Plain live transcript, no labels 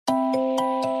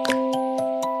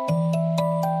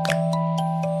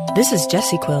This is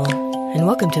Jessie Quill, and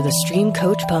welcome to the Stream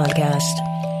Coach Podcast,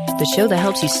 the show that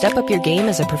helps you step up your game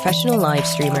as a professional live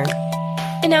streamer.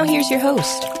 And now here's your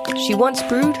host. She once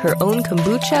brewed her own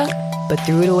kombucha, but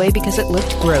threw it away because it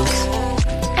looked gross.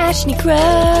 Ashley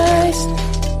Christ!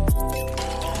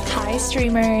 Hi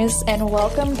streamers, and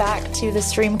welcome back to the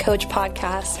Stream Coach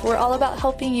Podcast. We're all about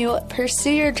helping you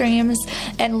pursue your dreams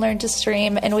and learn to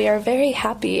stream, and we are very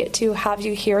happy to have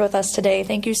you here with us today.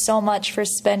 Thank you so much for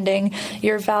spending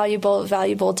your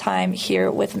valuable time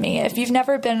here with me. If you've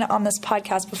never been on this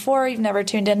podcast before, you've never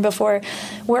tuned in before,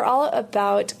 we're all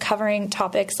about covering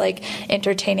topics like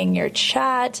entertaining your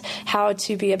chat, how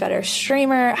to be a better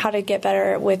streamer, how to get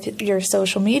better with your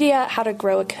social media, how to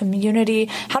grow a community,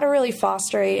 how to really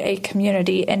foster a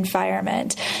community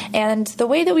environment. And the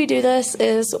way that we do this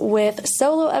is with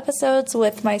solo episodes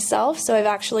with myself. So I've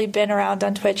actually been around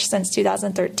on Twitch since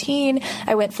 2013.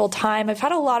 I went full time. I've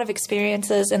had a lot of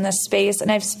experiences in this space,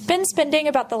 and I've been spending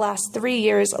about the last 3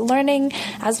 years learning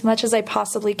as much as I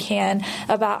possibly can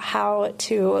about how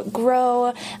to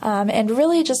grow and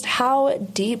really just how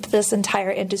deep this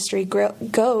entire industry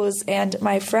goes. And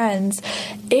my friends,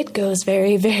 it goes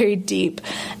very, very deep,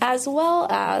 as well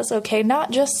as,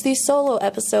 not just these solo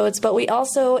episodes, but we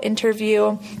also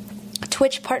interview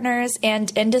Twitch partners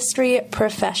and industry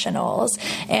professionals.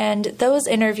 And those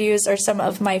interviews are some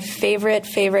of my favorite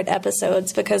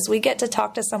episodes because we get to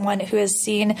talk to someone who has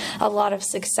seen a lot of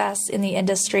success in the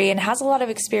industry and has a lot of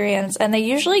experience. And they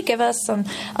usually give us some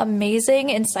amazing,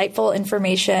 insightful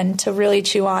information to really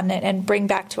chew on and bring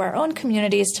back to our own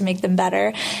communities to make them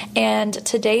better. And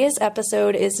today's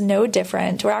episode is no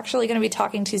different. We're actually going to be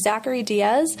talking to Zachary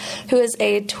Diaz, who is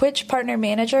a Twitch partner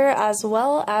manager as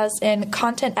well as in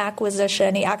content acquisition.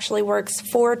 He actually works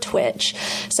for Twitch.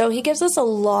 So he gives us a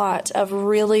lot of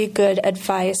really good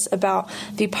advice about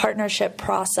the partnership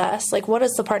process. Like, what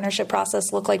does the partnership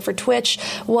process look like for Twitch?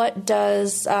 What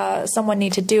does someone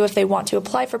need to do if they want to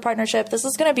apply for partnership? This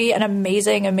is going to be an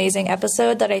amazing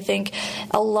episode that I think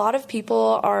a lot of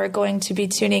people are going to be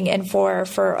tuning in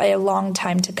for a long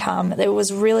time to come. It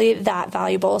was really that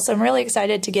valuable. So I'm really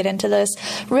excited to get into this.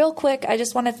 Real quick, I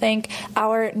just want to thank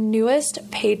our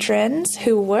newest patrons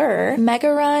who were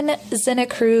Megarun, Zena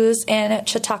Cruz, and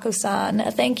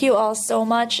Chitaku-san. Thank you all so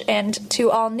much, and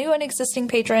to all new and existing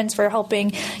patrons for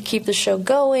helping keep the show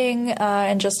going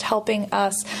and just helping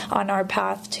us on our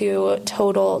path to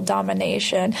total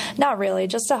domination. Not really,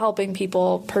 just to helping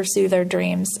people pursue their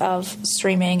dreams of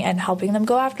streaming and helping them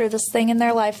go after this thing in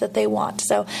their life that they want.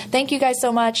 So thank you guys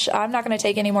so much. I'm not going to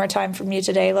take any more time from you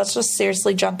today. Let's just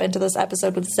seriously jump into this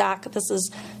episode with Zach. This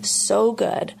is so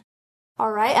good.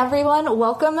 All right, everyone,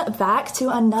 welcome back to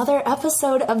another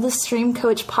episode of the Stream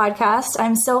Coach Podcast.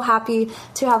 I'm so happy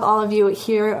to have all of you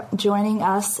here joining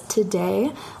us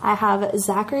today. I have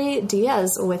Zachary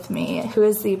Diaz with me, who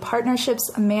is the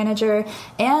partnerships manager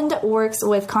and works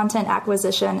with content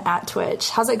acquisition at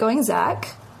Twitch. How's it going,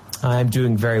 Zach? I'm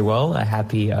doing very well. A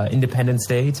happy Independence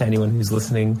Day to anyone who's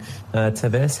listening to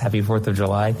this. Happy 4th of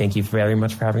July. Thank you very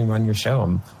much for having me on your show.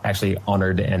 I'm actually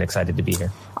honored and excited to be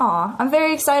here. Aw, I'm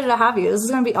very excited to have you. This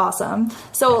is going to be awesome.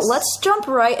 So Let's jump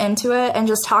right into it and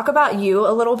just talk about you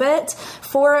a little bit.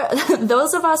 For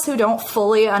those of us who don't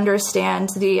fully understand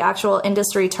the actual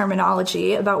industry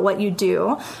terminology about what you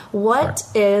do, what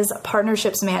is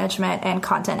partnerships management and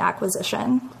content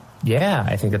acquisition? Yeah,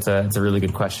 I think it's a really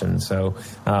good question. So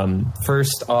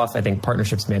first off, I think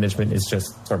partnerships management is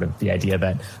just sort of the idea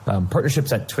that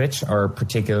partnerships at Twitch are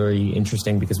particularly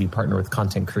interesting because we partner with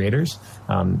content creators.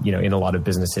 In a lot of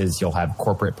businesses, you'll have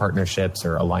corporate partnerships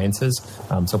or alliances.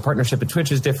 So partnership at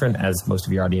Twitch is different, as most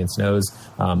of your audience knows,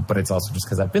 but it's also just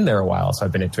because I've been there a while. So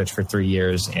I've been at Twitch for 3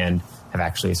 years and have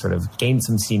actually sort of gained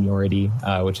some seniority,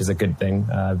 which is a good thing.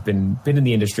 I've been in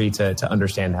the industry to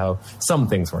understand how some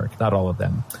things work, not all of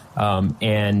them.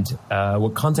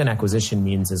 What content acquisition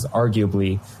means is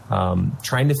arguably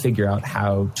trying to figure out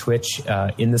how Twitch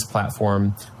in this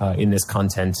platform, in this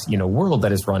content world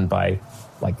that is run by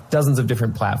like dozens of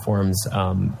different platforms,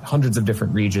 hundreds of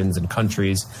different regions and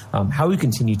countries, how we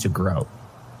continue to grow.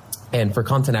 And for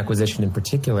content acquisition in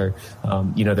particular,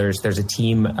 there's a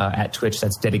team at Twitch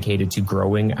that's dedicated to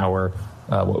growing our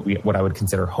what I would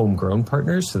consider homegrown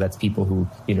partners. So that's people who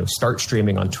start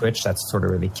streaming on Twitch. That's sort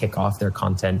of where they kick off their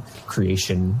content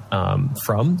creation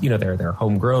from. They're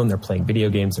homegrown. They're playing video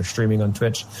games. They're streaming on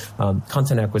Twitch.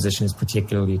 Content acquisition is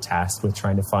particularly tasked with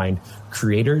trying to find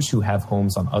creators who have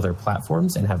homes on other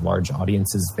platforms and have large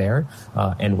audiences there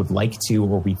and would like to,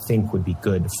 or we think would be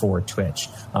good for Twitch.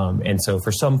 And so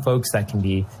for some folks that can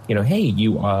be, hey,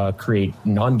 you create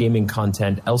non-gaming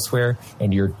content elsewhere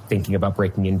and you're thinking about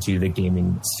breaking into the gaming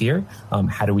gaming sphere.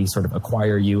 How do we sort of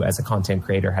acquire you as a content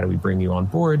creator? How do we bring you on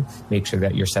board, make sure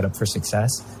that you're set up for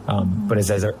success? But as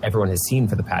everyone has seen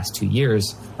for the past 2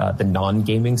 years, the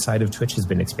non-gaming side of Twitch has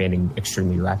been expanding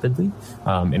extremely rapidly.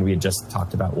 And we had just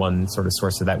talked about one sort of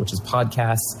source of that, which is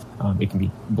podcasts. It can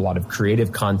be a lot of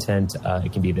creative content.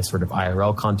 It can be this sort of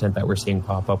IRL content that we're seeing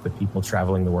pop up with people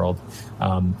traveling the world.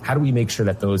 How do we make sure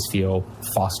that those feel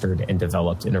fostered and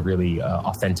developed in a really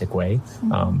authentic way?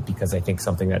 Because I think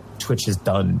something that Twitch has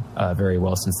done very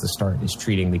well since the start is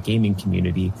treating the gaming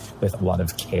community with a lot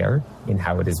of care in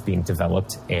how it is being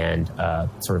developed and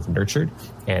sort of nurtured.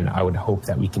 And I would hope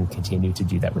that we can continue to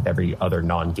do that with every other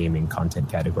non-gaming content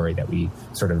category that we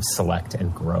sort of select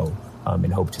and grow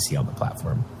and hope to see on the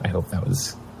platform. I hope that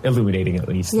was illuminating at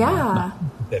least. Yeah. Not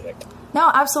specific. No,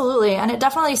 absolutely. And it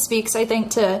definitely speaks, I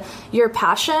think, to your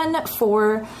passion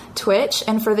for Twitch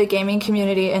and for the gaming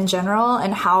community in general,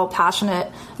 and how passionate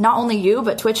not only you,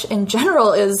 but Twitch in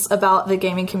general is about the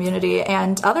gaming community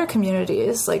and other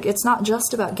communities. Like, it's not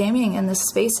just about gaming in this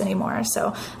space anymore.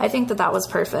 So I think that that was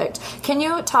perfect. Can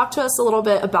you talk to us a little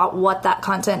bit about what that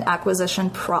content acquisition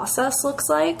process looks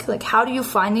like? Like, how do you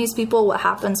find these people? What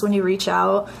happens when you reach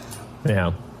out?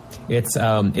 Yeah. It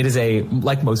is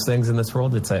like most things in this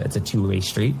world, it's a two-way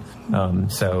street.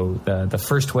 So the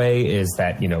first way is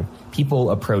that, people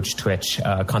approach Twitch,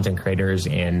 content creators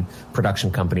and production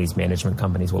companies, management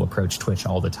companies will approach Twitch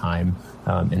all the time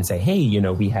and say, hey,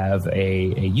 we have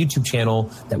a YouTube channel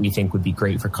that we think would be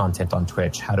great for content on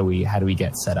Twitch. How do we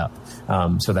get set up?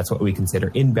 So that's what we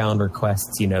consider inbound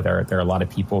requests. There are a lot of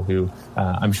people who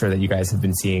I'm sure that you guys have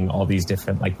been seeing all these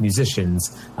different like musicians.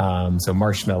 So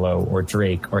Marshmello or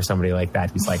Drake or somebody like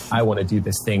that who's like, I want to do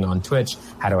this thing on Twitch.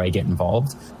 How do I get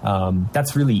involved?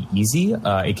 That's really easy.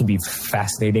 It can be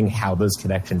fascinating how those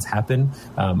connections happen.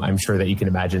 I'm sure that you can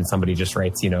imagine somebody just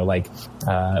writes, like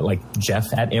Jeff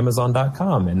at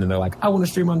Amazon.com. And then they're like, I want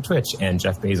to stream on Twitch. And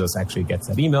Jeff Bezos actually gets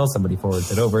that email. Somebody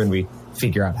forwards it over and we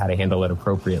figure out how to handle it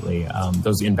appropriately.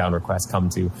 Those inbound requests come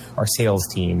to our sales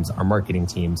teams, our marketing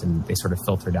teams, and they sort of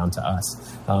filter down to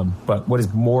us. But what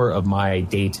is more of my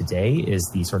day to day is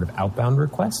the sort of outbound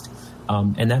request.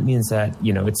 And that means that,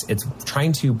 it's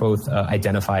trying to both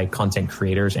identify content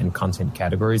creators and content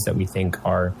categories that we think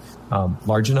are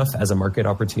large enough as a market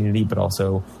opportunity, but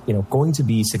also, going to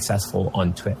be successful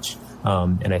on Twitch.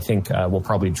 And I think we'll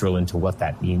probably drill into what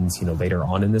that means, later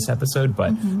on in this episode.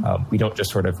 But we don't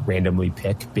just sort of randomly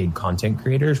pick big content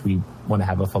creators. We want to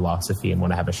have a philosophy and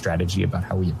want to have a strategy about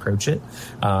how we approach it.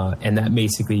 And that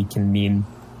basically can mean,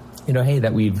 hey,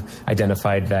 that we've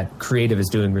identified that creative is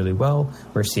doing really well.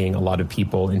 We're seeing a lot of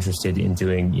people interested in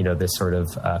doing, this sort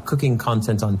of cooking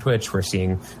content on Twitch. We're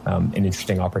seeing an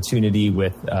interesting opportunity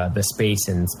with the space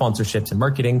and sponsorships and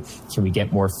marketing. Can we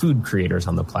get more food creators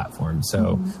on the platform?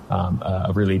 So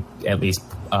a really, at least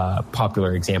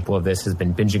popular example of this has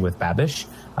been Binging with Babish.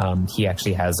 He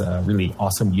actually has a really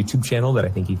awesome YouTube channel that I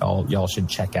think y'all should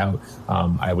check out.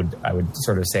 I would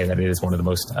sort of say that it is one of the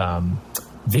most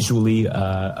visually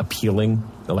appealing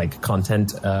like content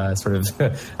sort of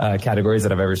categories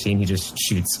that I've ever seen. He just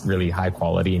shoots really high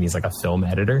quality and he's like a film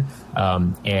editor.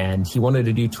 And he wanted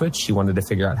to do Twitch. He wanted to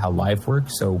figure out how live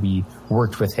works. So we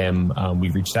worked with him.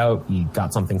 We reached out, we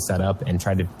got something set up and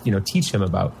tried to, teach him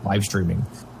about live streaming.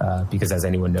 Because as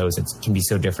anyone knows, it can be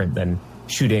so different than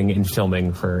shooting and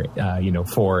filming for,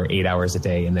 4-8 hours a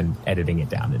day and then editing it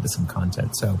down into some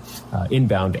content. So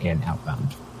inbound and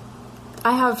outbound.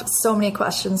 I have so many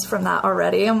questions from that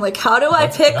already. I'm like, how do I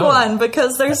pick one?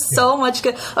 Because there's so much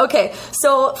good. Okay,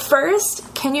 so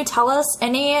first, can you tell us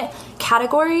any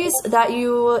categories that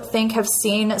you think have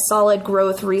seen solid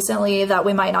growth recently that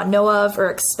we might not know of or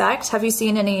expect? Have you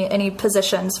seen any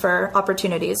positions for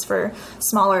opportunities for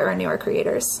smaller or newer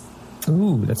creators?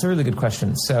 Ooh, that's a really good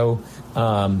question. So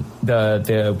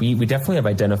we definitely have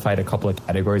identified a couple of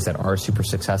categories that are super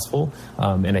successful.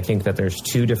 And I think that there's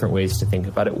two different ways to think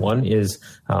about it. One is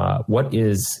what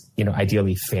is,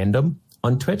 ideally fandom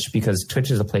on Twitch, because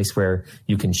Twitch is a place where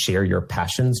you can share your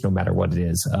passions no matter what it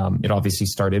is. It obviously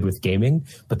started with gaming,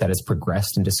 but that has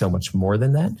progressed into so much more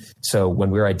than that. So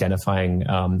when we're identifying,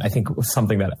 I think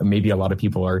something that maybe a lot of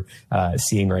people are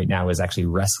seeing right now is actually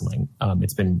wrestling.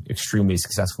 It's been extremely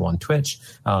successful on Twitch.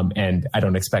 And I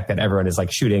don't expect that everyone is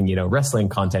like shooting, wrestling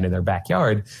content in their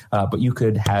backyard, but you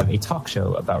could have a talk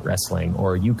show about wrestling,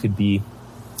 or you could be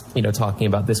talking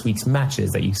about this week's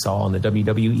matches that you saw on the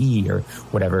WWE or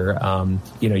whatever.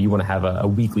 You want to have a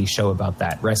weekly show about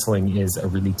that. Wrestling is a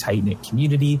really tight-knit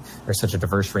community. There's such a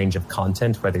diverse range of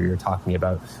content, whether you're talking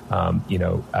about,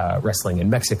 wrestling in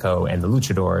Mexico and the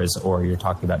luchadors, or you're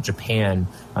talking about Japan.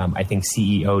 I think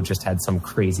CEO just had some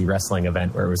crazy wrestling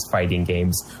event where it was fighting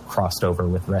games crossed over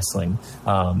with wrestling.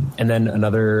 And then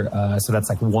another, so that's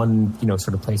like one,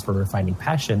 sort of place where we're finding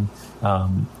passion.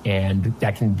 And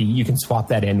that can be, you can swap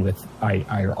that in with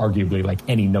arguably like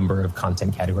any number of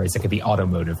content categories. That could be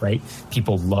automotive, right?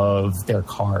 People love their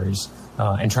cars,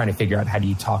 and trying to figure out how do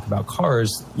you talk about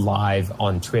cars live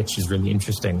on Twitch is really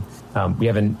interesting. We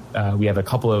have a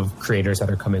couple of creators that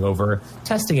are coming over,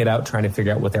 testing it out, trying to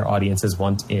figure out what their audiences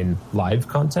want in live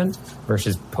content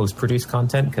versus post-produced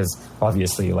content. Because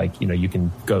obviously, you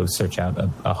can go search out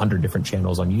 100 different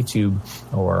channels on YouTube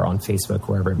or on Facebook,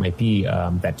 wherever it might be,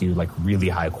 that do like really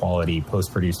high quality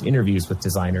post-produced interviews with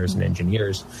designers and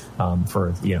engineers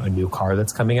for a new car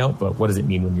that's coming out. But what does it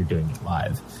mean when you're doing it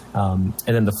live? And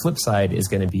then the flip side is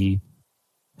going to be,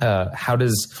 how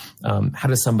does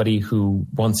somebody who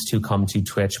wants to come to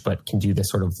Twitch but can do this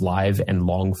sort of live and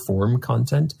long form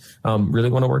content really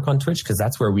want to work on Twitch? Because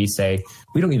that's where we say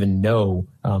we don't even know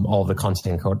all of the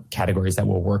content categories that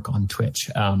will work on Twitch.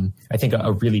 I think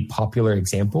a really popular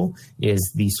example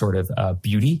is the sort of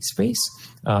beauty space,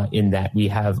 in that we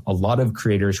have a lot of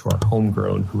creators who are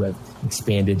homegrown who have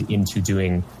expanded into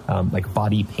doing like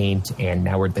body paint, and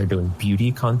now they're doing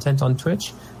beauty content on Twitch,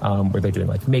 where they're doing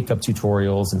like makeup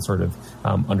tutorials and sort of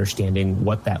understanding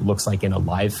what that looks like in a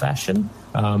live fashion.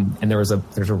 And there's a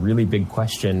really big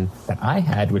question that I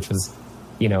had, which was,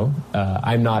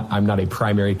 I'm not a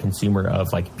primary consumer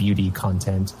of like beauty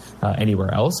content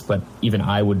anywhere else, but even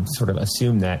I would sort of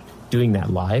assume that doing that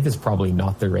live is probably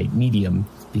not the right medium,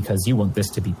 because you want this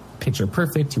to be picture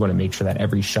perfect. You want to make sure that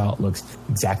every shot looks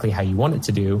exactly how you want it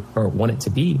to do or want it to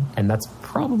be. And that's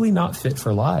probably not fit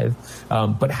for live.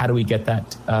 But how do we get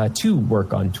that to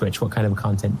work on Twitch? What kind of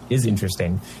content is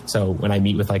interesting? So when I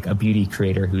meet with like a beauty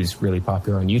creator who's really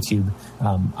popular on YouTube,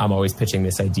 I'm always pitching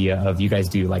this idea of, you guys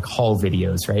do like haul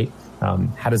videos, right?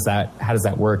 How does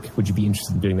that work? Would you be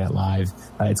interested in doing that live?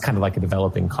 It's kind of like a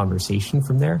developing conversation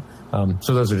from there.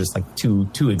 So those are just like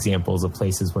two examples of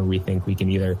places where we think we can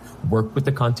either work with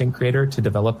the content creator to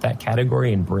develop that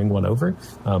category and bring one over,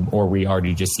 or we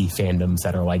already just see fandoms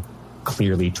that are like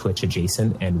clearly Twitch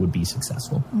adjacent and would be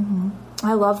successful. Mm-hmm.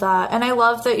 I love that. And I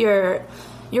love that you're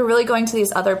really going to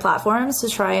these other platforms to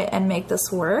try and make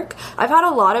this work. I've had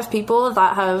a lot of people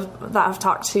that have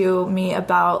talked to me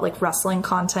about like wrestling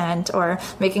content or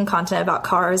making content about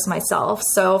cars myself.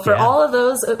 So for all of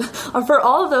those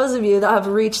of you that have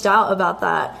reached out about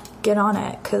that, get on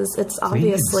it, because it's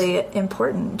obviously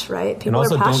important, right? People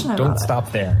are passionate about it. Don't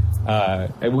stop there.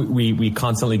 We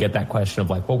constantly get that question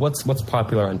of like, well, what's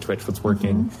popular on Twitch, what's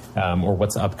working, or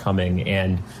what's upcoming,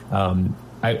 and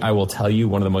I will tell you,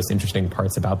 one of the most interesting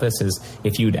parts about this is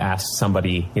if you'd asked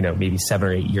somebody, maybe 7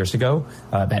 or 8 years ago,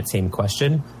 that same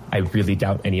question, I really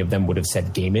doubt any of them would have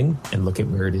said gaming, and look at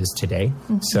where it is today.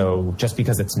 Mm-hmm. So just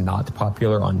because it's not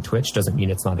popular on Twitch doesn't mean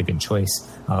it's not a good choice.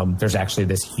 There's actually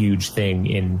this huge thing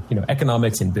in,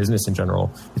 economics and business in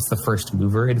general. It's the first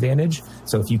mover advantage.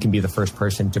 So if you can be the first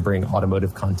person to bring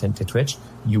automotive content to Twitch,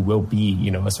 you will be,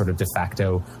 a sort of de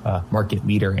facto market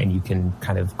leader, and you can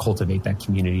kind of cultivate that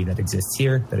community that exists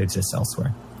here, that exists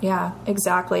elsewhere. Yeah,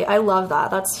 exactly. I love that.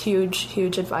 That's huge,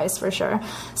 huge advice for sure.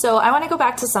 So I want to go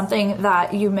back to something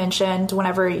that you mentioned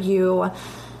whenever you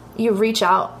reach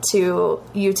out to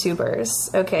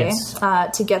YouTubers, okay,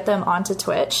 yes. To get them onto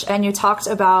Twitch, and you talked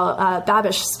about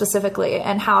Babish specifically,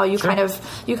 and how you kind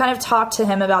of talked to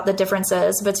him about the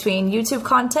differences between YouTube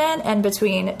content and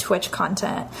between Twitch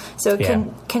content. So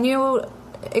can you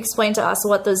explain to us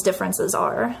what those differences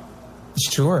are?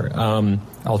 Sure.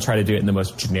 I'll try to do it in the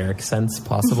most generic sense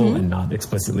possible, and not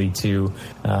explicitly to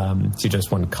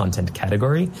just one content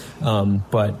category.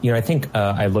 But I think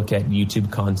I look at YouTube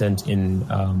content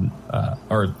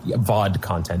or VOD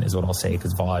content is what I'll say,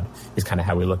 because VOD is kind of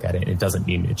how we look at it. It doesn't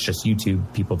mean it's just YouTube.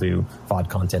 People do VOD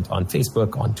content on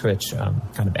Facebook, on Twitch,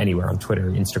 kind of anywhere, on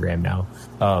Twitter, Instagram now.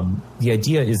 The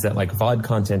idea is that like VOD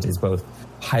content is both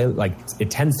it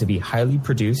tends to be highly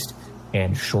produced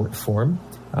and short form.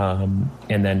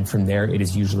 And then from there, it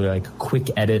is usually like quick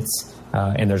edits,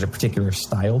 and there's a particular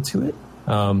style to it.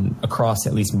 across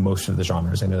at least most of the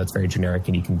genres. I know that's very generic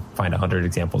and you can find 100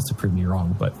 examples to prove me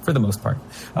wrong, but for the most part.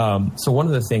 So one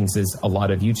of the things is a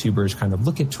lot of YouTubers kind of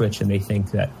look at Twitch and they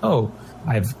think that, oh,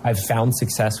 I've found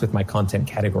success with my content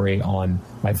category on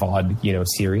my VOD,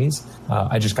 series.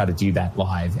 I just got to do that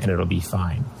live and it'll be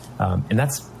fine. And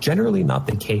that's generally not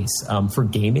the case. For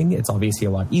gaming, it's obviously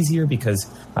a lot easier because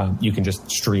you can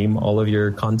just stream all of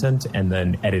your content and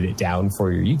then edit it down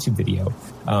for your YouTube video.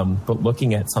 But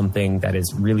looking at something that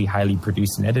is really highly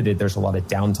produced and edited, there's a lot of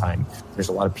downtime. There's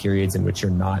a lot of periods in which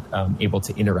you're not able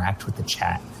to interact with the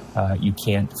chat. You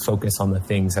can't focus on the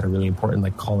things that are really important,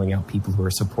 like calling out people who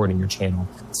are supporting your channel,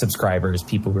 subscribers,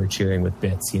 people who are cheering with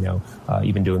bits,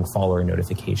 even doing follower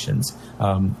notifications.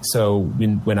 So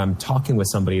when I'm talking with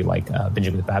somebody like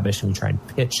Benjamin Babish and we try and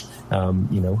pitch,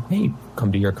 hey,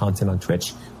 come to your content on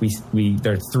Twitch,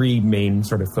 there are three main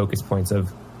sort of focus points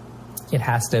of it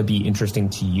has to be interesting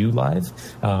to you live.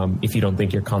 If you don't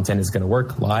think your content is going to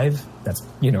work live, that's,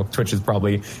 Twitch is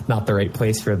probably not the right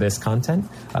place for this content.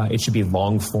 It should be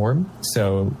long form.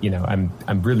 So,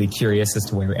 I'm really curious as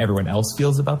to where everyone else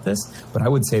feels about this, but I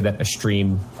would say that a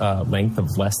stream length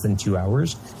of less than 2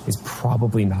 hours is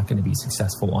probably not going to be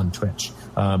successful on Twitch.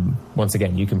 Once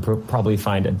again, you can probably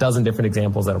find a dozen different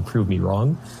examples that'll prove me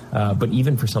wrong. But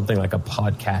even for something like a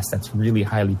podcast that's really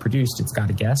highly produced, it's got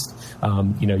a guest,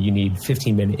 you need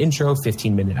 15-minute intro,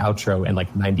 15-minute outro, and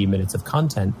like 90 minutes of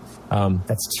content.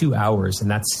 That's 2 hours, and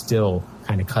that's still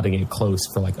kind of cutting it close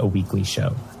for like a weekly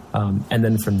show. And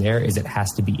then from there is it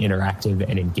has to be interactive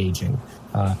and engaging.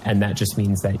 And that just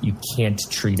means that you can't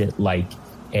treat it like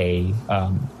a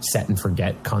set and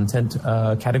forget content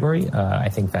category. I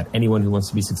think that anyone who wants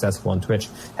to be successful on Twitch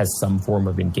has some form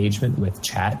of engagement with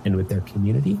chat and with their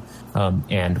community.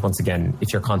 And once again,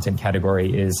 if your content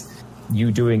category is you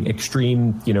doing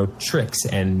extreme, tricks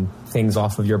and things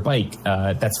off of your bike,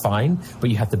 that's fine, but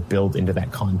you have to build into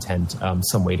that content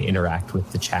some way to interact with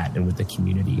the chat and with the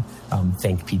community,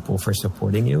 thank people for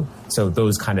supporting you. So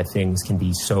those kind of things can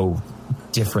be so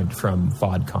different from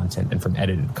VOD content and from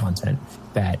edited content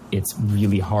that it's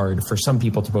really hard for some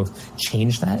people to both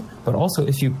change that, but also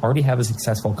if you already have a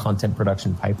successful content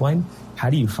production pipeline, how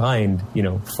do you find,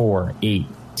 4, 8,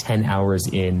 10 hours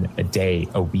in a day,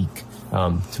 a week,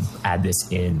 to add this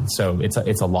in? So it's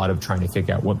a lot of trying to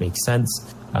figure out what makes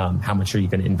sense. How much are you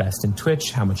going to invest in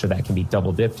Twitch? How much of that can be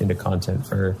double dipped into content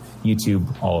for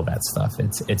YouTube? All of that stuff.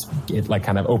 It like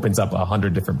kind of opens up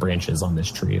 100 different branches on this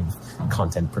tree of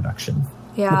content production.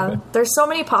 Yeah, there's so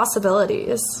many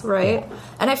possibilities, right? Yeah.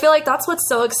 And I feel like that's what's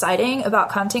so exciting about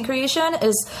content creation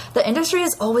is the industry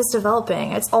is always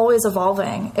developing. It's always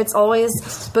evolving. It's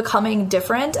always becoming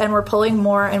different, and we're pulling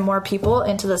more and more people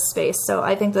into this space. So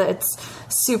I think that it's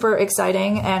super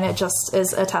exciting, and it just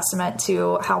is a testament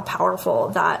to how powerful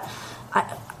that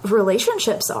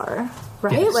relationships are,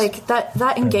 right? Yes. Like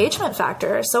that engagement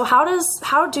factor. So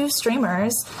how do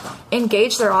streamers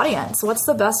engage their audience? What's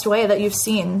the best way that you've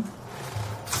seen?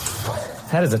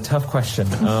 That is a tough question.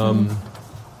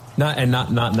 Not in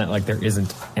that like there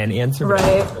isn't an answer.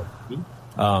 Right.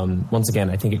 Once again,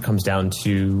 I think it comes down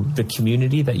to the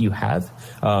community that you have.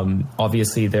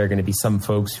 Obviously, there are going to be some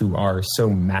folks who are so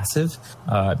massive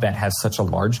that have such a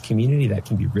large community that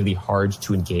can be really hard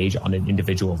to engage on an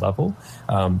individual level.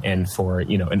 And for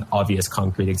an obvious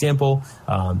concrete example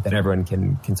that everyone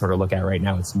can sort of look at right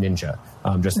now, it's Ninja.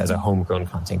 Just as a homegrown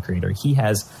content creator, he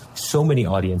has so many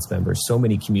audience members, so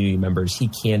many community members. He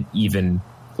can't even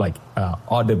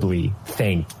audibly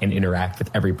thank and interact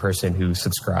with every person who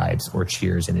subscribes or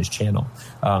cheers in his channel.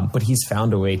 But he's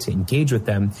found a way to engage with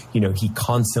them. He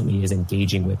constantly is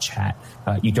engaging with chat.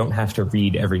 You don't have to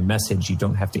read every message. You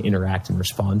don't have to interact and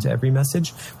respond to every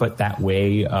message. But that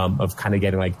way of kind of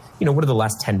getting what are the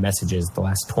last 10 messages, the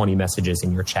last 20 messages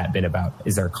in your chat been about?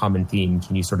 Is there a common theme?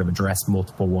 Can you sort of address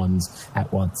multiple ones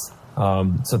at once?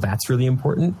 So that's really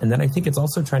important. And then I think it's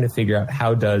also trying to figure out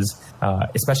how does,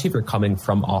 especially if you're coming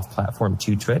from off-platform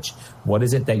to Twitch, what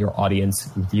is it that your audience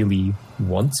really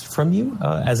wants from you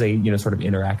as a sort of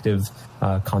interactive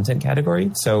content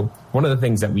category? So one of the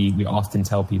things that we often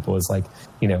tell people is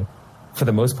for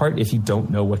the most part, if you don't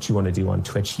know what you want to do on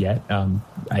Twitch yet,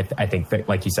 I think that,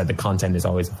 like you said, the content is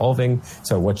always evolving.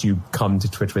 So what you come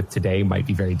to Twitch with today might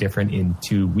be very different in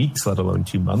 2 weeks, let alone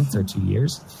 2 months or 2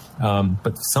 years.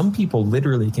 But some people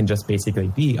literally can just basically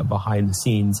be a behind the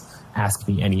scenes, ask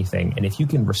me anything. And if you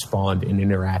can respond and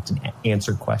interact and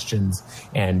answer questions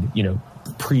and,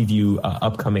 preview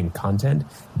upcoming content,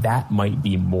 that might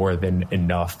be more than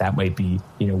enough. That might be,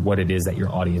 what it is that your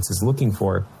audience is looking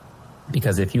for.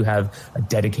 Because if you have a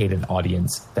dedicated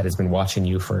audience that has been watching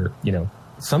you for,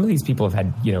 some of these people have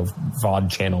had, VOD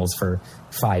channels for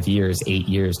 5 years, 8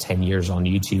 years, 10 years on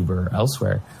YouTube or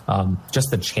elsewhere.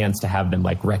 Just the chance to have them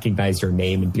like recognize your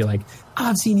name and be like,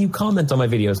 I've seen you comment on my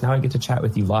videos. Now I get to chat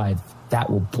with you live. That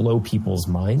will blow people's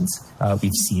minds.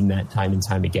 We've seen that time and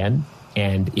time again.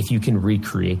 And if you can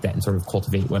recreate that and sort of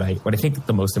cultivate what I think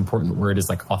the most important word is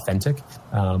like authentic,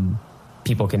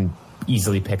 people can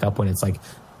easily pick up when it's like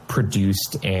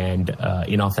produced and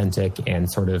inauthentic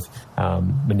and sort of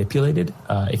manipulated.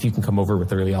 If you can come over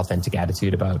with a really authentic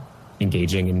attitude about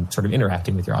engaging and sort of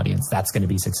interacting with your audience, that's going to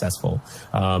be successful.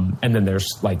 And then there's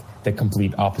like the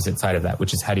complete opposite side of that,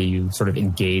 which is how do you sort of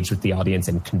engage with the audience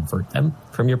and convert them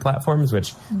from your platforms,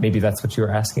 which maybe that's what you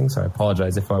were asking. So I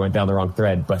apologize if I went down the wrong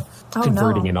thread, but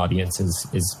converting an audience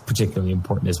is particularly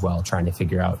important as well, trying to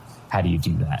figure out how do you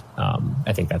do that.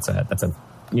 I think that's a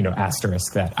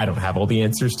asterisk that I don't have all the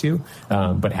answers to.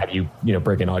 But how do you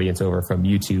bring an audience over from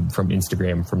YouTube, from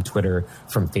Instagram, from Twitter,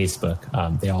 from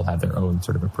Facebook? They all have their own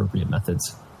sort of appropriate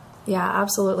methods. Yeah,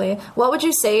 absolutely. What would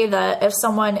you say that if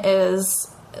someone is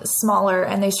smaller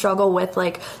and they struggle with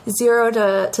like 0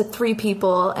 to 3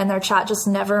 people and their chat just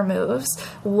never moves,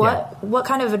 what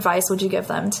kind of advice would you give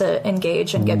them to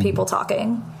engage and get people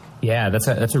talking? Yeah, that's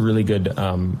a really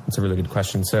good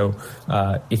question. So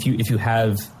if you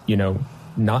have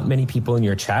not many people in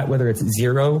your chat, whether it's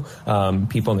 0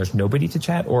 people and there's nobody to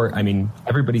chat, or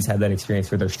everybody's had that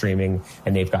experience where they're streaming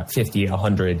and they've got 50,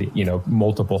 100,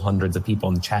 multiple hundreds of people,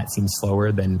 and the chat seems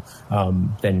slower than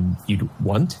you'd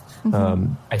want.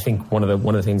 I think one of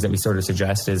the things that we sort of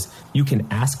suggest is you can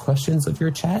ask questions of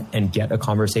your chat and get a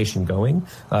conversation going.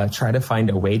 Try to find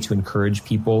a way to encourage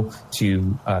people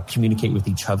to communicate with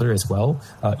each other as well.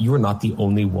 You are not the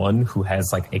only one who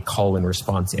has like a call and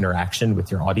response interaction with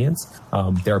your audience.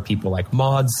 There are people like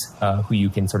mods who you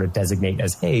can sort of designate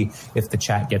as, hey, if the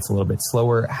chat gets a little bit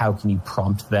slower, how can you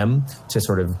prompt them to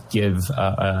sort of give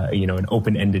an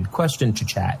open-ended question to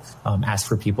chat, ask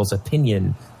for people's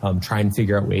opinion, try and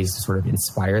figure out ways to sort of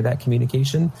inspire that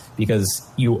communication, because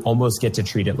you almost get to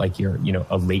treat it like you're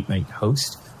a late night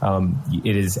host.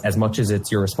 It is, as much as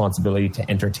it's your responsibility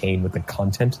to entertain with the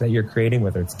content that you're creating,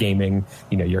 whether it's gaming,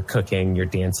 you're cooking, you're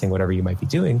dancing, whatever you might be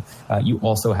doing, you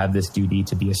also have this duty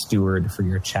to be a steward for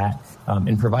your chat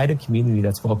and provide a community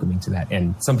that's welcoming to that.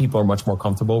 And some people are much more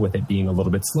comfortable with it being a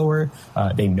little bit slower.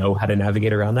 They know how to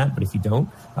navigate around that. But if you don't,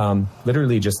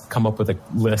 literally just come up with a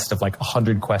list of like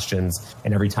 100 questions,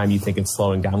 and every time you think it's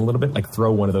slowing down a little bit, like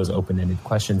throw one of those open-ended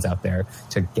questions out there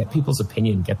to get people's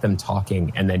opinion, get them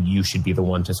talking, and then you should be the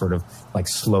one to sort of like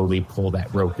slowly pull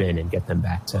that rope in and get them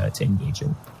back to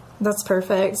engaging. That's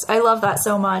perfect. I love that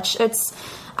so much.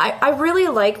 I really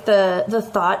like the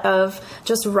thought of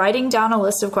just writing down a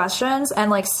list of questions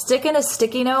and like sticking a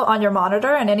sticky note on your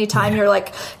monitor. And anytime you're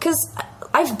like, because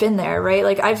I've been there, right?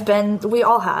 Like we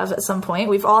all have at some point.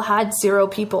 We've all had 0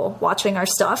 people watching our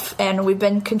stuff, and we've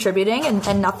been contributing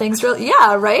and nothing's really,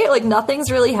 right? Like nothing's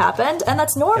really happened, and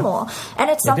that's normal. Yep. And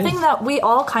it's something that we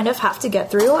all kind of have to get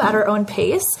through at our own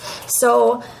pace.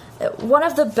 So one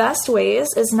of the best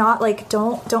ways is not like,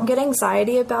 don't get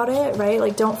anxiety about it, right?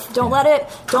 Like don't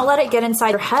let it get inside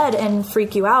your head and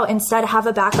freak you out. Instead, have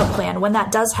a backup plan. When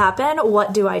that does happen,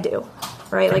 what do I do?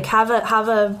 Right? Like have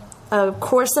a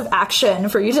course of action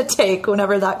for you to take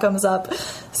whenever that comes up.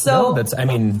 So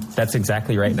that's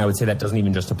exactly right. And I would say that doesn't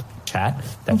even just apply to chat.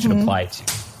 That should apply to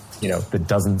the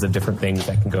dozens of different things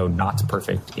that can go not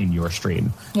perfect in your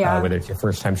stream. Yeah. Whether it's your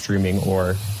first time streaming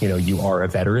or, you are a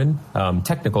veteran,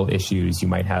 technical issues, you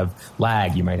might have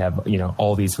lag, you might have,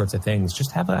 all these sorts of things.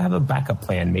 Just have a backup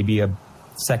plan, maybe a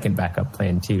second backup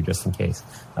plan too, just in case.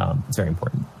 It's very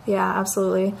important. Yeah,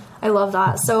 absolutely. I love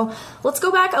that. So let's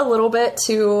go back a little bit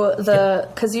to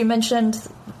because you mentioned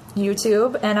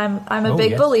YouTube, and I'm a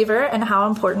big believer in how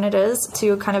important it is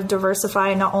to kind of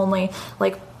diversify not only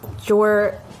like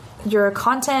your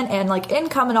content and like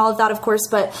income and all of that, of course,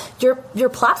 but your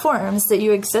platforms that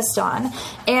you exist on.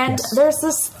 And there's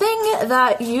this thing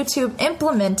that YouTube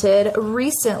implemented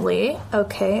recently.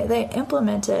 Okay, they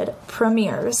implemented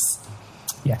premieres.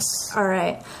 Yes. All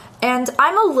right. And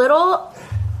I'm a little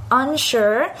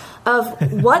unsure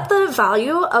of what the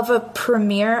value of a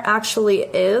premiere actually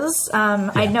is.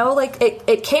 I know like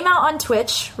it came out on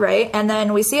Twitch, right? And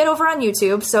then we see it over on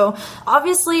YouTube. So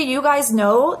obviously you guys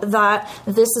know that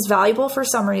this is valuable for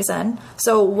some reason.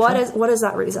 So what is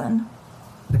that reason?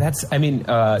 I'm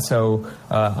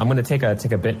going to take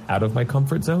a bit out of my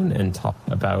comfort zone and talk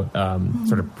about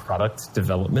sort of product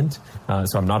development.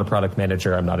 So I'm not a product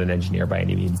manager. I'm not an engineer by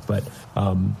any means. But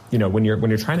when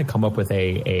you're trying to come up with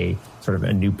a sort of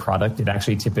a new product, it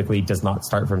actually typically does not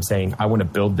start from saying I want to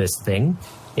build this thing.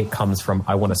 It comes from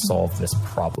I want to solve this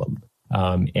problem.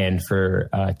 And for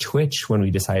Twitch, when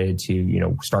we decided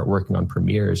to, start working on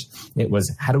premieres, it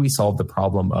was how do we solve the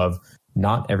problem of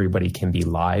not everybody can be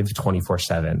live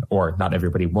 24/7, or not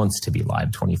everybody wants to be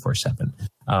live 24/7.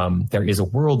 There is a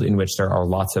world in which there are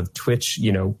lots of Twitch,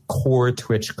 core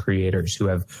Twitch creators who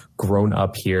have grown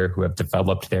up here, who have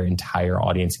developed their entire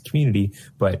audience and community,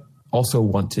 but also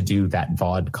want to do that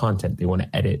VOD content. They want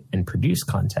to edit and produce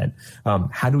content.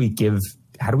 How do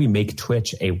we make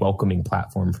Twitch a welcoming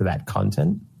platform for that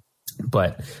content?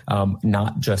 But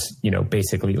not just,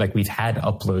 basically like we've had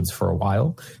uploads for a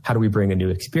while. How do we bring a new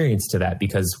experience to that?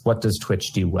 Because what does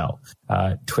Twitch do well?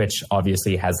 Twitch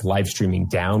obviously has live streaming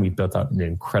down. We've built out an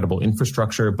incredible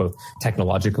infrastructure, both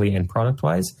technologically and product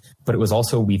wise. But it was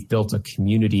also, we've built a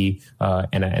community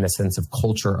and a sense of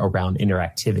culture around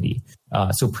interactivity.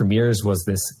 So Premieres was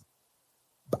this,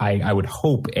 I would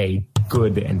hope, a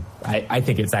good, and I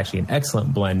think it's actually an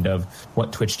excellent blend of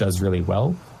what Twitch does really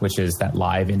well, which is that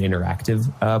live and interactive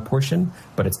portion,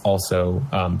 but it's also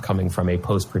coming from a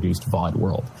post-produced VOD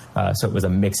world. So it was a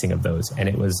mixing of those, and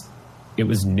it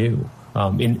was new,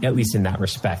 at least in that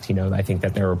respect. I think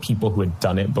that there were people who had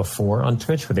done it before on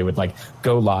Twitch, where they would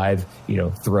go live,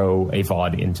 throw a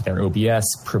VOD into their OBS,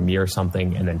 premiere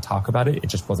something, and then talk about it. It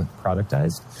just wasn't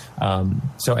productized.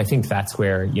 So I think that's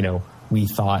where, we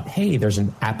thought, hey, there's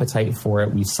an appetite for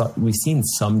it. We've seen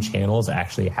some channels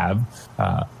actually have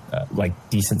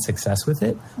decent success with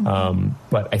it.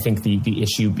 But I think the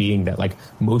issue being that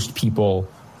most people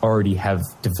already have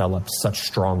developed such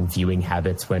strong viewing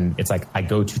habits when it's I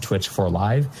go to Twitch for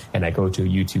live and I go to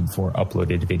YouTube for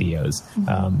uploaded videos.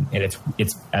 And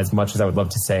it's as much as I would love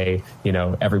to say,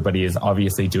 everybody is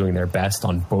obviously doing their best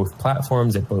on both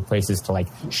platforms at both places to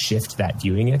shift that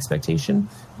viewing expectation.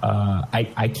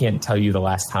 I can't tell you the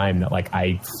last time that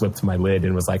I flipped my lid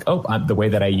and was the way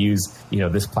that I use,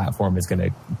 this platform is going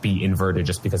to be inverted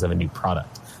just because of a new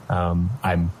product.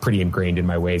 I'm pretty ingrained in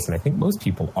my ways, and I think most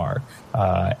people are.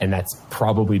 And that's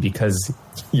probably because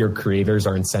your creators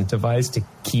are incentivized to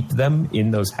keep them in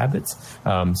those habits.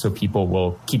 So people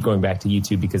will keep going back to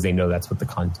YouTube because they know that's what the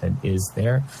content is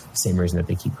there. Same reason that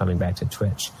they keep coming back to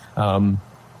Twitch.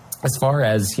 As far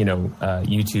as,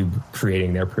 YouTube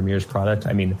creating their Premieres product,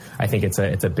 I think it's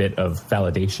a bit of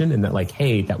validation in that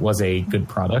hey, that was a good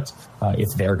product. If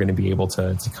they're going to be able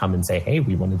to come and say, hey,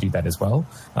 we want to do that as well.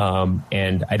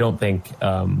 And I don't think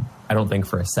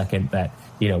for a second that,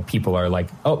 people are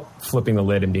flipping the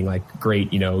lid and being great,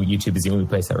 YouTube is the only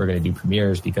place that we're going to do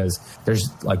premieres, because there's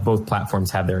both platforms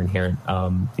have their inherent,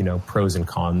 pros and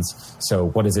cons. So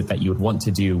what is it that you would want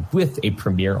to do with a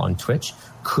premiere on Twitch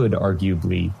could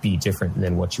arguably be different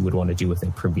than what you would want to do with a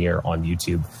premiere on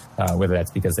YouTube, whether that's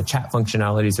because the chat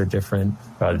functionalities are different,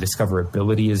 the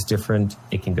discoverability is different.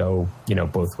 It can go,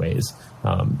 both ways.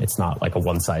 It's not a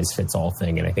one size fits all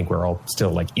thing. And I think we're all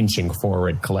still inching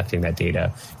forward, collecting that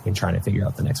data and trying to figure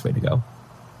out the next way to go.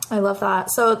 I love that.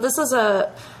 So this is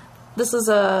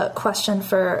a question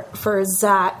for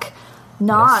Zach.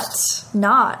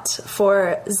 Not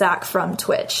for Zach from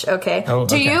Twitch. Okay. Oh,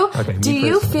 do you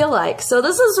feel so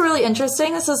this is really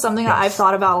interesting. This is something that I've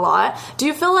thought about a lot. Do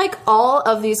you feel all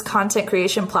of these content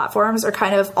creation platforms are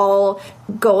kind of all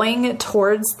going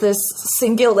towards this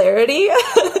singularity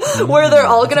where they're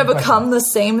all going to become the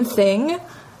same thing?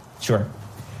 Sure.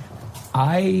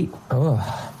 I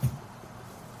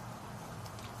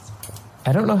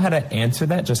don't know how to answer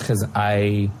that, just because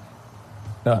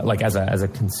as a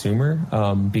consumer,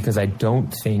 because I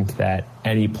don't think that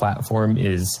any platform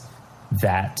is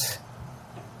that,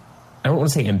 I don't want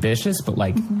to say ambitious, but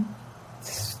I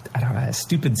don't know,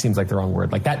 stupid seems like the wrong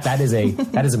word. That is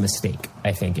a mistake.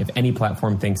 I think if any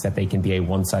platform thinks that they can be a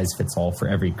one size fits all for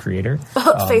every creator,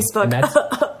 Facebook.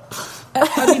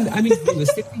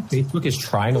 Realistically, Facebook is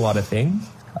trying a lot of things.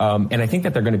 And I think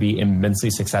that they're going to be immensely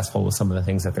successful with some of the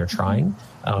things that they're trying.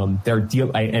 And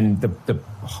the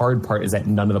hard part is that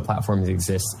none of the platforms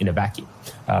exist in a vacuum.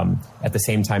 At the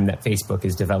same time that Facebook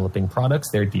is developing products,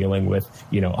 they're dealing with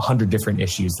 100 different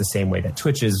issues. The same way that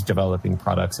Twitch is developing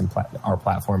products and our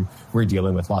platform, we're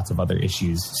dealing with lots of other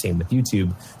issues. Same with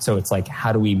YouTube. So it's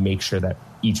how do we make sure that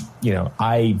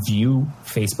I view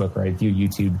Facebook or I view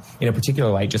YouTube in a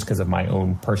particular light just because of my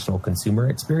own personal consumer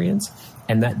experience.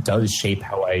 And that does shape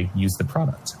how I use the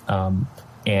product.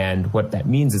 And what that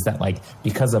means is that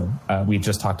because of, we've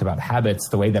just talked about habits,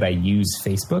 the way that I use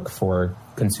Facebook for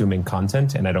consuming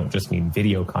content, and I don't just mean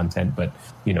video content, but,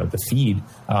 the feed,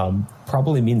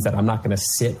 probably means that I'm not going to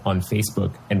sit on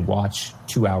Facebook and watch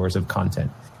 2 hours of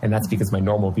content. And that's because my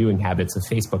normal viewing habits of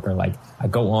Facebook are like, I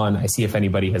go on, I see if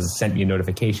anybody has sent me a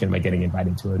notification. Am I getting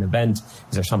invited to an event?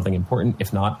 Is there something important?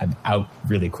 If not, I'm out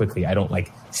really quickly. I don't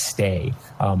like stay.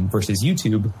 Versus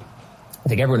YouTube, I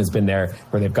think everyone has been there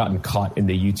where they've gotten caught in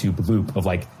the YouTube loop of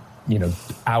like,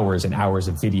 hours and hours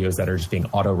of videos that are just being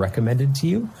auto-recommended to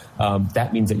you.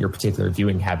 That means that your particular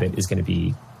viewing habit is going to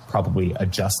be probably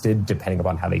adjusted depending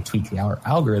upon how they tweak the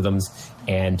algorithms.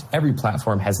 And every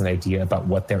platform has an idea about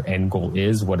what their end goal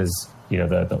is, what is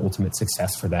the ultimate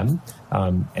success for them.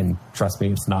 And trust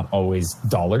me, it's not always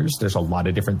dollars. There's a lot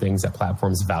of different things that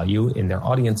platforms value in their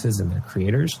audiences and their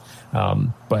creators.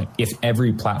 But if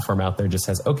every platform out there just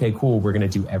says, okay, cool, we're going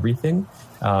to do everything,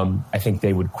 I think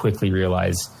they would quickly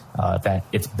realize that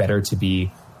it's better to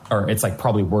be, or it's like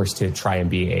probably worse to try and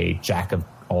be a jack of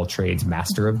all trades,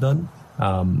 master of none.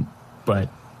 But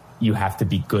you have to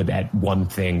be good at one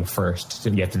thing first. So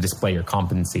you have to display your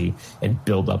competency and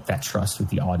build up that trust with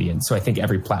the audience. So I think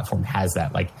every platform has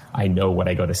that. Like, I know what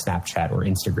I go to Snapchat or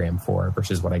Instagram for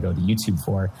versus what I go to YouTube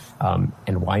for.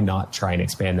 And why not try and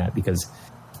expand that? Because,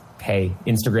 hey,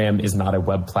 Instagram is not a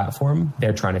web platform.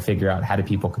 They're trying to figure out how do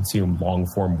people consume long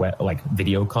form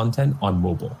video content on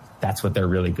mobile. That's what they're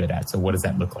really good at. So what does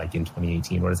that look like in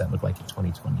 2018? What does that look like in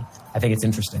 2020? I think it's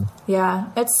interesting. Yeah,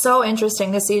 it's so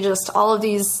interesting to see just all of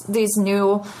these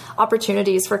new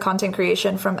opportunities for content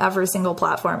creation from every single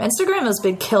platform. Instagram has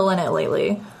been killing it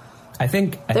lately. I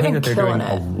think that they're doing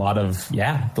a lot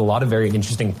of very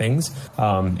interesting things.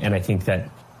 And I think that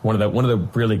one of the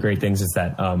really great things is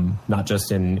that not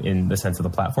just in the sense of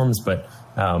the platforms, but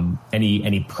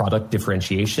any product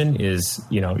differentiation is,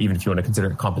 even if you want to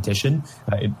consider it competition,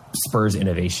 it spurs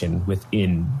innovation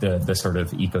within the sort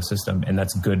of ecosystem. And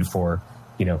that's good for,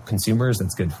 consumers.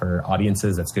 That's good for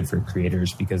audiences. That's good for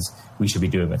creators, because we should be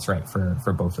doing what's right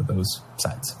for both of those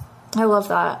sides. I love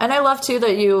that. And I love too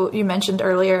that you mentioned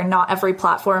earlier, not every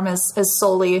platform is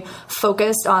solely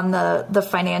focused on the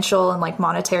financial and like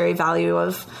monetary value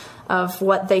of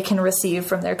what they can receive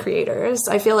from their creators.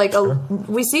 I feel like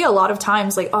we see a lot of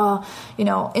times like,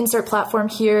 insert platform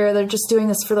here. They're just doing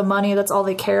this for the money. That's all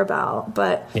they care about.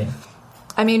 But yeah.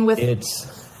 I mean, with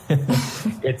it's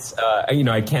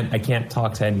I can't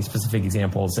talk to any specific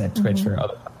examples at Twitch or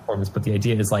other platforms, but the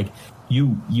idea is like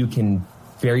you can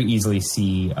very easily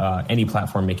see any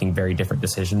platform making very different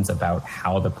decisions about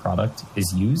how the product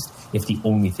is used if the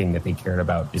only thing that they cared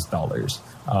about is dollars.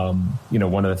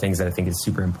 One of the things that I think is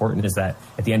super important is that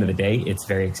at the end of the day, it's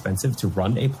very expensive to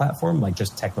run a platform, like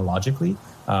just technologically.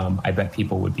 I bet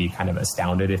people would be kind of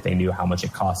astounded if they knew how much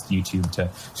it costs YouTube to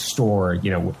store,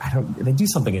 they do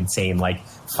something insane, like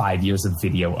 5 years of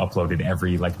video uploaded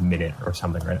every minute or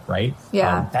something, right?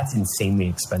 Yeah. That's insanely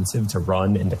expensive to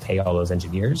run and to pay all those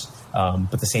engineers.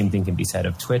 But the same thing can be said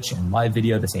of Twitch and live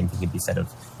video. The same thing can be said of,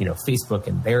 Facebook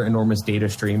and their enormous data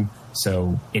stream.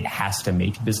 So it has to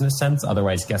make business sense.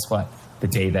 Otherwise, guess what? The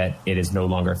day that it is no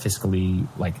longer fiscally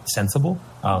sensible,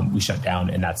 we shut down,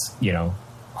 and that's,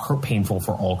 painful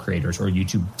for all creators, or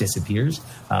YouTube disappears.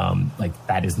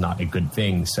 That is not a good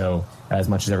thing. So as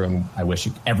much as I wish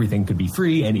everything could be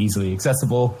free and easily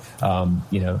accessible, at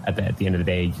the end of the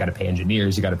day, you got to pay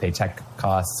engineers, you got to pay tech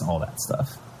costs, all that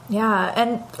stuff. Yeah.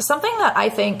 And something that I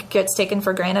think gets taken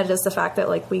for granted is the fact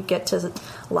that we get to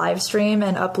live stream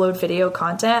and upload video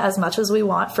content as much as we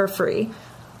want for free.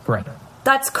 Right.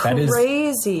 That's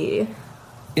crazy.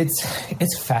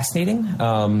 It's fascinating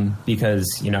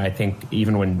because, I think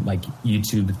even when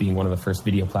YouTube being one of the first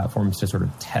video platforms to sort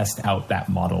of test out that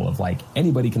model of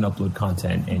anybody can upload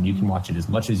content and you can watch it as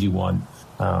much as you want,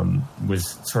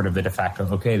 was sort of the de facto,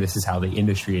 okay, this is how the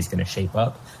industry is going to shape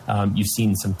up. You've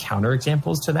seen some counter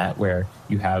examples to that where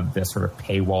you have this sort of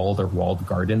paywalled or walled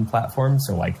garden platform.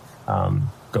 So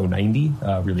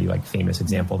Go90, really famous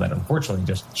example that unfortunately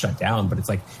just shut down, but it's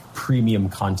premium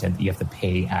content that you have to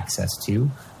pay access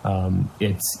to.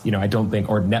 It's, I don't think,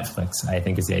 or Netflix, I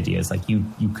think is the idea is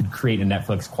you could create a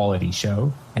Netflix quality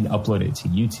show and upload it to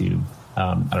YouTube.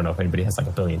 I don't know if anybody has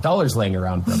 $1 billion laying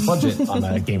around for a budget on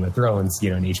a Game of Thrones,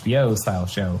 an HBO style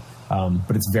show.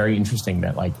 But it's very interesting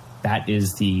that that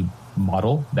is the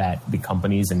model that the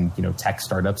companies and tech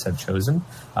startups have chosen,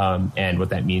 and what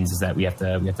that means is that we have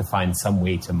to find some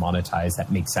way to monetize that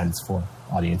makes sense for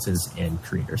audiences and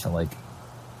creators alike.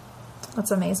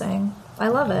 That's amazing. I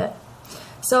love it.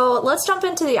 So let's jump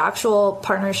into the actual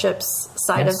partnerships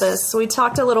side of this. So we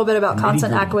talked a little bit about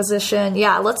content acquisition.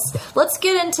 Yeah, let's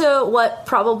get into what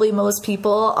probably most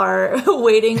people are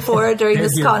waiting for during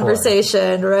this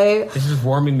conversation, right? This is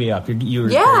warming me up. You were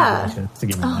to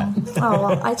give me that.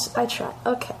 Well, I try.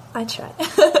 Okay, I try.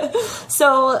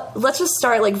 So let's just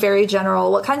start like very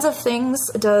general. What kinds of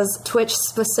things does Twitch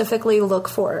specifically look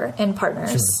for in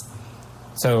partners? Sure.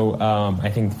 So I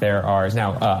think there are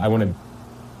now. I want to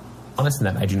honest in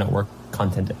that I do not work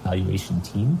content evaluation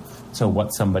team. So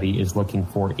what somebody is looking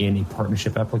for in a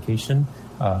partnership application,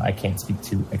 I can't speak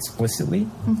to explicitly,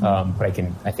 but I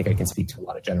think I can speak to a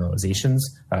lot of generalizations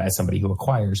as somebody who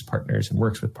acquires partners and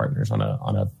works with partners on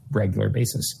a regular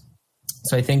basis.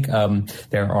 So I think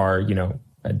there are,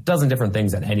 a dozen different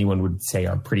things that anyone would say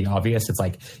are pretty obvious. It's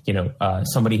like,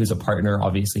 somebody who's a partner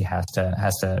obviously has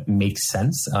to make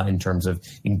sense in terms of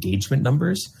engagement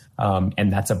numbers.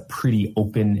 And that's a pretty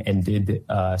open-ended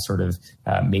sort of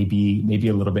maybe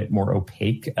a little bit more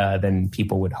opaque than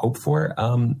people would hope for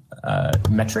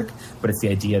metric. But it's the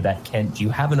idea that do you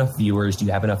have enough viewers? Do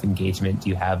you have enough engagement? Do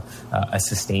you have a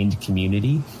sustained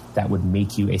community that would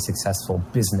make you a successful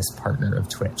business partner of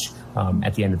Twitch?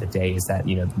 At the end of the day is that,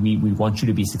 we want you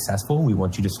to be successful. We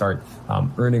want you to start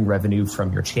earning revenue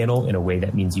from your channel in a way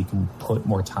that means you can put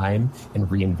more time and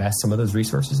reinvest some of those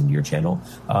resources into your channel.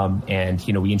 And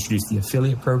we introduced the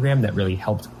affiliate program that really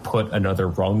helped put another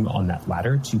rung on that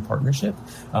ladder to partnership.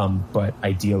 But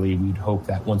ideally, we'd hope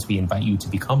that once we invite you to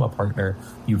become a partner,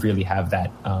 you really have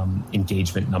that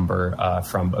engagement number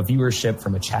from a viewership,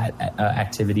 from a chat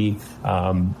activity,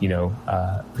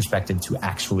 perspective to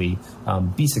actually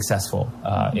be successful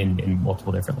in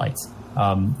multiple different lights.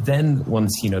 Then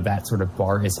once that sort of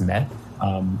bar is met,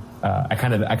 I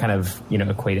kind of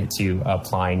equate it to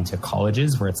applying to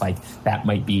colleges, where it's like that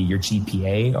might be your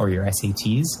GPA or your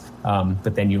SATs,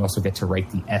 but then you also get to write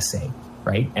the essay,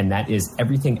 right? And that is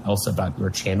everything else about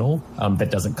your channel that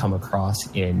doesn't come across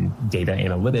in data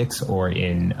analytics or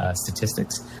in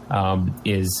statistics.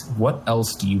 Is what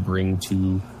else do you bring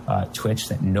to Twitch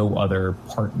that no other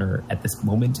partner at this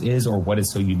moment is, or what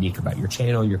is so unique about your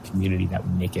channel, your community, that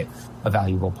would make it a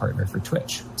valuable partner for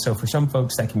Twitch? So for some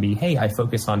folks that can be, hey, I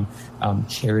focus on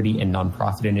charity and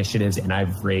nonprofit initiatives, and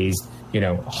I've raised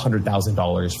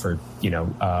 $100,000 for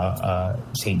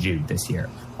St. Jude this year.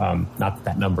 Not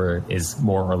that number is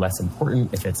more or less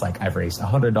important if it's like I've raised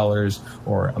 $100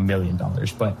 or $1 million,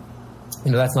 but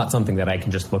that's not something that I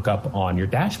can just look up on your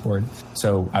dashboard.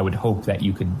 So I would hope that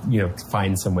you could,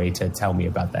 find some way to tell me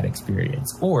about that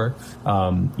experience. Or,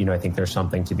 I think there's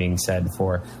something to being said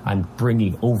for I'm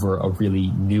bringing over a really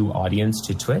new audience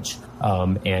to Twitch.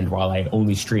 And while I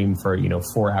only stream for,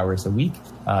 4 hours a week,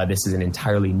 this is an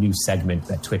entirely new segment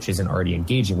that Twitch isn't already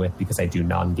engaging with because I do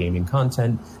non-gaming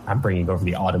content. I'm bringing over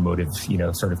the automotive,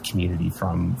 sort of community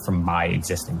from my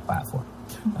existing platform.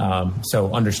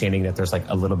 So understanding that there's like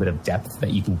a little bit of depth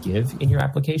that you can give in your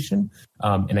application.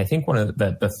 And I think one of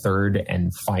the third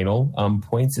and final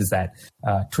points is that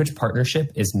Twitch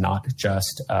partnership is not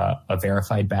just a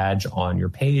verified badge on your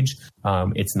page.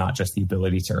 It's not just the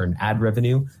ability to earn ad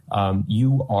revenue.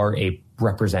 You are a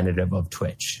representative of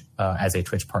Twitch as a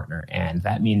Twitch partner. And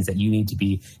that means that you need to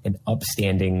be an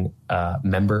upstanding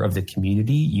member of the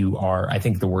community. You are, I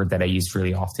think the word that I use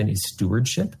really often is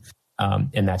stewardship.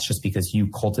 And that's just because you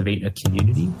cultivate a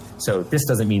community. So this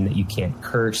doesn't mean that you can't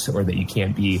curse or that you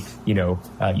can't be,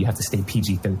 you have to stay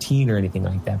PG-13 or anything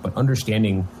like that. But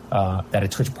understanding that a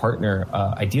Twitch partner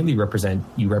ideally represent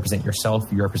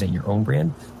yourself, you represent your own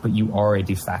brand, but you are a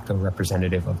de facto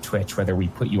representative of Twitch, whether we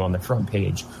put you on the front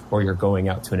page or you're going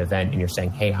out to an event and you're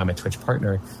saying, hey, I'm a Twitch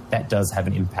partner. That does have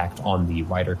an impact on the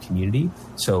wider community.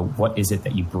 So what is it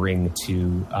that you bring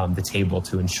to the table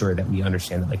to ensure that we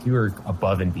understand that like you are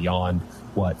above and beyond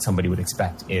what somebody would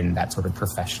expect in that sort of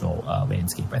professional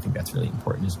landscape? I think that's really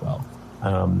important as well.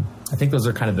 I think those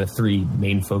are kind of the three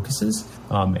main focuses.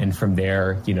 And from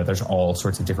there, there's all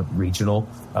sorts of different regional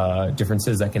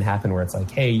differences that can happen where it's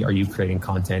like, hey, are you creating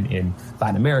content in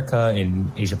Latin America,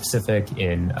 in Asia Pacific,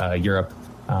 in Europe,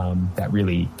 that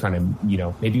really kind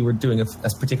of, maybe we're doing a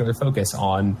particular focus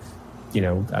on,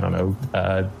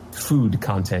 food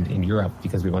content in Europe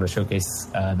because we want to showcase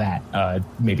that.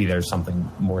 Maybe there's something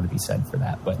more to be said for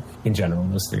that. But in general,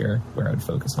 those three are where I would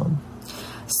focus on.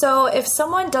 So if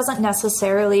someone doesn't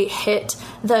necessarily hit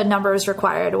the numbers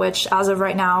required, which as of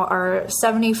right now are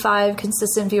 75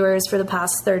 consistent viewers for the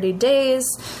past 30 days,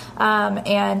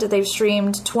 and they've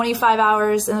streamed 25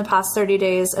 hours in the past 30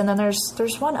 days, and then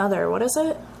there's one other. What is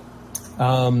it?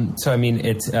 So, I mean,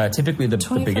 it's typically the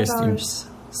biggest... Hours,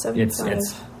 75.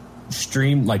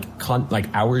 stream like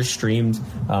hours streamed,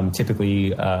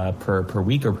 typically per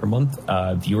week or per month,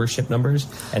 viewership numbers,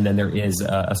 and then there is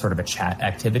a sort of a chat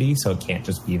activity. So it can't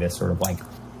just be this sort of like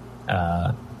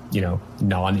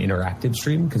non-interactive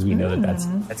stream, because we know that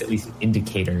that's at least an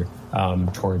indicator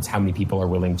towards how many people are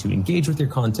willing to engage with your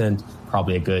content.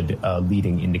 Probably a good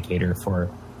leading indicator for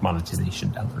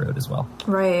monetization down the road as well.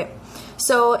 Right.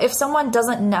 So if someone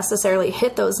doesn't necessarily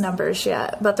hit those numbers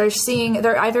yet, but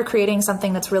they're either creating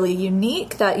something that's really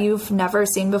unique that you've never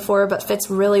seen before, but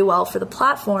fits really well for the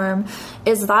platform,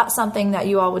 is that something that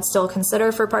you all would still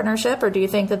consider for partnership? Or do you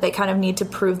think that they kind of need to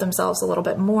prove themselves a little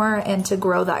bit more and to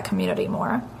grow that community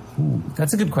more? Ooh,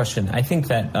 that's a good question. I think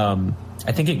that,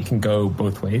 I think it can go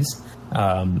both ways.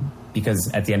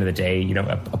 Because at the end of the day,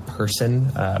 a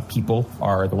person, people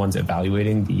are the ones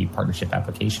evaluating the partnership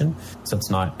application. So it's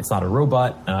not a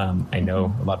robot. I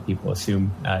know a lot of people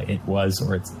assume it was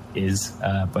or it is,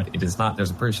 but it is not.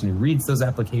 There's a person who reads those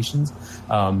applications,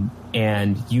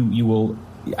 and you will.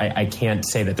 I can't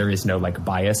say that there is no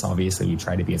bias. Obviously, we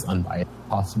try to be as unbiased as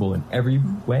possible in every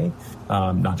way,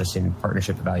 not just in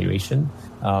partnership evaluation.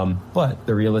 But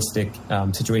the realistic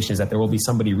situation is that there will be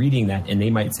somebody reading that and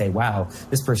they might say, wow,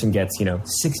 this person gets,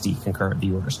 60 concurrent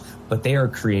viewers, but they are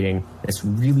creating this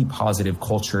really positive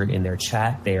culture in their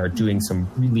chat. They are doing some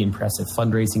really impressive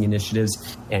fundraising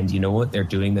initiatives. And you know what? They're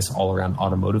doing this all around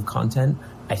automotive content.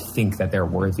 I think that they're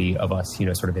worthy of us,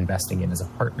 sort of investing in as a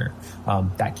partner.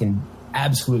 That can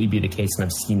absolutely be the case, and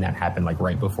I've seen that happen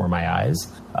right before my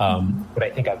eyes. But I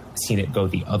think I've seen it go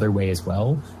the other way as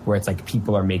well, where it's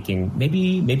people are making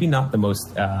maybe not the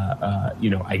most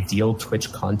ideal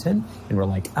Twitch content, and we're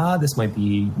this might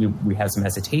be, we have some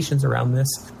hesitations around this.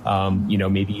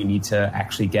 Maybe you need to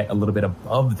actually get a little bit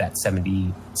above that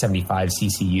 75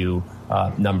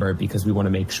 CCU number, because we want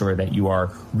to make sure that you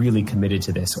are really committed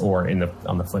to this. Or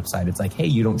on the flip side, it's hey,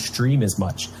 you don't stream as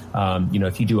much.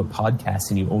 If you do a podcast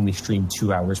and you only stream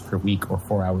 2 hours per week or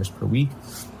 4 hours per week,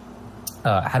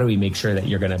 how do we make sure that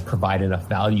you're going to provide enough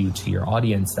value to your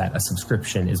audience that a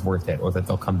subscription is worth it, or that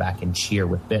they'll come back and cheer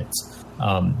with bits?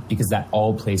 Because that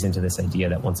all plays into this idea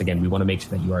that, once again, we want to make sure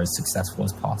that you are as successful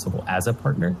as possible as a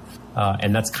partner.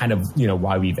 And that's kind of,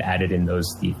 why we've added in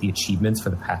the achievements for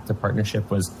the path to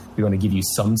partnership. Was we want to give you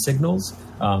some signals,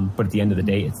 but at the end of the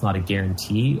day, it's not a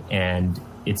guarantee. And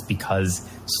it's because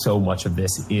so much of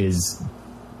this is,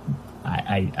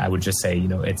 I would just say,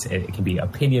 it can be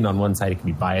opinion on one side, it can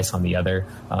be bias on the other.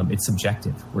 It's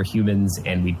subjective. We're humans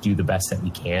and we do the best that we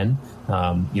can.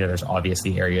 There's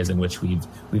obviously areas in which we've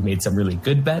made some really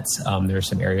good bets. There are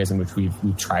some areas in which we've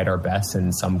tried our best,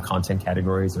 and some content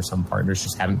categories or some partners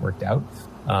just haven't worked out.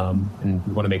 And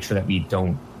we want to make sure that we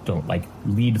don't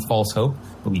lead false hope,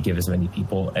 but we give as many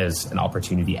people as an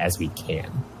opportunity as we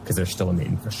can, because there's still an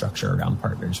infrastructure around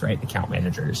partners, right? Account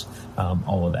managers,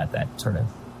 all of that sort of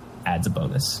adds a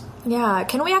bonus. Yeah.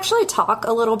 Can we actually talk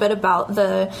a little bit about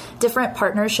the different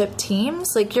partnership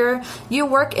teams? You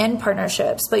work in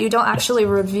partnerships, but you don't actually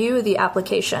review the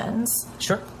applications.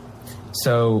 Sure.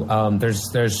 So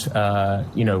there's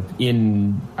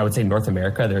in, I would say, North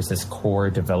America, there's this core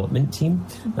development team,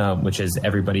 which is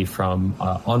everybody from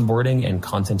onboarding and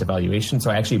content evaluation. So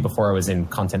actually, before I was in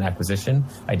content acquisition,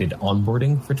 I did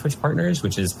onboarding for Twitch partners,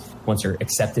 which is once you're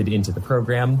accepted into the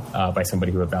program by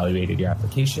somebody who evaluated your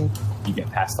application, you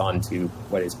get passed on to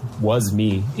what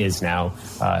is now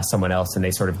someone else, and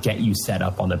they sort of get you set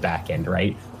up on the back end,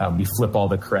 right? We flip all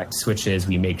the correct switches.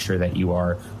 We make sure that you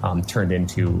are turned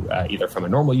into either from a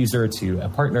normal user to a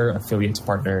partner, affiliate to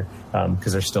partner,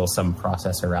 because there's still some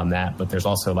process around that. But there's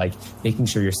also making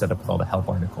sure you're set up with all the help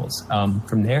articles.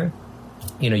 From there,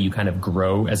 you kind of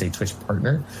grow as a Twitch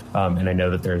partner. And I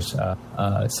know that there's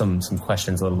some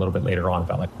questions a little bit later on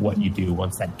about what you do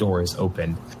once that door is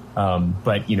opened.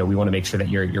 But we want to make sure that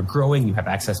you're growing, you have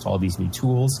access to all these new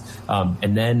tools.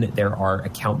 And then there are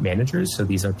account managers. So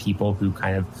these are people who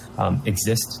kind of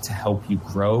exist to help you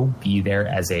grow, be there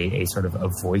as a sort of a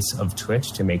voice of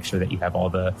Twitch to make sure that you have all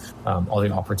the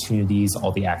opportunities,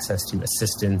 all the access to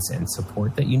assistance and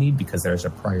support that you need, because there's a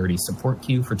priority support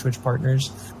queue for Twitch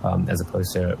partners, as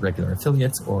opposed to regular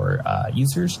affiliates or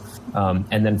users.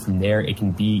 And then from there, it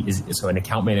can be, so an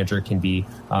account manager can be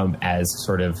as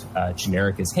sort of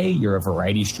generic as, hey, hey, you're a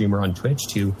variety streamer on Twitch,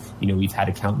 to, we've had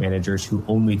account managers who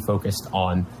only focused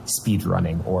on speed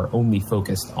running or only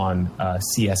focused on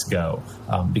CSGO,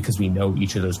 because we know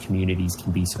each of those communities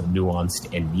can be so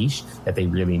nuanced and niche that they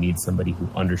really need somebody who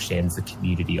understands the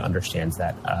community, understands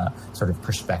that sort of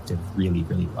perspective really,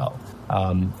 really well.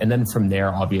 And then from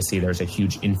there, obviously, there's a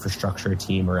huge infrastructure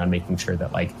team around making sure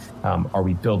that, are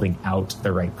we building out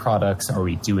the right products? Are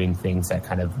we doing things that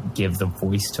kind of give the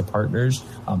voice to partners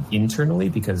internally?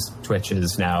 Because Twitch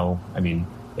is now,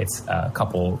 it's a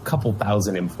couple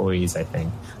thousand employees, I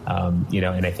think.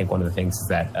 And I think one of the things is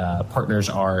that partners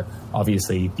are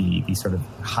obviously the sort of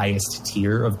highest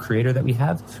tier of creator that we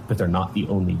have, but they're not the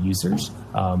only users.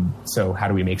 So how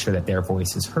do we make sure that their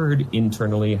voice is heard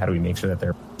internally? How do we make sure that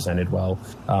they're presented well?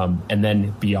 And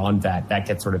then beyond that, that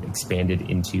gets sort of expanded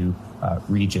into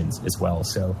regions as well.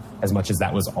 So as much as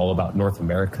that was all about North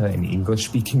America and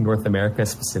English-speaking North America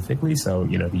specifically, so,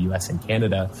 the US and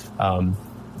Canada,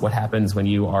 what happens when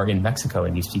you are in Mexico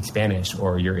and you speak Spanish,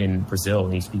 or you're in Brazil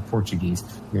and you speak Portuguese,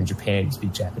 you're in Japan, you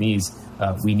speak Japanese?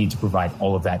 We need to provide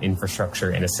all of that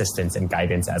infrastructure and assistance and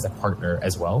guidance as a partner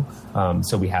as well.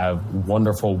 So we have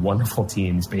wonderful, wonderful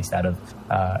teams based out of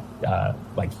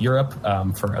Europe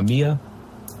for EMEA.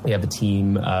 We have a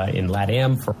team in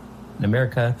LATAM for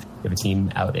America. We have a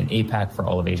team out in APAC for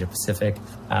all of Asia Pacific.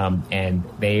 And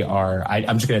they are,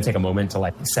 I'm just going to take a moment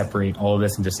to separate all of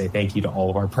this and just say thank you to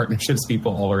all of our partnerships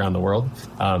people all around the world,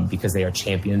 because they are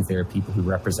champions. They are people who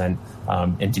represent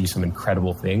and do some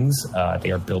incredible things. They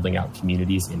are building out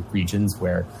communities in regions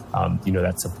where,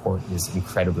 that support is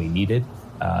incredibly needed.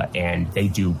 And they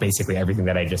do basically everything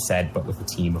that I just said, but with a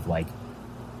team of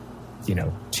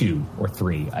 2 or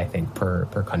 3, I think, per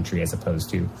country, as opposed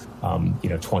to,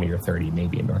 20 or 30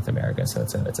 maybe in North America. So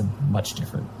it's a much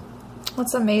different.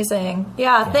 That's amazing.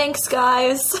 Yeah. Thanks,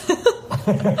 guys.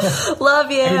 Love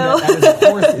you. That is, of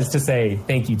course, is to say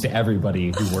thank you to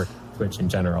everybody who works Twitch in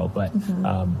general, but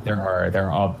there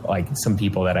are some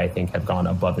people that I think have gone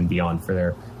above and beyond for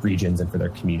their regions and for their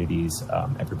communities.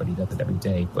 Everybody does it every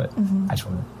day, but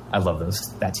I love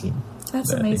that team.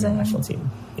 That's amazing. The international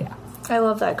team. Yeah. I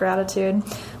love that gratitude.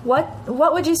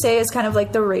 What would you say is kind of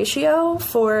the ratio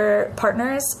for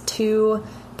partners to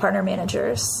partner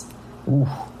managers? Ooh.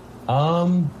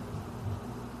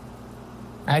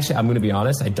 Actually, I'm going to be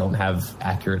honest. I don't have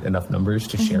accurate enough numbers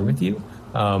to share with you.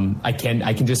 I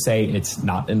can just say it's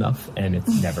not enough, and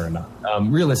it's never enough.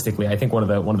 Realistically, I think one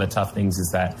of the tough things is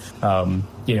that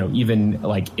even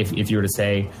if you were to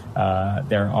say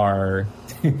there are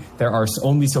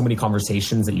only so many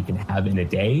conversations that you can have in a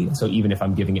day. So even if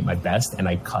I'm giving it my best and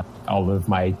I cut all of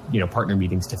my partner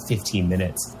meetings to 15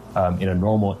 minutes in a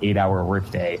normal 8-hour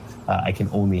workday, I can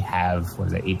only have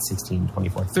 8, 16,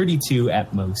 24, 32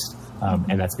 at most.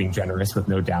 And that's being generous with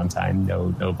no downtime,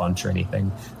 no bunch or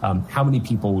anything. How many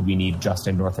people would we need just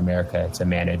in North America to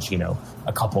manage,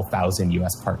 a couple thousand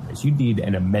US partners? You'd need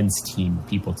an immense team of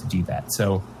people to do that.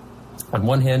 So on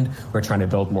one hand, we're trying to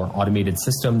build more automated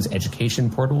systems, education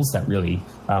portals that really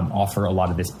offer a lot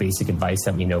of this basic advice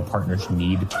that we know partners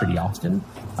need pretty often.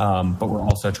 But we're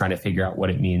also trying to figure out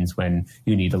what it means when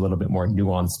you need a little bit more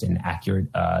nuanced and accurate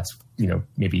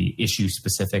maybe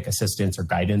issue-specific assistance or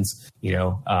guidance.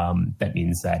 That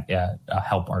means that a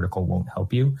help article won't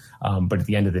help you. But at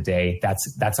the end of the day,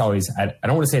 that's always, I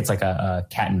don't want to say it's like a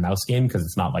cat and mouse game, because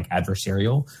it's not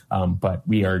adversarial. But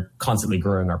we are constantly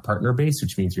growing our partner base,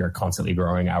 which means we are constantly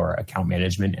growing our account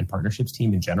management and partnerships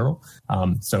team in general.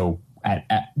 So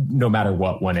at no matter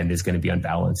what, one end is going to be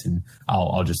unbalanced, and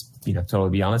I'll just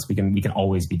totally be honest. We can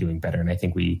always be doing better, and I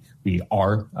think we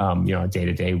are. Day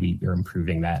to day, we are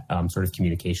improving that sort of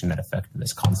communication, that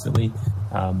effectiveness constantly.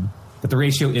 But the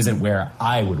ratio isn't where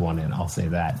I would want it. I'll say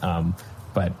that.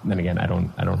 But then again, I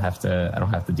don't have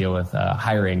to deal with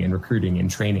hiring and recruiting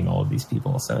and training all of these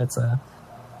people. So it's a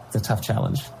tough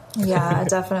challenge. Yeah,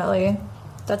 definitely.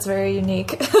 That's very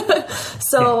unique.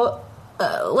 So.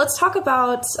 Let's talk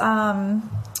about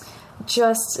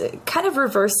just kind of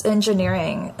reverse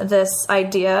engineering this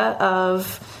idea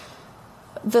of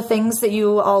the things that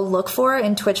you all look for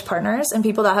in Twitch partners and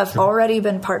people that have already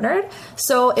been partnered.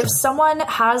 So if someone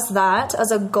has that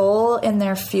as a goal in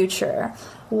their future,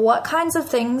 what kinds of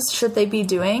things should they be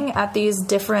doing at these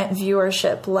different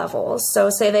viewership levels? So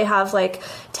say they have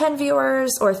 10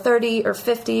 viewers or 30 or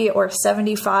 50 or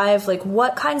 75,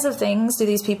 what kinds of things do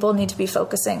these people need to be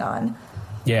focusing on?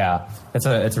 Yeah, it's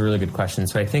a really good question.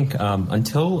 So I think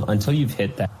until you've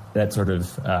hit that sort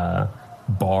of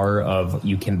bar of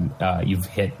you've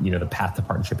hit, the path to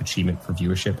partnership achievement for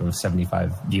viewership of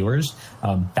 75 viewers.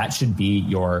 That should be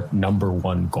your number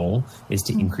one goal, is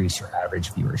to increase your average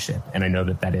viewership. And I know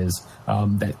that is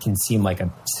that can seem like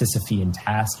a Sisyphean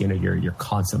task. You're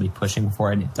constantly pushing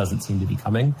for it, and it doesn't seem to be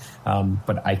coming.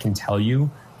 But I can tell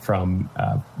you from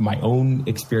my own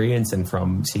experience and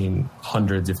from seeing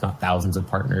hundreds, if not thousands of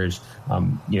partners,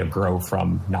 grow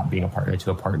from not being a partner to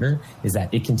a partner, is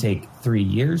that it can take 3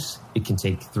 years, it can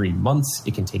take 3 months,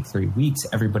 it can take 3 weeks.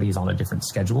 Everybody's on a different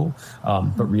schedule.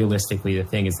 But realistically, the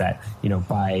thing is that,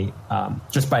 by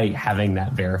having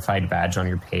that verified badge on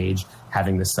your page,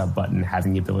 having the sub button,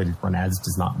 having the ability to run ads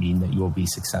does not mean that you will be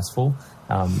successful.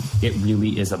 It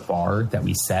really is a bar that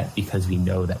we set because we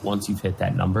know that once you've hit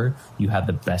that number, you have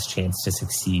the best chance to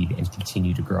succeed and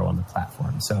continue to grow on the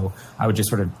platform. So I would just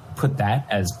sort of put that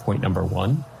as point number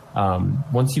one.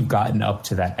 Once you've gotten up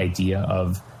to that idea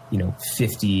of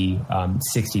 50,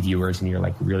 60 viewers and you're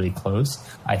like really close,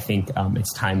 I think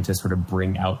it's time to sort of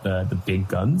bring out the big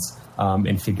guns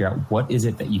and figure out what is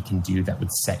it that you can do that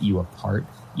would set you apart.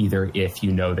 Either if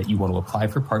you know that you want to apply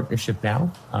for partnership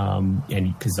now,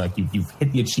 and because you've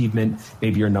hit the achievement,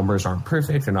 maybe your numbers aren't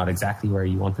perfect or not exactly where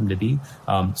you want them to be.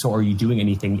 So are you doing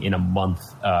anything in a month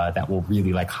that will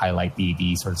really highlight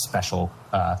the sort of special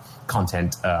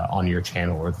content on your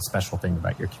channel or the special thing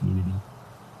about your community?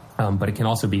 But it can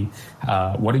also be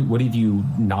what have you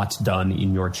not done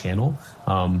in your channel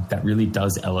that really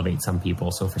does elevate some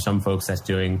people. So for some folks, that's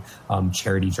doing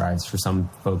charity drives. For some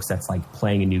folks, that's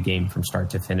playing a new game from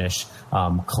start to finish,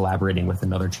 collaborating with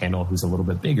another channel who's a little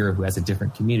bit bigger, who has a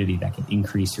different community that can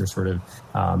increase your sort of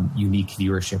unique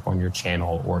viewership on your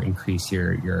channel or increase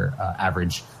your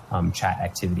average chat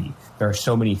activity. There are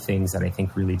so many things that I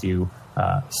think really do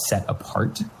set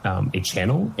apart a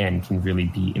channel and can really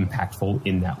be impactful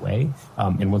in that way.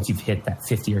 And once you've hit that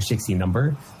 50 or 60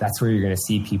 number, that's where you're going to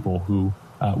see people who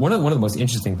one of the most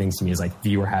interesting things to me is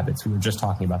viewer habits. We were just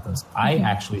talking about those. I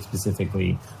actually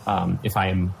specifically, if I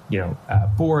am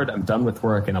bored, I'm done with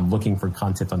work, and I'm looking for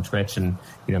content on Twitch, and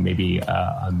maybe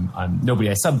I'm nobody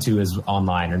I sub to is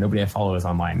online or nobody I follow is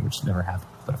online, which never happens.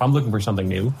 But if I'm looking for something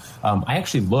new, I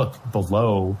actually look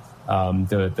below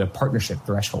the partnership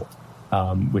threshold.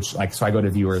 So I go to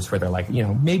viewers where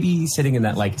they're maybe sitting in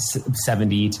that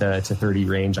 70 to 30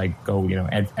 range. I go,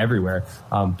 everywhere,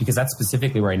 because that's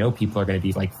specifically where I know people are going to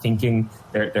be thinking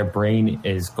their brain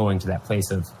is going to that place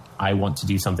of, I want to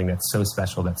do something that's so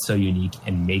special, that's so unique,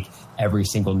 and make every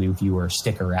single new viewer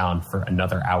stick around for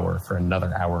another hour,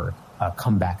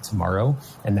 come back tomorrow.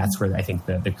 And that's where I think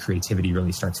the creativity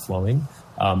really starts flowing.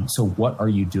 So what are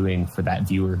you doing for that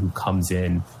viewer who comes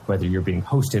in, whether you're being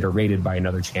hosted or rated by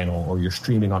another channel, or you're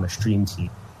streaming on a stream team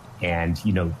and,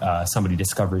 somebody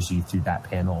discovers you through that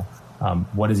panel?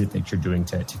 What is it that you're doing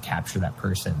to capture that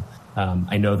person?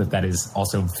 I know that is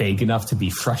also vague enough to be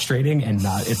frustrating and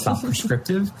it's not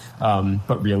prescriptive.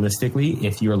 But realistically,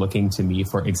 if you're looking to me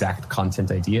for exact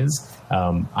content ideas,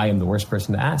 I am the worst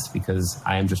person to ask because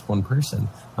I am just one person.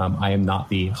 I am not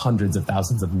the hundreds of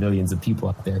thousands of millions of people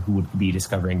out there who would be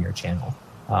discovering your channel.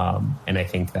 And I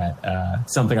think that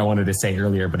something I wanted to say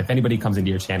earlier, but if anybody comes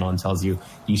into your channel and tells you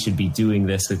you should be doing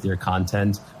this with your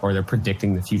content, or they're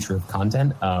predicting the future of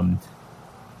content,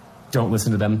 don't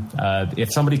listen to them.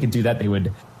 If somebody could do that, they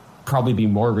would probably be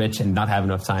more rich and not have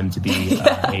enough time to be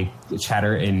a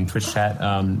chatter in Twitch chat.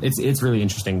 It's really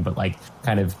interesting, but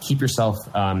kind of keep yourself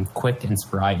quick and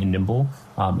spry and nimble,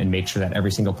 and make sure that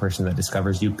every single person that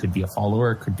discovers you could be a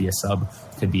follower, could be a sub,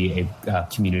 could be a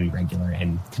community regular,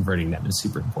 and converting them is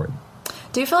super important.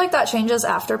 Do you feel like that changes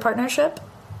after partnership?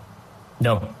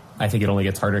 No, I think it only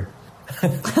gets harder.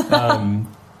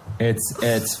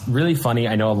 It's really funny.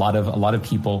 I know a lot of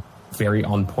people very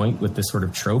on point with this sort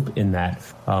of trope in that,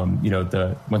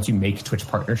 once you make Twitch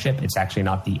partnership, it's actually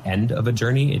not the end of a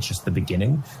journey. It's just the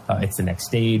beginning. It's the next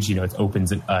stage. It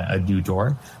opens a new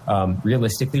door.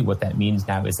 Realistically, what that means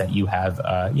now is that you have,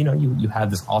 you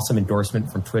have this awesome endorsement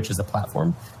from Twitch as a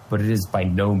platform, but it is by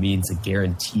no means a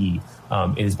guarantee.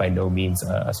 It is by no means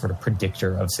a sort of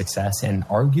predictor of success. And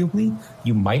arguably,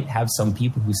 you might have some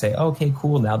people who say, okay,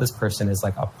 cool, now this person is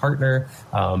a partner.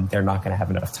 They're not going to have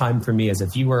enough time for me as a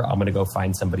viewer. I'm going to go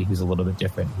find somebody who's a little bit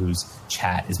different, whose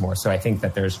chat is more. So I think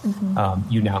that there's,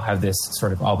 you now have this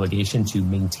sort of obligation to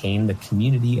maintain the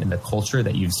community and the culture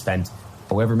that you've spent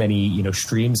however many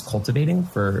streams cultivating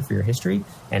for your history,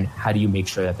 and how do you make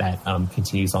sure that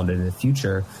continues on into the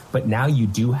future? But now you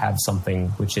do have something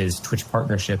which is Twitch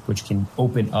partnership, which can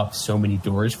open up so many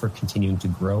doors for continuing to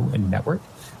grow and network.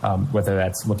 whether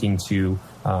that's looking to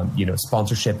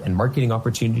sponsorship and marketing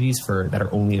opportunities that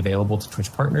are only available to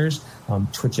Twitch partners,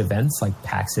 Twitch events like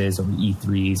PAXs or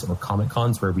E3s or Comic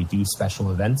Cons where we do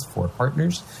special events for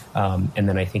partners. And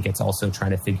then I think it's also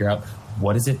trying to figure out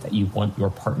what is it that you want your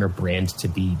partner brand to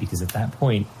be, because at that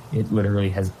point it literally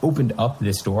has opened up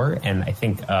this door. And I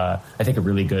think a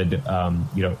really good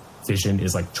vision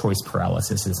is like choice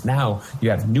paralysis. Is now you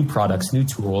have new products, new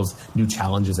tools, new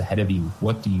challenges ahead of you.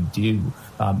 What do you do?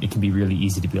 It can be really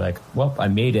easy to be like, well, I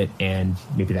made it, and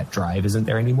maybe that drive isn't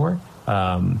there anymore.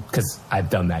 Because I've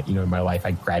done that, in my life.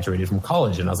 I graduated from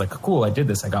college and I was like, cool, I did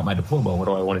this. I got my diploma. What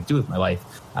do I want to do with my life?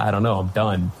 I don't know. I'm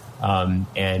done.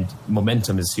 And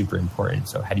momentum is super important.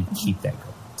 So how do you keep that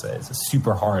going? It's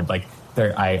super hard. Like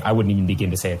I wouldn't even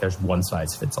begin to say that there's one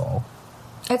size fits all.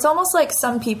 It's almost like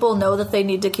some people know that they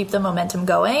need to keep the momentum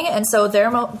going, and so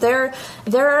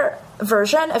their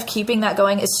version of keeping that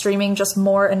going is streaming just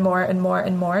more and more and more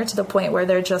and more, to the point where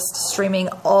they're just streaming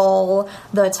all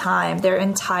the time, their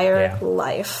entire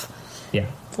life. Yeah,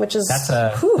 which is that's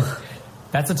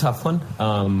a tough one.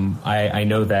 I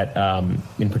know that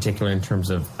in particular in terms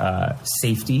of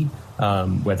safety.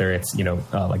 Whether it's,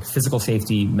 like physical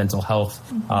safety, mental health,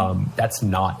 that's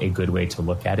not a good way to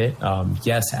look at it.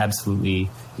 Yes, absolutely.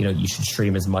 You should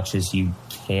stream as much as you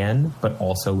can, but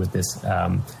also with this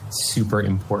super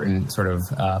important sort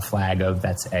of flag of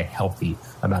that's a healthy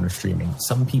amount of streaming.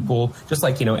 Some people, just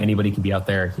like, anybody can be out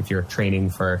there. If you're training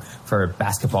for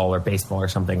basketball or baseball or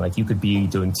something, like you could be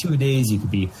doing 2 days, you could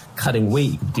be cutting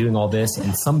weight, you could be doing all this,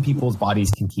 and some people's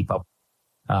bodies can keep up.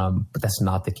 But that's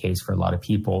not the case for a lot of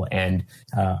people. And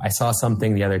I saw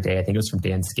something the other day, I think it was from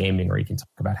Dan's Gaming, where you can talk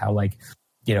about how, like,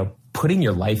 putting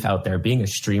your life out there, being a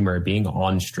streamer, being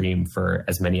on stream for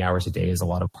as many hours a day as a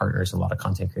lot of partners, a lot of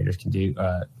content creators can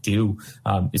do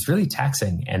is really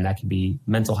taxing. And that can be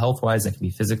mental health wise, that can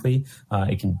be physically.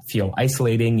 It can feel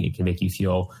isolating. It can make you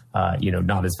feel,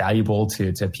 not as valuable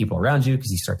to people around you,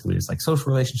 because you start to lose like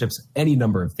social relationships, any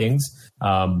number of things.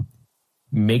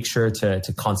 Make sure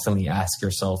to constantly ask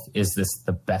yourself, is this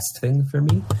the best thing for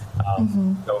me?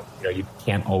 So, you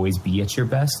can't always be at your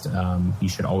best. You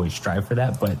should always strive for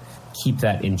that, but keep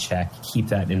that in check, keep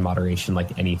that in moderation.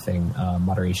 Like anything,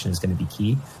 moderation is going to be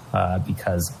key,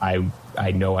 because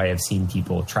I know I have seen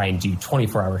people try and do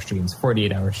 24-hour streams,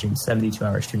 48-hour streams,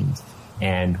 72-hour streams.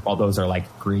 And while those are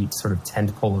like great sort of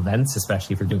tentpole events,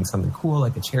 especially if you're doing something cool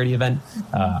like a charity event,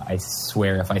 I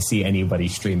swear if I see anybody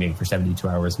streaming for 72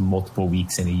 hours, multiple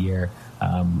weeks in a year,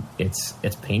 it's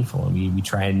painful. And we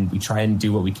try and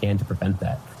do what we can to prevent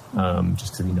that,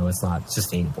 just because we know it's not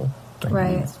sustainable.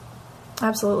 Right.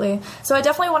 Absolutely. So I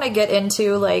definitely want to get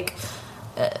into like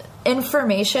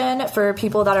information for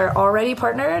people that are already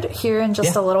partnered here in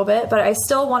just a little bit, but I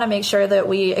still want to make sure that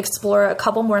we explore a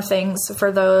couple more things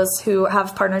for those who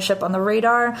have partnership on the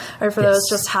radar, or for those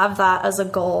just have that as a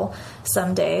goal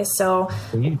someday. So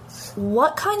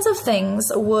what kinds of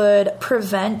things would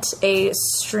prevent a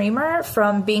streamer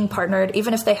from being partnered,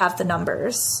 even if they have the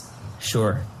numbers?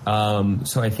 Sure.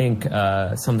 So I think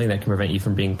something that can prevent you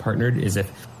from being partnered is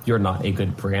if you're not a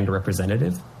good brand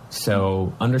representative.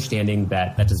 So understanding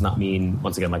that does not mean,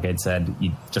 once again, like I had said,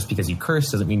 just because you curse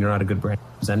doesn't mean you're not a good brand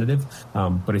representative.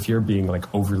 But if you're being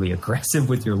like overly aggressive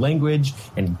with your language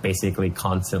and basically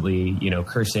constantly,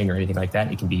 cursing or anything like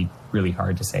that, it can be really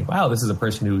hard to say, wow, this is a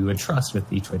person who we would trust with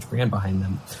the Twitch brand behind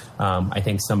them. I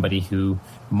think somebody who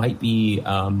might be,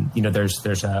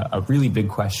 there's a really big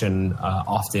question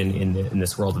often in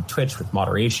this world of Twitch with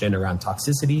moderation around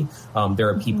toxicity. There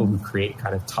are people who create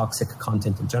kind of toxic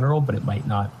content in general, but it might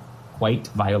not quite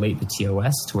violate the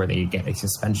TOS to where they get a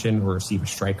suspension or receive a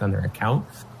strike on their account.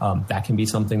 That can be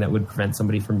something that would prevent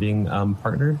somebody from being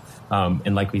partnered.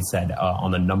 And like we said, on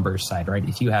the numbers side, right?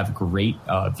 If you have great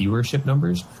viewership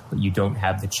numbers, but you don't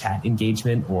have the chat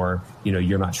engagement, or,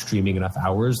 you're not streaming enough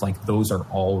hours, like those are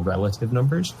all relative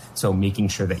numbers. So making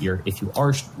sure that if you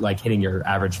are like hitting your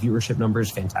average viewership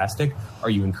numbers, fantastic. Are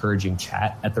you encouraging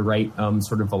chat at the right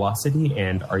sort of velocity?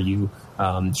 And are you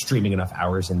streaming enough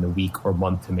hours in the week or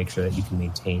month to make sure that you can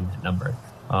maintain that number?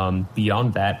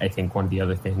 Beyond that, I think one of the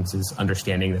other things is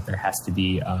understanding that there has to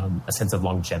be a sense of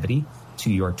longevity to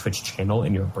your Twitch channel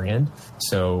and your brand.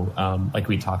 So like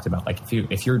we talked about, like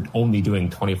if you're only doing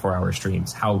 24-hour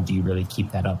streams, how do you really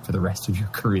keep that up for the rest of your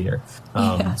career?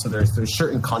 So there's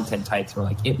certain content types where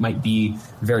like it might be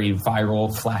very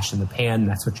viral, flash in the pan,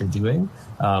 that's what you're doing.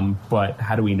 But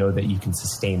how do we know that you can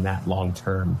sustain that long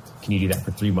term? Can you do that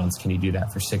for 3 months? Can you do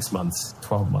that for 6 months,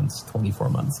 12 months, 24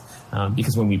 months?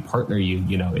 Because when we partner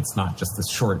you, it's not just a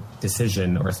short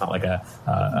decision, or it's not like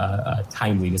a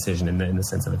timely decision in the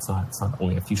sense of it's not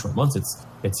only a few short months.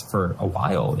 It's for a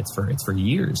while. It's for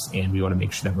years, and we want to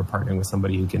make sure that we're partnering with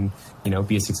somebody who can,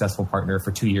 be a successful partner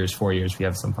for 2 years, 4 years. We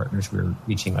have some partners who are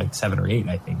reaching like 7 or 8.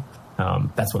 I think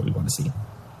that's what we want to see.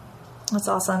 That's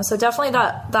awesome. So definitely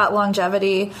that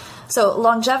longevity. So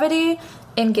longevity,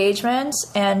 engagement,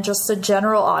 and just the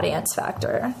general audience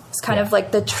factor. It's kind of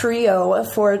like the trio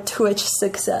for Twitch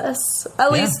success,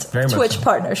 at least Twitch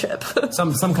partnership.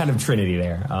 some kind of trinity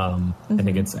there. I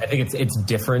think it's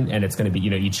different, and it's going to be,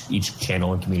 each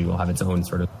channel and community will have its own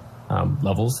sort of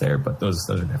levels there, but those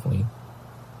are definitely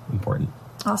important.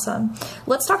 Awesome.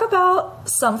 Let's talk about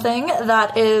something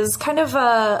that is kind of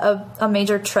a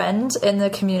major trend in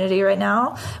the community right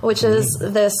now, which is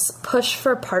this push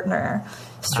for partner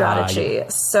strategy.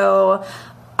 So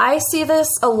I see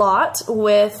this a lot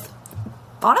with,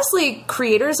 honestly,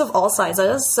 creators of all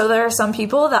sizes. So there are some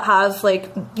people that have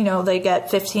they get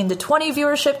 15 to 20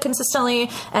 viewership consistently,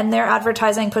 and they're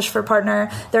advertising push for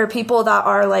partner. There are people that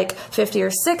are like 50 or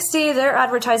 60. They're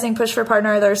advertising push for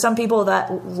partner. There are some people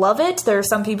that love it. There are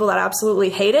some people that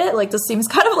absolutely hate it. Like, this seems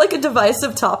kind of like a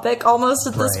divisive topic almost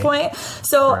at this point.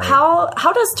 So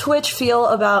how does Twitch feel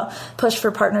about push for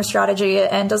partner strategy?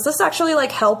 And does this actually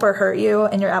help or hurt you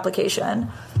in your application?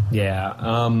 Yeah,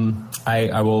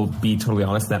 I will be totally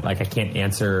honest that I can't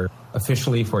answer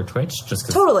officially for Twitch just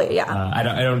because I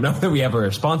don't know that we have a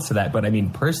response to that. But I mean,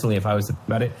 personally, if I was to think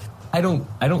about it, I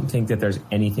don't think that there's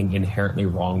anything inherently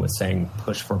wrong with saying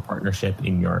push for partnership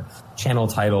in your channel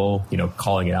title,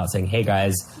 calling it out, saying, hey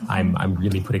guys, I'm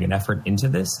really putting an effort into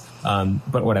this.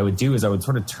 But what I would do is I would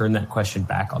sort of turn that question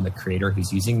back on the creator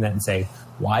who's using that and say,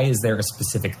 why is there a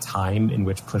specific time in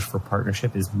which push for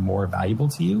partnership is more valuable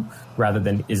to you, rather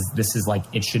than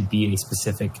it should be a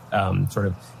specific sort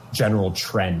of general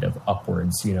trend of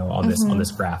upwards, on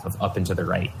this graph of up and to the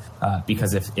right.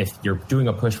 Because if you're doing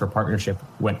a push for partnership,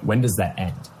 when does that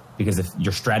end? Because if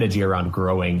your strategy around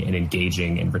growing and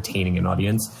engaging and retaining an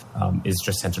audience is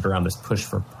just centered around this push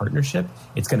for partnership,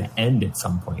 it's going to end at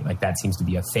some point. That seems to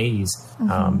be a phase.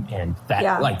 And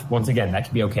that, once again, that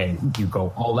can be okay. You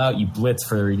go all out, you blitz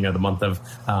for, the month of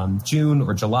June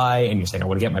or July, and you're saying, I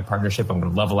want to get my partnership, I'm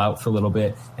going to level out for a little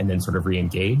bit and then sort of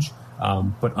re-engage.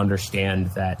 But understand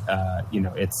that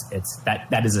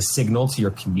that is a signal to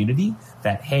your community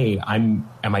that, hey, am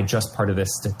I just part of this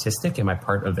statistic? Am I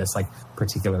part of this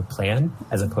particular plan?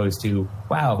 As opposed to,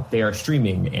 wow, they are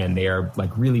streaming and they are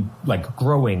really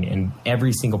growing, and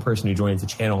every single person who joins the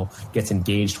channel gets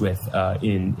engaged with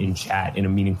in chat in a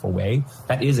meaningful way.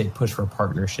 That is a push for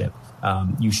partnership.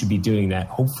 You should be doing that.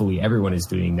 Hopefully everyone is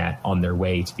doing that on their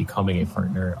way to becoming a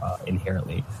partner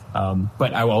inherently.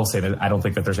 But I will say that I don't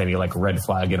think that there's any red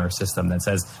flag in our system that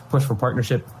says push for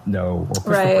partnership, no, or push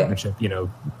for partnership,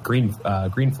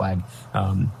 green flag.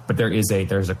 But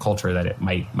there's a culture that it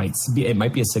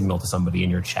might be a signal to somebody in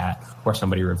your chat or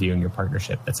somebody reviewing your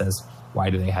partnership that says, why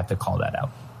do they have to call that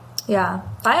out? Yeah,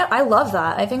 I love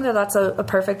that. I think that that's a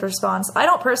perfect response. I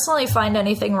don't personally find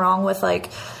anything wrong with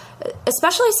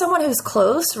especially someone who's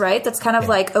close, right? That's kind of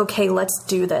okay, let's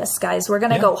do this, guys. We're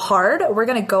going to go hard. We're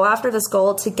going to go after this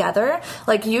goal together.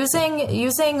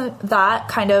 Using that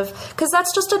kind of, because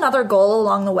that's just another goal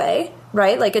along the way,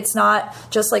 right? It's not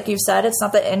just like you've said, it's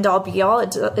not the end all be all.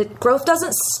 Growth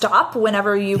doesn't stop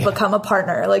whenever you become a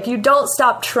partner. You don't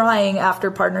stop trying after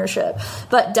partnership,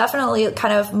 but definitely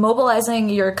kind of mobilizing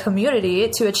your community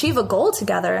to achieve a goal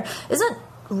together isn't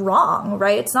wrong,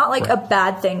 right? It's not a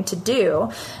bad thing to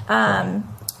do.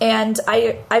 And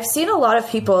I've seen a lot of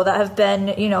people that have been,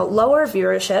 lower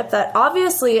viewership that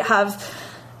obviously have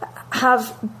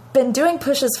been doing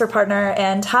pushes for partner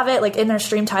and have it in their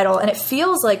stream title, and it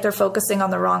feels like they're focusing on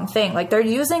the wrong thing. They're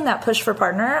using that push for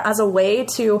partner as a way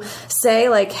to say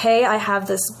hey, I have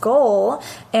this goal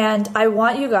and I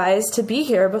want you guys to be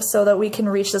here so that we can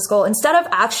reach this goal, instead of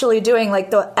actually doing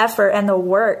the effort and the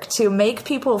work to make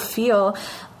people feel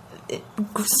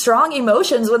strong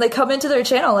emotions when they come into their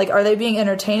channel. Are they being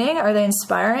entertaining? Are they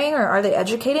inspiring? Or are they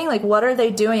educating? What are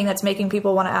they doing that's making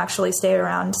people want to actually stay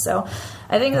around? So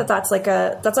I think that's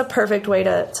a perfect way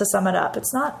to sum it up.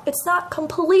 It's not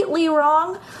completely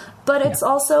wrong, but it's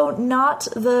also not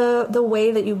the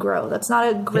way that you grow. That's not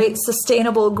a great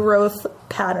sustainable growth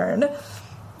pattern.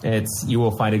 You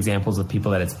will find examples of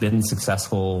people that it's been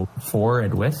successful for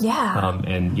and with,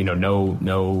 and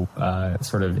no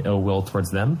sort of ill will towards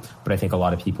them. But I think a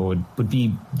lot of people would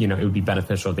be, it would be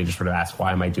beneficial if they just sort of ask,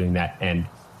 why am I doing that, and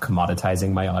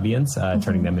commoditizing my audience,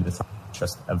 turning them into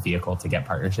just a vehicle to get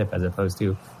partnership, as opposed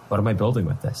to, what am I building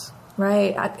with this?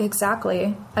 Right,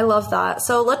 exactly. I love that.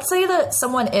 So let's say that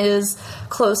someone is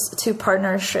close to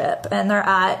partnership and they're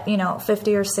at,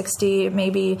 50 or 60,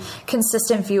 maybe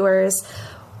consistent viewers.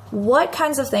 What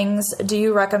kinds of things do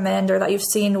you recommend or that you've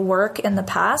seen work in the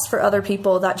past for other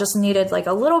people that just needed like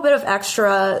a little bit of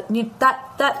extra,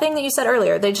 that thing that you said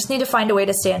earlier, they just need to find a way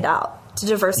to stand out, to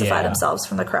diversify themselves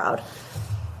from the crowd?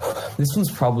 This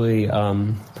one's probably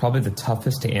the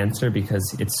toughest to answer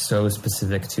because it's so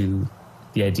specific to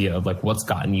the idea of like what's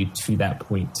gotten you to that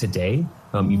point today.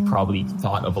 You've probably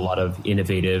thought of a lot of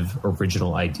innovative,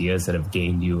 original ideas that have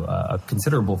gained you a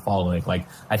considerable following. Like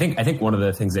I think one of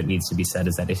the things that needs to be said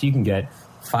is that if you can get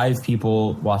 5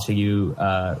 people watching you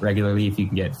regularly, if you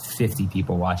can get 50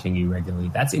 people watching you regularly,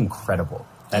 that's incredible.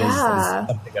 That is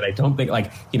something that I don't think,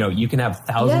 you can have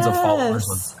thousands of followers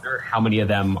on Twitter. How many of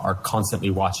them are constantly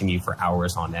watching you for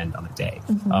hours on end on a day?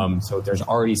 So there's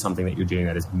already something that you're doing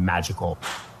that is magical,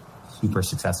 super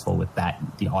successful with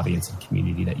the audience and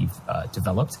community that you've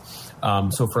developed.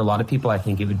 So for a lot of people, I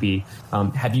think it would be,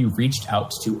 have you reached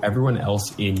out to everyone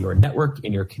else in your network,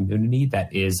 in your community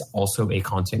that is also a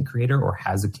content creator or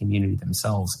has a community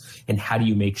themselves? And how do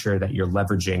you make sure that you're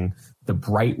leveraging the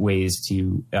right ways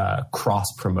to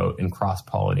cross-promote and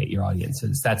cross-pollinate your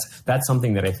audiences? That's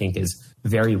something that I think is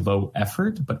very low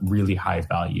effort, but really high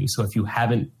value. So if you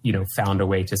haven't, found a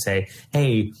way to say,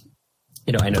 hey,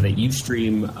 I know that you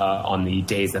stream on the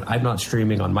days that I'm not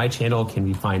streaming on my channel. Can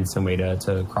we find some way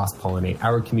to cross-pollinate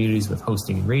our communities with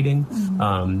hosting and rating?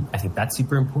 I think that's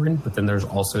super important. But then there's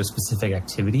also specific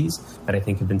activities that I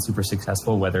think have been super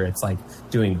successful, whether it's like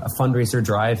doing a fundraiser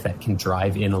drive that can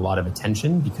drive in a lot of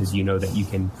attention because you know that you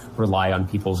can rely on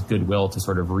people's goodwill to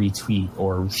sort of retweet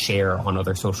or share on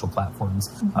other social platforms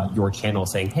your channel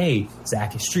saying, hey,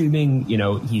 Zach is streaming.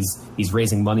 He's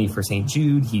raising money for St.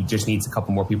 Jude. He just needs a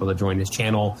couple more people to join his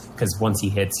channel because once he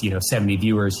hits 70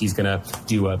 viewers, he's gonna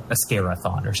do a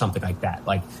scare-a-thon or something like that.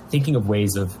 Like thinking of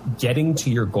ways of getting to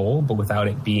your goal but without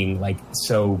it being like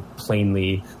so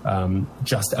plainly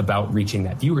just about reaching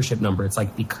that viewership number. It's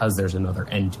like because there's another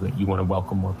end to it, you want to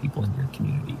welcome more people into your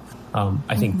community.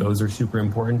 I think those are super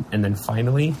important. And then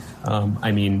finally,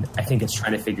 I think it's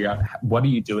trying to figure out what are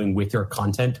you doing with your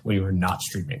content when you are not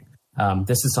streaming.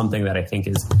 This is something that I think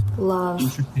is an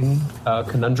interesting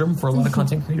conundrum for a lot of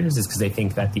content creators is because they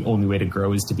think that the only way to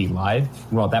grow is to be live.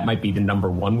 And while that might be the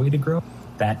number one way to grow,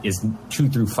 that is 2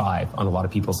 through 5 on a lot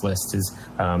of people's lists is,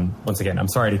 once again, I'm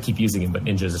sorry to keep using him, but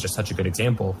Ninjas is just such a good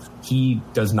example. He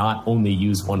does not only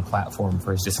use one platform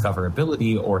for his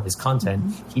discoverability or his content.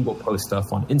 He will post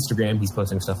stuff on Instagram. He's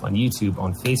posting stuff on YouTube,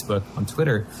 on Facebook, on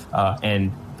Twitter.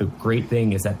 And the great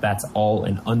thing is that that's all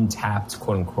an untapped,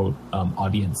 quote unquote,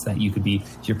 audience that you could be,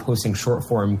 if you're posting short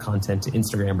form content to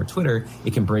Instagram or Twitter,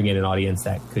 it can bring in an audience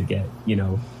that could get,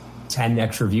 10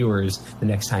 extra viewers the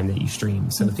next time that you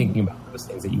stream. So thinking about those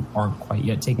things that you aren't quite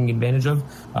yet taking advantage of.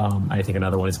 I think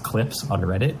another one is clips on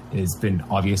Reddit. It's been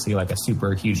obviously like a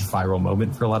super huge viral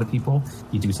moment for a lot of people.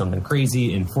 You do something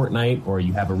crazy in Fortnite or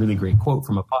you have a really great quote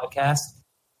from a podcast,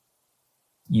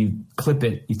 you clip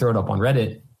it, you throw it up on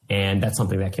Reddit, and that's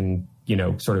something that can,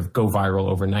 sort of go viral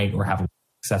overnight or have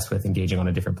success with engaging on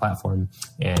a different platform.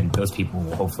 And those people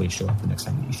will hopefully show up the next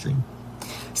time that you stream.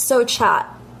 So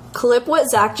chat, clip what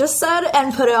Zach just said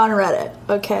and put it on Reddit.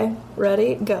 Okay,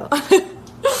 ready, go.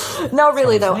 No,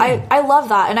 really though, I love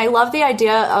that. And I love the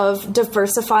idea of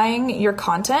diversifying your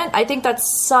content. I think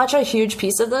that's such a huge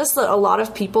piece of this that a lot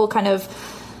of people kind of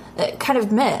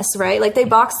miss, right? Like they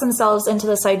box themselves into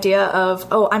this idea of,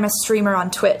 oh, I'm a streamer on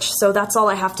Twitch, so that's all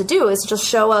I have to do is just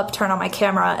show up, turn on my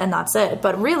camera, and that's it.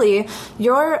 But really,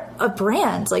 you're a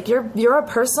brand. Like you're a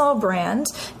personal brand,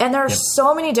 and there are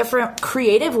so many different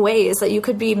creative ways that you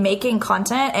could be making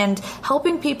content and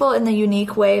helping people in the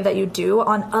unique way that you do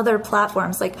on other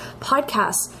platforms like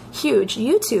podcasts. Huge.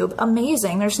 YouTube,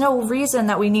 amazing. There's no reason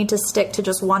that we need to stick to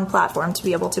just one platform to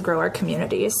be able to grow our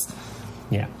communities.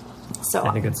 Yeah. So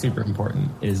I think it's super important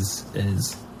is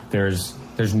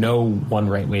there's no one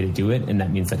right way to do it, and that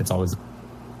means that it's always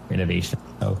innovation.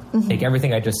 So take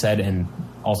everything I just said and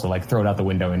also like throw it out the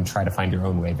window and try to find your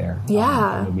own way there.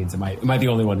 Yeah. It means am I the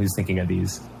only one who's thinking of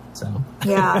these? So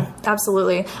yeah,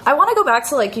 absolutely. I want to go back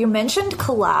to like you mentioned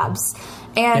collabs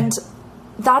and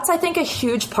that's, I think, a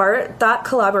huge part, that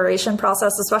collaboration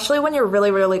process, especially when you're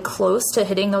really, really close to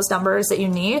hitting those numbers that you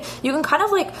need. You can kind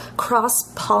of like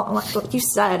like you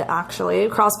said, actually,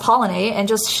 cross-pollinate and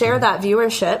just share that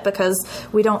viewership, because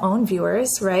we don't own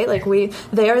viewers, right? Like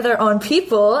they are their own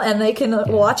people and they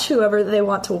can watch whoever they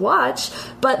want to watch.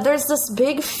 But there's this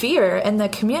big fear in the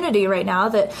community right now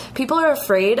that people are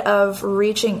afraid of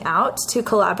reaching out to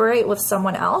collaborate with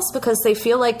someone else because they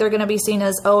feel like they're going to be seen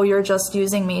as, oh, you're just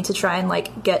using me to try and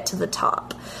like get to the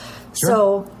top. Sure.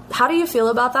 So how do you feel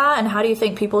about that? And how do you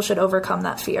think people should overcome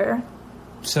that fear?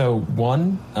 So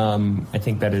one, I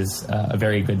think that is a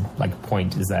very good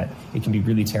point, is that it can be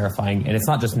really terrifying. And it's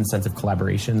not just in the sense of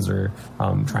collaborations or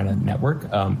trying to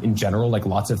network. In general,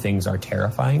 lots of things are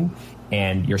terrifying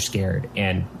and you're scared.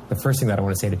 And the first thing that I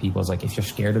want to say to people is if you're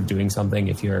scared of doing something,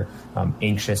 if you're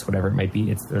anxious, whatever it might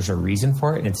be, there's a reason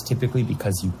for it. And it's typically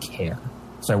because you care.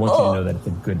 So I want you to know that it's a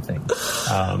good thing.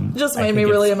 Just made me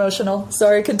really emotional.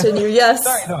 Sorry, continue. Yes.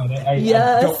 Sorry, no,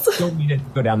 I don't mean to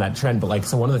go down that trend. But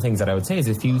so one of the things that I would say is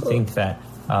if you think that,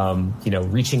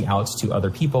 reaching out to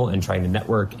other people and trying to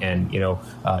network and,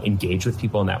 engage with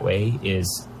people in that way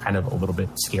is kind of a little bit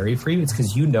scary for you, it's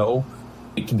because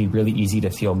it can be really easy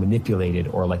to feel manipulated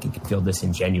or it can feel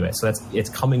disingenuous. So it's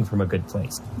coming from a good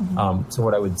place. Mm-hmm. So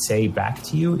what I would say back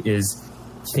to you is,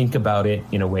 think about it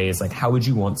in a way is how would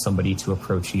you want somebody to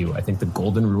approach you? I think the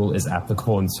golden rule is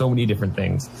applicable in so many different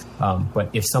things. But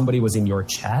if somebody was in your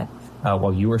chat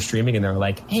while you were streaming and they're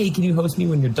like, hey, can you host me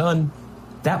when you're done?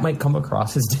 That might come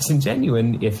across as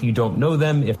disingenuous if you don't know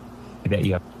them, if that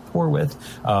you have rapport with.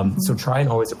 So try and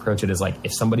always approach it as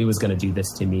if somebody was going to do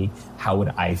this to me, how would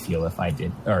I feel if I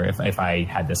did, or if I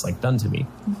had this done to me?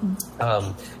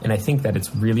 Mm-hmm. And I think that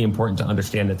it's really important to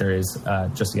understand that there is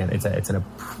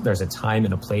there's a time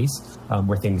and a place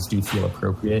where things do feel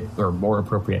appropriate, or more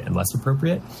appropriate and less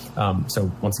appropriate.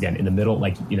 So once again, in the middle,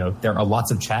 there are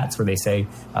lots of chats where they say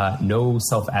no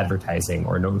self-advertising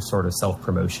or no sort of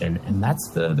self-promotion, and that's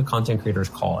the content creator's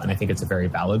call, and I think it's a very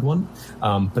valid one.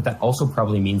 But that also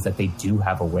probably means that they do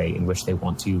have a way in which they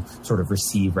want to sort of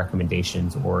receive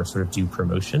recommendations or sort of do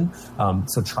promotion.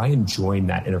 So try and join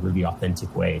that in a really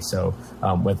authentic way. So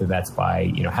whether that's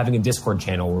by having a Discord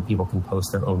channel where people can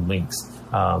post their own links,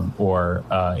 or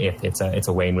if it's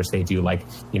a way in which they do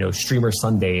streamer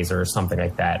Sundays or something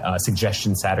like that,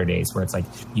 suggestion Saturdays, where it's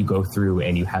you go through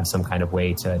and you have some kind of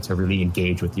way to really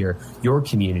engage with your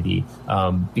community.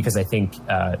 Because I think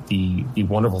the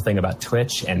wonderful thing about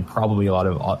Twitch and probably a lot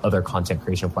of other content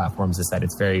creation platforms is that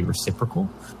it's very reciprocal.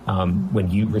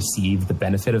 When you receive the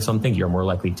benefit of something, you're more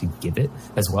likely to give it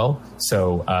as well.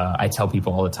 So I tell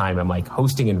people all the time, I'm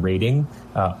hosting and raiding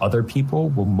other people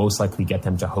will most likely get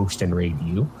them to host and raid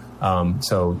you.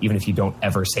 So even if you don't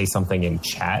ever say something in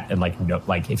chat, and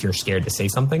if you're scared to say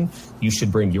something, you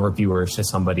should bring your viewers to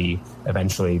somebody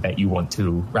eventually that you want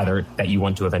to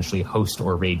eventually host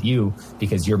or raid you,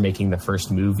 because you're making the first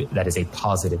move that is a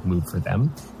positive move for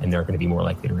them, and they're going to be more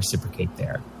likely to reciprocate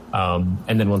there.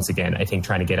 And then once again, I think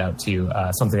trying to get out to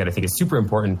something that I think is super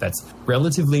important that's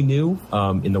relatively new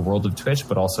in the world of Twitch,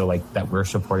 but also that we're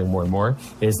supporting more and more,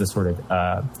 is the sort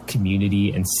of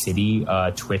community and city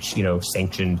Twitch,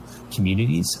 sanctioned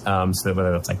communities. So that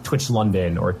whether it's Twitch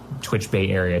London or Twitch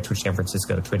Bay Area, Twitch San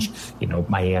Francisco, Twitch,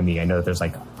 Miami. I know that there's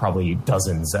probably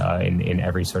dozens in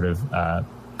every sort of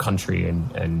country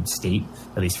and state,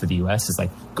 at least for the US, is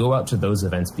go out to those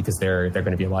events, because they're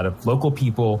going to be a lot of local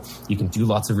people. You can do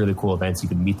lots of really cool events. You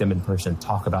can meet them in person,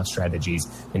 talk about strategies,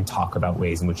 and talk about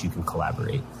ways in which you can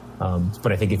collaborate.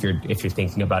 But I think if you're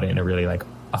thinking about it in a really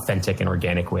authentic and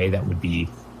organic way that would be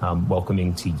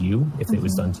welcoming to you, if it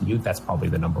was done to you, that's probably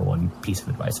the number one piece of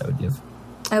advice I would give.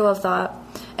 I love that.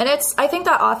 And I think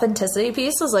that authenticity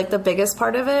piece is the biggest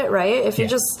part of it, right?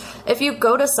 If you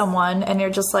go to someone and you're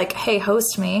just hey,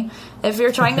 host me, if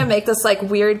you're trying to make this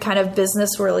weird kind of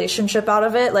business relationship out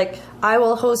of it, I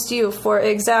will host you for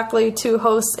exactly 2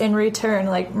 hosts in return,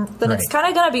 then it's kind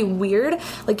of going to be weird.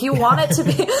 You want it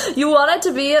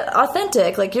to be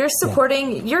authentic. You're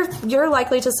supporting, you're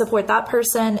likely to support that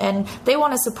person, and they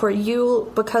want to support you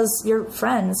because you're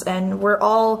friends, and we're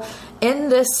all in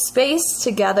this space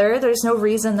together. There's no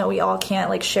reason that we all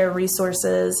can't share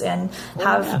resources and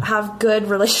have good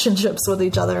relationships with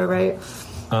each other, right?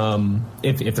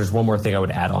 If there's one more thing I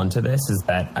would add on to this, is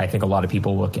that I think a lot of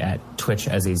people look at Twitch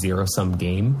as a zero-sum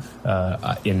game,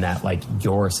 in that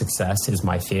your success is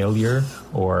my failure,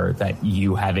 or that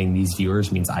you having these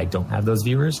viewers means I don't have those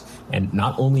viewers. And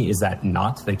not only is that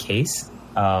not the case,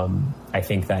 I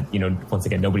think that, once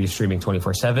again, nobody's streaming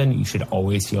 24/7. You should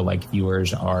always feel like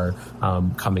viewers are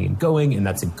coming and going, and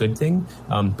that's a good thing.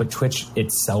 But Twitch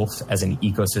itself as an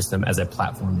ecosystem, as a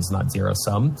platform, is not zero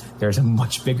sum. There's a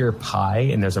much bigger pie,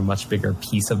 and there's a much bigger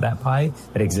piece of that pie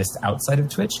that exists outside of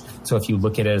Twitch. So if you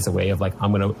look at it as a way of like,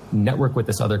 I'm going to network with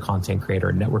this other content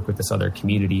creator, network with this other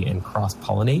community, and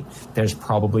cross-pollinate, there's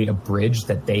probably a bridge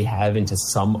that they have into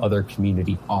some other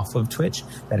community off of Twitch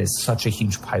that is such a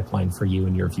huge pipeline for you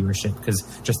and your viewership. Because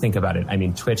just think about it. I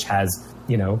mean, Twitch has,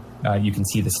 you can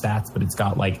see the stats, but it's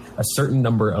got like a certain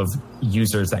number of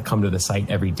users that come to the site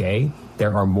every day.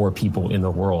 There are more people in the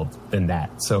world than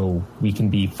that. So we can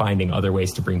be finding other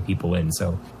ways to bring people in.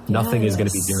 So nothing is going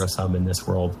to be zero sum in this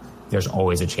world. There's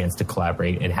always a chance to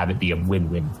collaborate and have it be a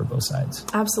win-win for both sides.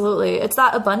 Absolutely. It's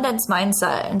that abundance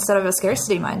mindset instead of a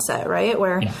scarcity mindset, right?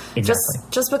 Where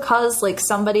just because like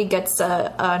somebody gets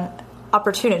an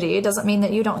opportunity doesn't mean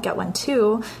that you don't get one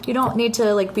too. You don't need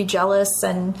to like be jealous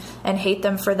and hate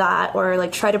them for that, or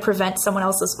like try to prevent someone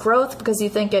else's growth because you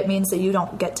think it means that you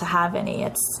don't get to have any.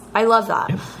 I love that.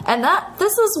 Yeah. And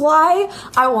this is why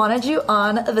I wanted you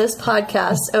on this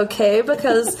podcast, okay?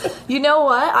 Because you know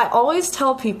what? I always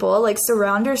tell people, like,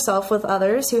 surround yourself with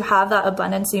others who have that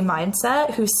abundancy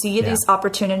mindset, who see these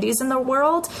opportunities in the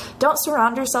world. Don't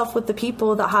surround yourself with the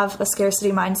people that have a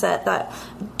scarcity mindset, that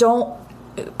don't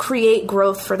create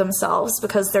growth for themselves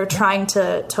because they're trying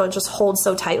to just hold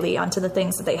so tightly onto the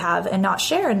things that they have and not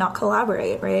share and not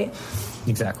collaborate, right?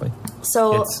 Exactly.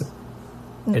 So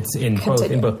it's in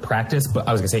both practice, but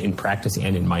I was going to say in practice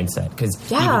and in mindset, because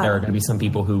even there are going to be some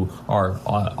people who are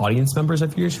audience members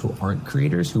of yours who aren't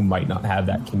creators, who might not have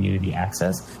that community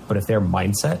access. But if their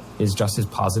mindset is just as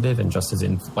positive and just as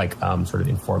sort of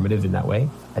informative in that way,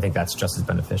 I think that's just as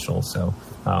beneficial. So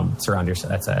surround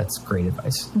yourself. That's great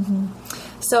advice. Mm-hmm.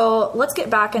 So let's get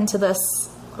back into this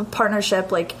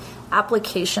partnership, like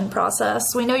application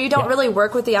process. We know you don't really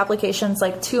work with the applications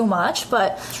like too much,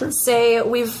 but say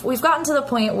we've gotten to the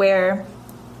point where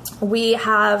we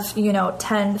have,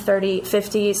 10, 30,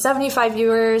 50, 75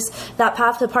 viewers, that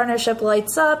path to partnership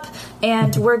lights up,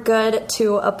 and we're good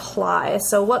to apply.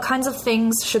 So what kinds of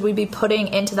things should we be putting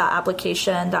into that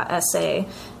application, that essay,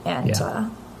 and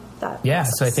that? Yeah,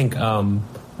 so I think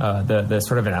the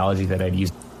sort of analogy that I'd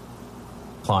use,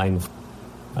 applying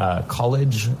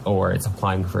college, or it's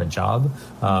applying for a job.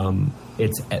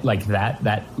 It's like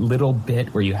that little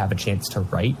bit where you have a chance to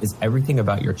write is everything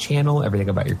about your channel, everything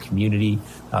about your community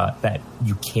that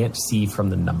you can't see from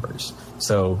the numbers.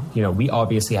 So, we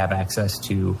obviously have access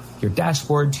to your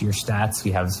dashboard, to your stats.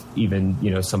 We have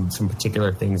even, some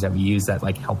particular things that we use that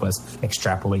like help us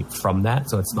extrapolate from that.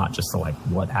 So it's not just like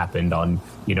what happened on,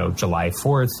 July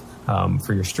 4th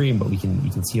for your stream, but we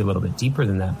can see a little bit deeper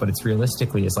than that. But it's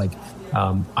realistically is like,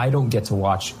 I don't get to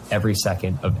watch every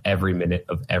second of every minute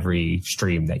of every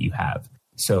stream that you have.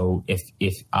 So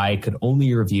if I could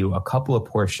only review a couple of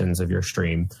portions of your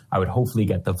stream, I would hopefully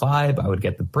get the vibe, I would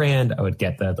get the brand, I would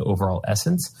get the overall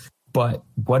essence. But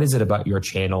what is it about your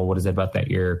channel? What is it about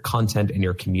your content and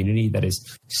your community that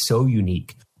is so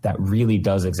unique that really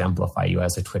does exemplify you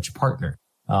as a Twitch partner?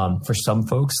 For some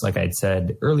folks, like I'd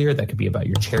said earlier, that could be about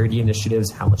your charity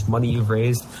initiatives, how much money you've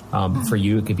raised. For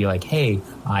you, it could be like, hey,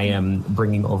 I am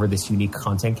bringing over this unique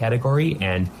content category,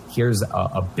 and here's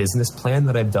a business plan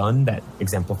that I've done that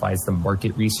exemplifies the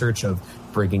market research of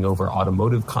bringing over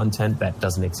automotive content that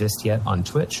doesn't exist yet on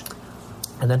Twitch.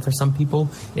 And then for some people,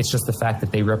 it's just the fact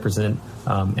that they represent,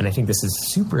 and I think this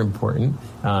is super important.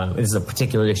 This is a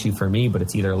particular issue for me, but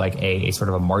it's either like a sort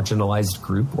of a marginalized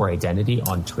group or identity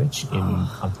on Twitch in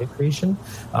content creation,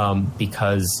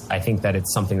 because I think that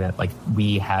it's something that like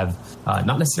we have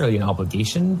not necessarily an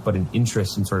obligation, but an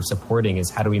interest in sort of supporting is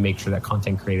how do we make sure that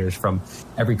content creators from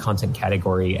every content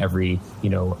category, every,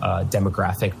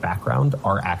 demographic background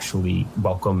are actually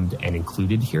welcomed and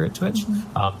included here at Twitch.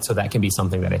 So that can be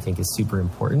something that I think is super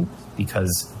important,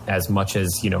 because as much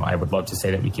as, I would love to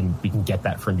say that we can get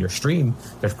that from your stream,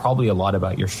 there's probably a lot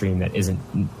about your stream that isn't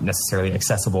necessarily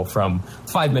accessible from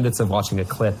 5 minutes of watching a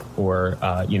clip or,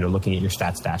 looking at your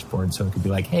stats dashboard. So it could be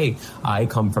like, hey, I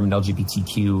come from an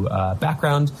LGBTQ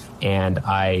background, and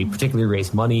I particularly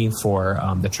raise money for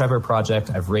the Trevor Project.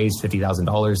 I've raised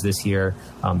 $50,000 this year.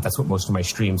 That's what most of my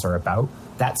streams are about.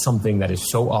 That's something that is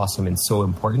so awesome and so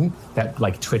important that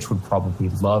like Twitch would probably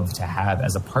love to have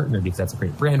as a partner, because that's a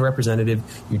great brand representative.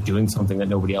 You're doing something that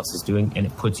nobody else is doing, and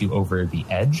it puts you over the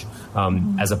edge,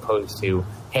 as opposed to,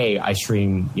 hey, I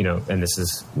stream, and this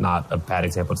is not a bad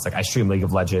example. It's like I stream League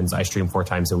of Legends. I stream 4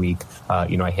 times a week.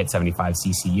 I hit 75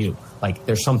 CCU. Like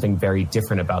there's something very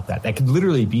different about that. That could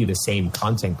literally be the same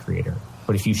content creator,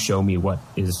 But if you show me what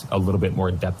is a little bit more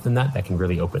in depth than that, that can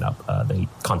really open up the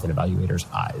content evaluator's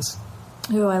eyes.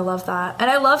 Ooh, I love that. And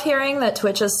I love hearing that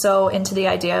Twitch is so into the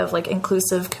idea of like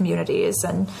inclusive communities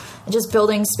and just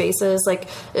building spaces. Like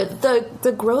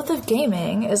the growth of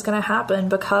gaming is going to happen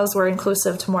because we're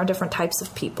inclusive to more different types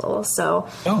of people. So,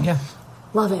 oh yeah,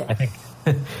 love it.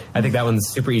 I think that one's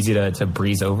super easy to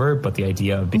breeze over, but the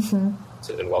idea of being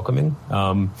inclusive and welcoming.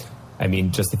 I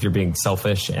mean, just if you're being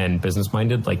selfish and business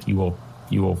minded, like you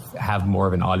will have more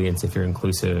of an audience if you're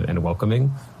inclusive and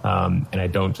welcoming. And I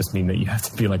don't just mean that you have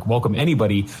to be like, welcome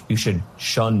anybody. You should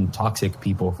shun toxic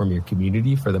people from your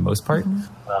community for the most part,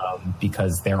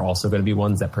 because they're also going to be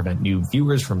ones that prevent new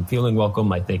viewers from feeling welcome.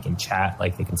 Like they can chat,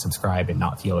 like they can subscribe and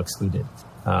not feel excluded.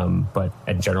 But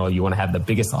in general, you want to have the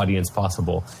biggest audience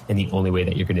possible. And the only way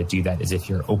that you're going to do that is if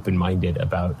you're open-minded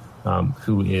about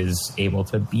who is able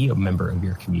to be a member of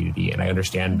your community. And I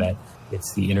understand that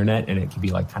it's the internet and it can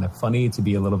be like kind of funny to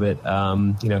be a little bit,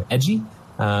 edgy.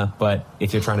 But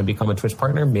if you're trying to become a Twitch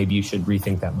partner, maybe you should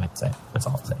rethink that mindset. That's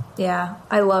all I'll say. Yeah,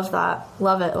 I love that.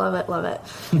 Love it, love it, love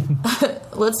it.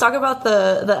 Let's talk about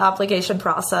the application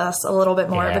process a little bit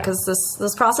more, because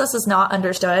this process is not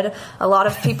understood. A lot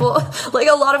of people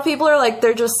are like,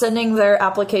 they're just sending their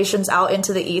applications out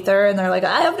into the ether and they're like,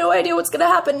 I have no idea what's going to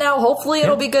happen now. Hopefully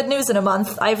it'll be good news in a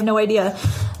month. I have no idea.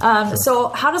 So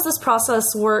how does this process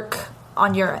work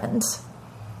on your end?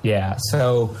 Yeah.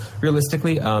 So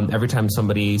realistically, every time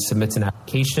somebody submits an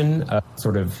application, it's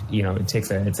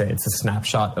a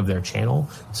snapshot of their channel.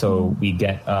 So we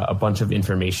get a bunch of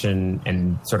information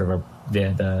and sort of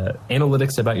the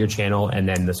analytics about your channel, and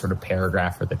then the sort of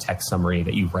paragraph or the text summary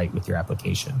that you write with your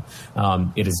application.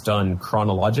 It is done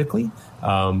chronologically.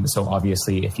 So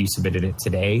obviously, if you submitted it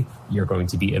today, you're going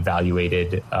to be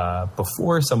evaluated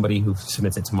before somebody who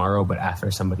submits it tomorrow, but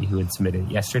after somebody who had submitted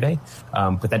it yesterday.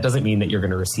 But that doesn't mean that you're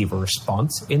going to receive a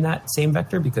response in that same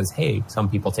vector, because, hey, some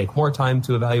people take more time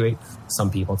to evaluate,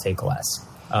 some people take less.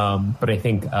 But I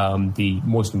think the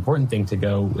most important thing to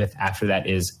go with after that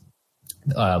is,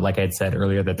 like I had said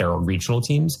earlier, that there are regional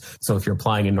teams. So if you're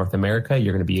applying in North America,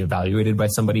 you're going to be evaluated by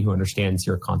somebody who understands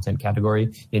your content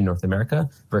category in North America,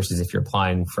 versus if you're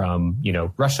applying from,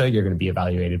 Russia, you're going to be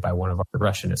evaluated by one of our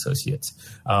Russian associates.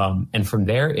 And from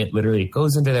there, it literally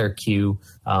goes into their queue.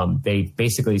 They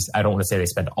basically, I don't want to say they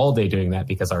spend all day doing that,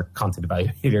 because our content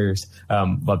evaluators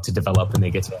love to develop and they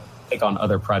get to take on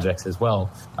other projects as well.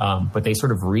 But they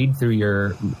sort of read through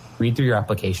your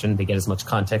application. They get as much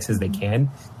context as they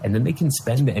can, and then they can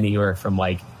spend anywhere from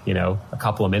a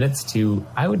couple of minutes to,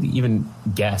 I would even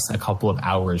guess, a couple of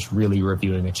hours really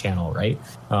reviewing a channel, right?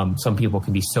 Some people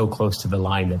can be so close to the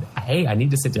line that, hey, I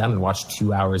need to sit down and watch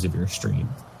 2 hours of your stream.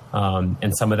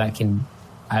 And some of that can,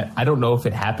 I don't know if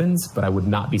it happens, but I would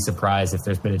not be surprised if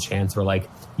there's been a chance where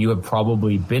you have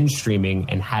probably been streaming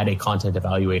and had a content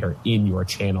evaluator in your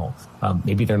channel.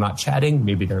 Maybe they're not chatting,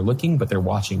 maybe they're looking, but they're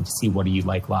watching to see what do you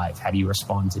like live? How do you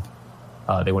respond to people?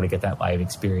 They want to get that live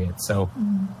experience. So,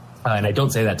 and I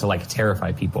don't say that to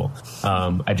terrify people.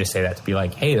 I just say that to be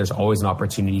like, hey, there's always an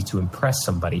opportunity to impress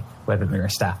somebody, whether they're a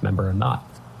staff member or not.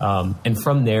 And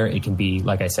from there, it can be,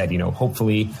 like I said,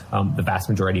 hopefully the vast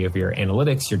majority of your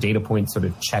analytics, your data points sort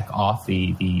of check off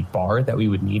the bar that we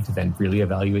would need to then really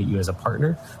evaluate you as a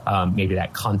partner. Maybe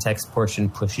that context portion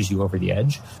pushes you over the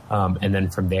edge. And then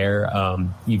from there,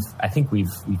 I think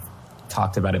we've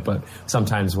talked about it, but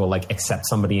sometimes we'll accept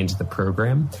somebody into the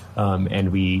program.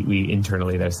 And we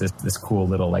internally, there's this cool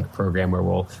little program where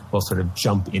we'll sort of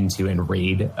jump into and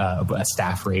raid, a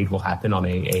staff raid will happen on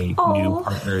a new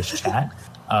partners chat.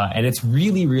 And it's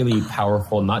really, really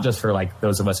powerful, not just for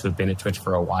those of us who have been at Twitch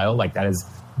for a while. That is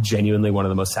genuinely one of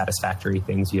the most satisfactory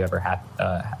things you ever have,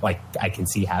 I can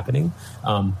see happening.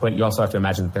 But you also have to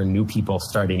imagine that there are new people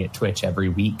starting at Twitch every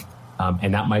week.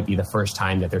 And that might be the first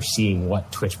time that they're seeing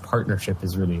what Twitch partnership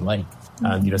is really like.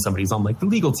 Somebody's on the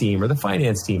legal team or the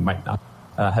finance team might not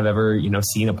have ever,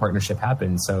 seen a partnership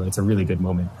happen. So it's a really good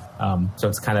moment. So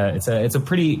it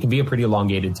can be a pretty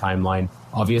elongated timeline.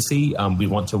 Obviously, we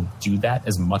want to do that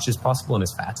as much as possible and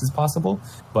as fast as possible.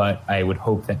 But I would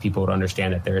hope that people would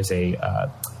understand that there is a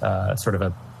sort of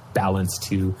a balance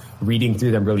to reading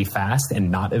through them really fast and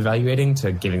not evaluating,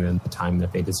 to giving them the time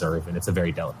that they deserve. And it's a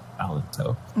very delicate balance.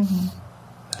 So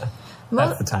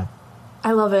that's the time.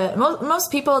 I love it. Most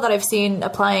people that I've seen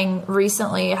applying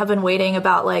recently have been waiting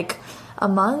about a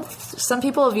month. Some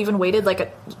people have even waited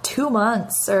 2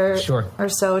 months or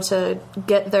so to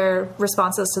get their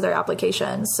responses to their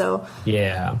applications. So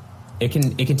yeah, it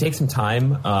can take some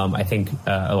time. I think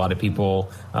a lot of people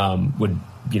would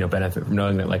benefit from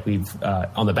knowing that like we've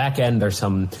on the back end, there's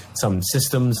some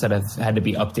systems that have had to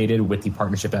be updated with the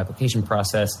partnership application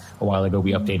process. A while ago,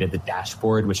 we updated the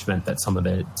dashboard, which meant that some of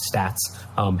the stats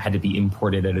had to be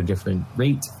imported at a different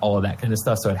rate, all of that kind of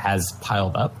stuff. So it has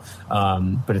piled up.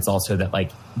 But it's also that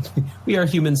like we are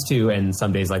humans too. And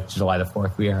some days like July the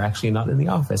 4th, we are actually not in the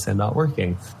office and not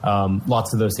working.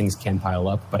 Lots of those things can pile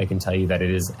up, but I can tell you that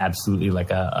it is absolutely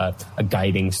like a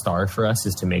guiding star for us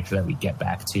is to make sure that we get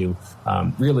back to,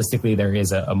 realistically, there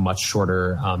is a much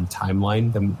shorter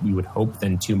timeline than we would hope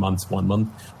than 2 months, 1 month.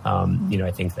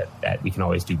 I think that we can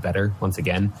always do better once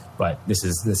again, but this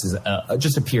is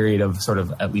just a period of sort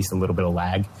of at least a little bit of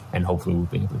lag, and hopefully we'll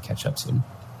be able to catch up soon.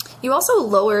 You also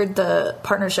lowered the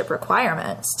partnership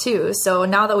requirements too. So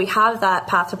now that we have that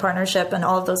path to partnership and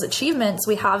all of those achievements,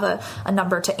 we have a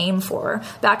number to aim for.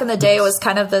 Back in the day, it was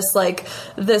kind of this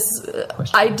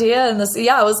idea and this, it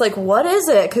was like, what is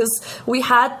it? Because we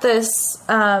had this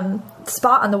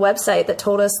spot on the website that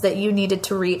told us that you needed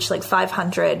to reach like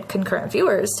 500 concurrent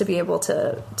viewers to be able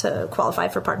to qualify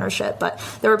for partnership. But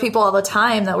there were people all the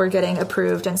time that were getting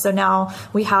approved. And so now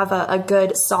we have a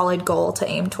good solid goal to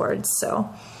aim towards. So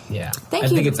yeah, I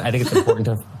think it's important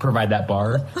to provide that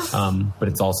bar, but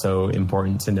it's also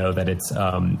important to know that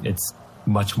it's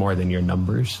much more than your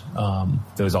numbers.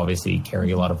 Those obviously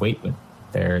carry a lot of weight, but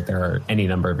there are any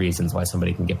number of reasons why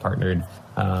somebody can get partnered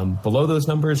below those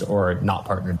numbers or not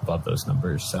partnered above those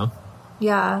numbers. So.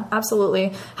 Yeah,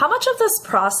 absolutely. How much of this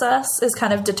process is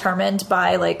kind of determined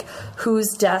by like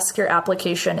whose desk your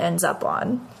application ends up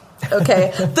on?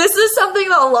 Okay, this is something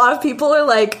that a lot of people are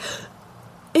like,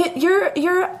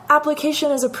 your application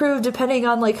is approved depending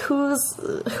on like who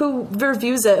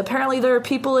reviews it. Apparently there are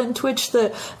people in Twitch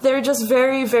that they're just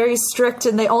very, very strict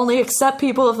and they only accept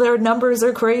people if their numbers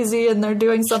are crazy and they're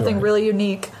doing something really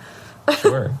unique.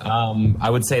 Sure. I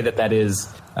would say that is,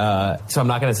 so I'm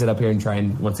not going to sit up here and try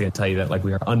and once again tell you that like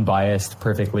we are unbiased,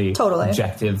 perfectly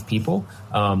objective people.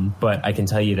 But I can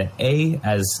tell you that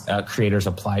as creators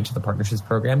apply to the partnerships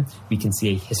program, we can see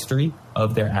a history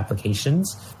of their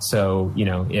applications. So,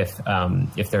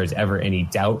 if there's ever any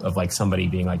doubt of like somebody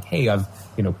being like, hey, I've,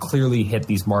 clearly hit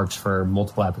these marks for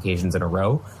multiple applications in a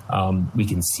row, we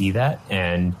can see that.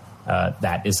 And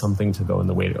that is something to go in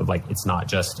the way of like, it's not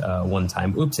just one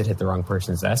time, oops, it hit the wrong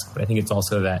person's desk. But I think it's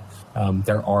also that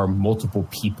there are multiple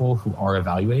people who are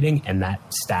evaluating and that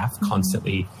staff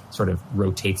constantly sort of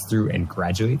rotates through and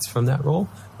graduates from that role.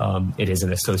 It is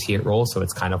an associate role, so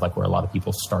it's kind of like where a lot of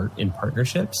people start in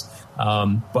partnerships.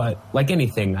 But like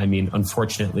anything, I mean,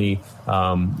 unfortunately,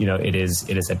 it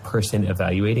is a person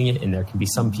evaluating it, and there can be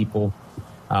some people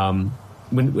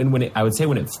when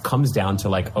it comes down to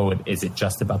like, is it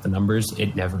just about the numbers?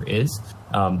 It never is.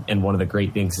 And one of the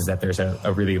great things is that there's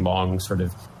a really long sort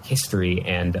of history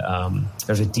and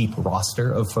there's a deep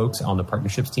roster of folks on the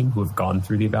partnerships team who have gone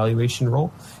through the evaluation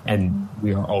role. And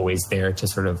we are always there to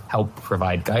sort of help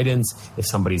provide guidance. If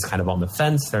somebody's kind of on the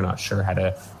fence, they're not sure how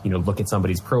to, look at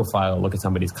somebody's profile, look at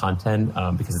somebody's content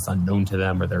because it's unknown to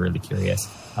them or they're really curious.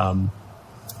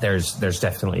 There's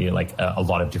definitely like a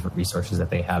lot of different resources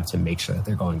that they have to make sure that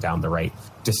they're going down the right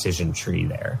decision tree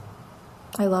there.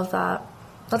 I love that.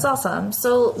 That's awesome.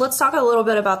 So let's talk a little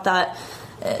bit about that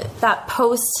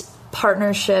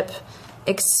post-partnership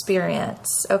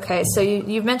experience. Okay, so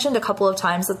you've mentioned a couple of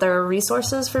times that there are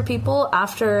resources for people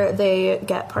after they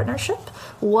get partnership.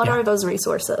 What are those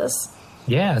resources?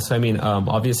 Yeah, so I mean,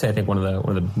 obviously, I think one of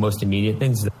the most immediate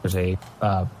things is that there's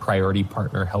a priority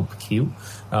partner help queue.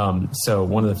 So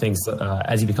one of the things,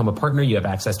 as you become a partner, you have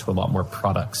access to a lot more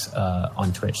products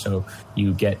on Twitch. So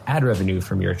you get ad revenue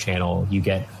from your channel, you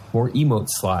get more emote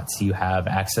slots, you have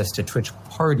access to Twitch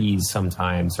parties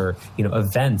sometimes, or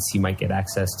events. You might get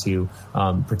access to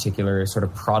particular sort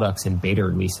of products and beta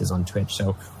releases on Twitch.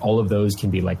 So all of those can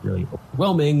be like really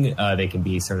overwhelming. They can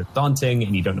be sort of daunting,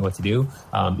 and you don't know what to do.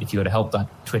 If you go to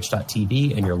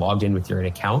help.twitch.tv and you're logged in with your own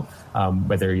account,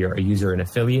 whether you're a user or an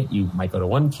affiliate, you might go to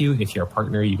one queue. If you're a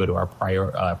partner, you go to our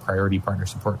priority partner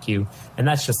support queue, and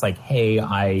that's just like, hey,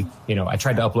 I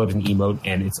tried to upload an emote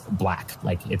and it's black,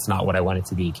 like it's not what I want it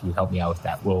to be. Can you help me out with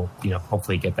that? We'll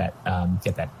hopefully get that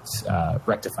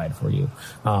rectified for you.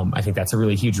 I think that's a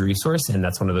really huge resource, and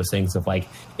that's one of those things of like,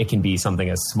 it can be something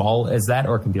as small as that,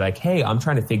 or it can be like, hey, I'm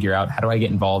trying to figure out how do I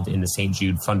get involved in the St.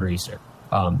 Jude fundraiser.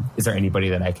 Is there anybody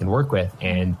that I can work with?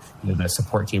 And the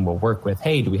support team will work with,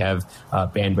 hey, do we have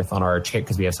bandwidth on our chair?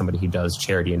 Because we have somebody who does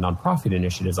charity and nonprofit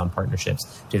initiatives on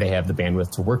partnerships. Do they have the bandwidth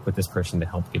to work with this person to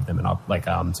help give them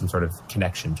some sort of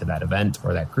connection to that event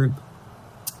or that group?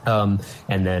 And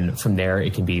then from there,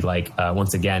 it can be like,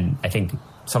 once again, I think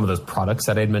some of those products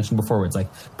that I had mentioned before, where it's like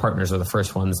partners are the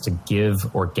first ones to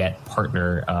give or get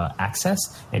partner access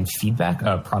and feedback,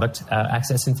 product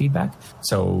access and feedback.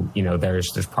 So,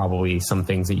 there's probably some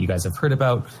things that you guys have heard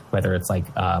about, whether it's like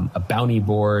a bounty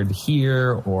board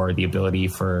here, or the ability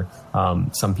for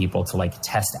some people to like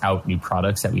test out new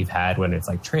products that we've had when it's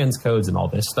like transcodes and all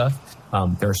this stuff.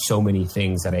 There are so many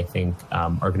things that I think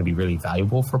are going to be really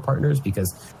valuable for partners,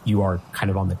 because you are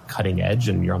kind of on the cutting edge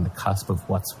and you're on the cusp of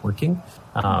what's working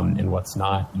and what's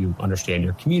not. You understand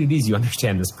your communities, you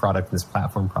understand this product, this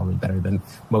platform probably better than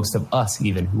most of us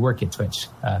even who work at Twitch,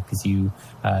 because you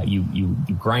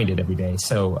grind it every day.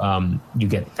 So you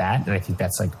get that, and I think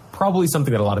that's like probably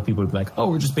something that a lot of people would be like, oh,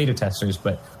 we're just beta testers,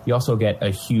 but you also get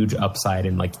a huge upside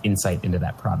and like insight into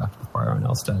that product before everyone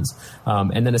else does.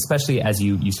 And then especially as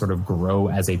you sort of grow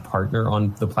as a partner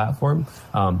on the platform,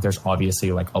 there's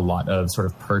obviously like a lot of sort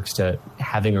of perks to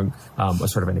having a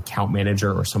sort of an account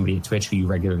manager or somebody at Twitch who you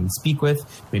regularly speak with.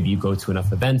 Maybe you go to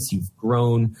enough events, you've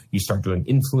grown, you start doing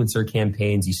influencer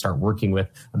campaigns, you start working with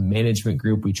a management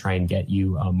group. We try and get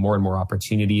you more and more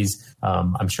opportunities.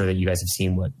 I'm sure that you guys have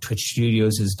seen what Twitch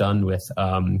Studios has done with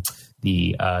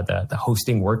the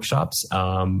hosting workshops,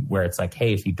 where it's like,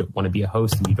 hey, if you want to be a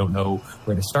host and you don't know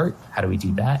where to start, how do we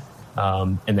do that?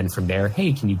 And then from there,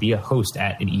 hey, can you be a host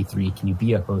at an E3? Can you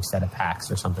be a host at a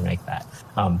PAX or something like that?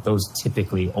 Those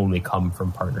typically only come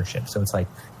from partnerships. So it's like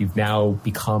you've now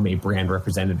become a brand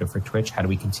representative for Twitch. How do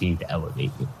we continue to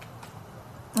elevate you?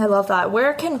 I love that.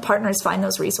 Where can partners find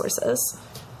those resources?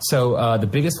 So the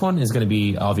biggest one is going to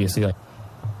be obviously like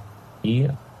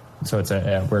So it's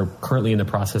we're currently in the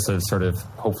process of sort of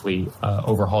hopefully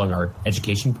overhauling our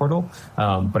education portal.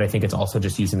 But I think it's also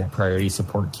just using that priority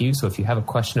support queue. So if you have a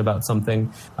question about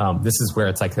something, this is where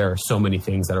it's like there are so many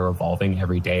things that are evolving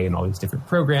every day in all these different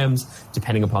programs,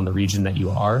 depending upon the region that you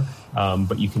are.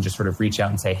 But you can just sort of reach out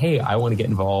and say, hey, I want to get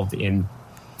involved in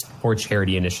or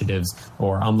charity initiatives,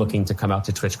 or I'm looking to come out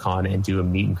to TwitchCon and do a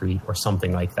meet and greet or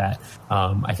something like that.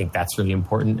 I think that's really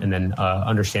important. And then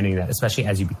understanding that, especially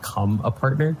as you become a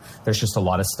partner, there's just a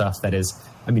lot of stuff that is,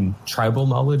 tribal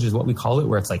knowledge is what we call it,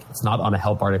 where it's like, it's not on a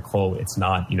help article. It's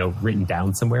not, written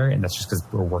down somewhere. And that's just because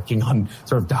we're working on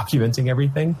sort of documenting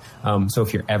everything. So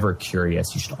if you're ever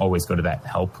curious, you should always go to that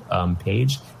help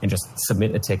page and just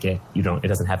submit a ticket. It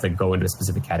doesn't have to go into a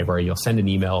specific category. You'll send an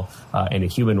email and a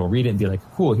human will read it and be like,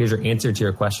 cool, here's your answer to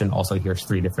your question. Also, here's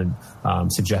 3 different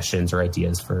suggestions or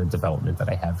ideas for development that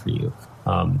I have for you.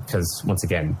 Because once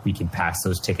again, we can pass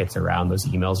those tickets around, those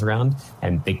emails around,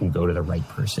 and they can go to the right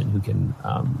person who can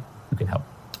help.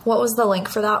 What was the link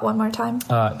for that one more time?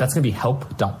 That's going to be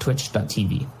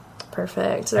help.twitch.tv.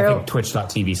 Perfect. I think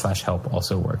twitch.tv/help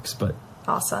also works, but.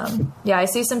 Awesome. Yeah, I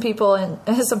see some people and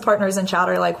some partners in chat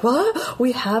are like, what?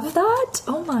 We have that?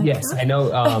 Oh my God. Yes, I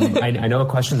know. I know a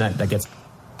question that gets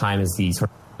time is the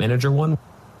sort of manager one.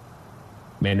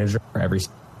 Manager for every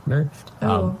partner.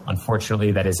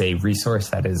 Unfortunately, that is a resource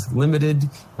that is limited,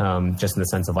 just in the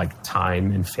sense of like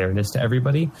time and fairness to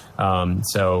everybody.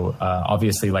 So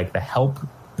obviously, like the help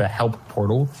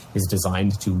portal is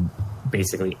designed to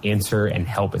basically answer and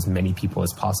help as many people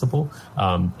as possible.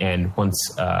 And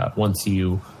once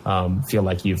you feel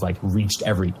like you've like reached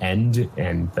every end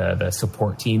and the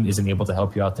support team isn't able to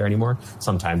help you out there anymore,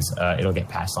 sometimes it'll get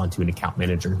passed on to an account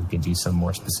manager who can do some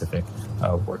more specific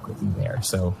work with you there.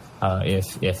 So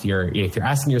if you're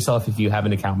asking yourself if you have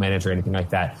an account manager or anything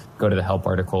like that, go to the help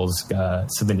articles,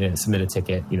 submit a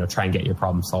ticket, try and get your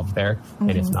problem solved there. Mm-hmm.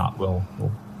 And if not, we'll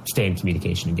stay in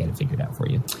communication and get it figured out for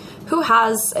you. Who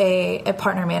has a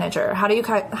partner manager? How do you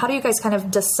guys kind of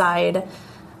decide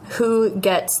who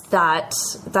gets that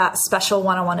special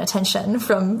one-on-one attention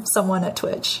from someone at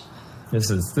Twitch?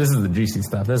 This is the juicy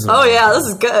stuff. This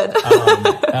is good.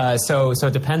 So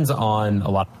it depends on a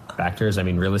lot of factors.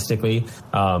 Realistically,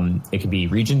 it can be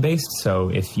region-based. So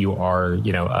if you are,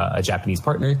 a Japanese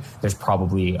partner, there's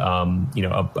probably,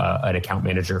 an account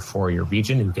manager for your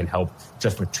region who can help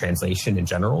just with translation in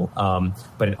general.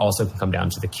 But it also can come down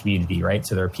to the community, right?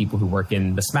 So there are people who work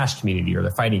in the Smash community or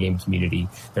the fighting game community.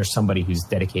 There's somebody who's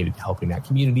dedicated to helping that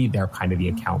community. They're kind of the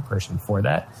account person for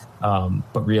that.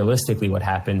 But realistically, what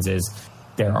happens is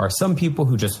there are some people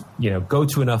who just, go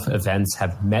to enough events,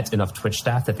 have met enough Twitch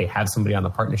staff that they have somebody on the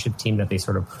partnership team that they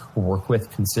sort of work with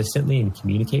consistently and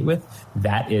communicate with.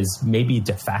 That is maybe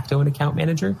de facto an account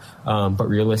manager. But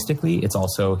realistically, it's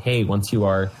also, hey, once you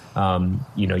are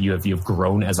you've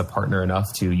grown as a partner enough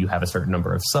to, you have a certain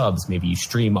number of subs, maybe you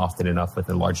stream often enough with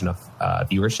a large enough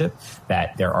viewership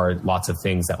that there are lots of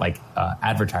things that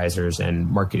advertisers and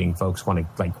marketing folks want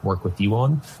to work with you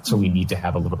on. So we need to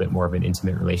have a little bit more of an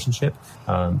intimate relationship.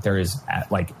 There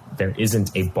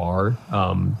isn't a bar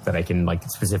that I can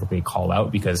specifically call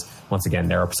out, because once again,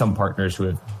 there are some partners who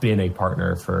have been a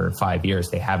partner for 5 years.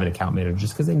 They have an account manager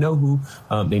just because they know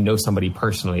somebody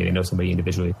personally, they know somebody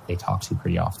individually they talk to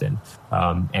pretty often.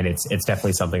 And it's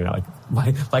definitely something that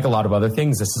like a lot of other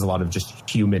things, this is a lot of just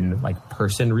human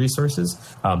person resources.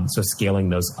 So scaling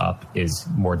those up is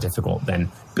more difficult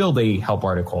than build a help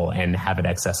article and have it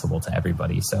accessible to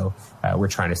everybody. So we're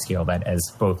trying to scale that as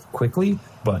both quickly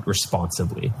but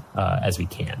responsibly as we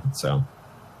can. So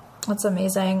that's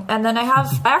amazing. And then I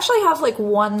actually have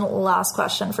one last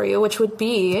question for you, which would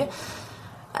be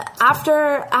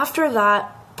after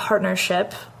that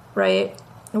partnership, right?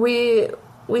 We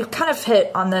kind of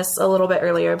hit on this a little bit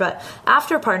earlier, but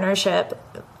after partnership,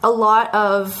 a lot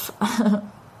of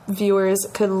viewers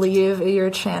could leave your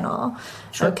channel.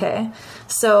 Sure. Okay.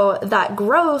 So that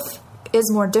growth is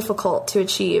more difficult to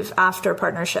achieve after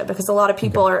partnership, because a lot of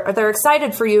people they're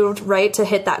excited for you, right, to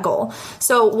hit that goal.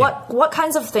 So what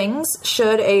kinds of things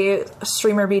should a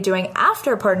streamer be doing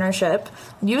after partnership,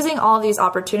 using all these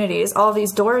opportunities, all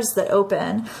these doors that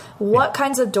open? What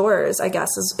kinds of doors, I guess,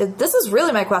 this is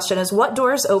really my question, is what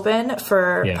doors open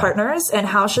for partners, and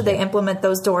how should they implement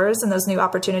those doors and those new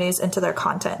opportunities into their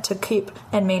content to keep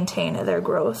and maintain their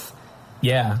growth?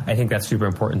 Yeah, I think that's super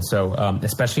important. So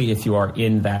especially if you are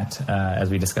in that, as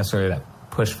we discussed earlier,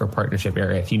 that push for partnership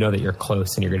area, if you know that you're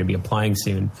close and you're going to be applying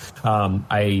soon,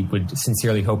 I would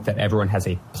sincerely hope that everyone has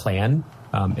a plan.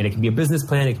 And it can be a business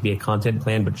plan, it can be a content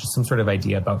plan, but just some sort of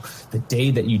idea about the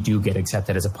day that you do get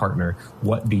accepted as a partner,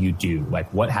 what do you do?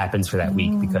 What happens for that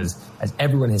week? Because as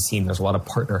everyone has seen, there's a lot of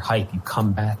partner hype. You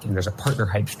come back and there's a partner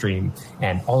hype stream,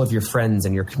 and all of your friends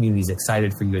and your community is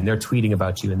excited for you, and they're tweeting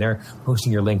about you, and they're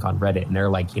posting your link on Reddit, and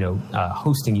they're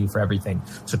hosting you for everything.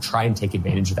 So try and take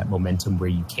advantage of that momentum where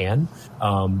you can.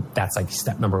 That's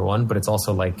step number one, but it's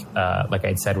also like I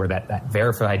had said, where that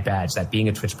verified badge, that being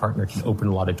a Twitch partner can open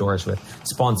a lot of doors with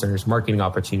sponsors, marketing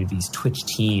opportunities, Twitch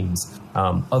teams,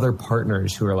 other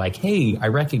partners who are hey, I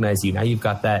recognize you. Now you've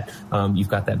got that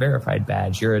verified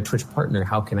badge. You're a Twitch partner.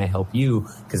 How can I help you?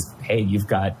 Because hey, you've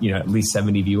got at least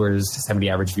 70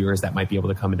 average viewers that might be able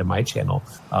to come into my channel.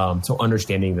 So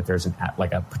understanding that there's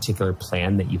a particular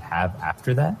plan that you have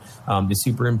after that is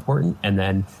super important. And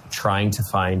then trying to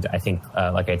find, I think,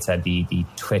 like I said, the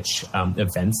Twitch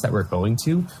events that we're going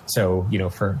to. So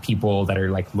for people that are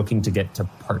looking to get to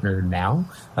partner now,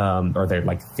 or they're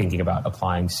thinking about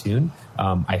applying soon,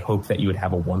 I hope that you would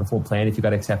have a wonderful plan if you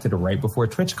got accepted right before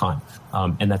TwitchCon.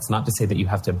 And that's not to say that you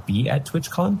have to be at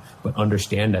TwitchCon, but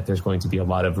understand that there's going to be a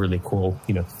lot of really cool,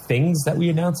 things that we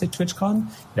announce at TwitchCon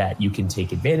that you can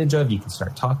take advantage of, you can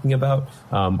start talking about,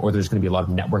 or there's going to be a lot of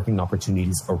networking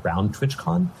opportunities around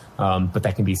TwitchCon. But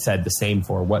that can be said the same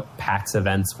for what PAX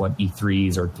events, what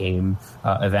E3s or game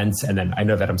events. And then I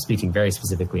know that I'm speaking very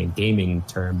specifically in gaming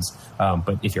terms,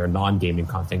 but if you're a non-gaming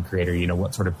content creator,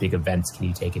 what sort of big events can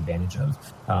you take advantage of?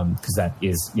 Because that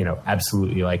is,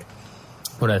 absolutely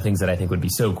one of the things that I think would be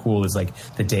so cool is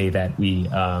the day that we,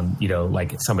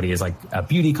 somebody is a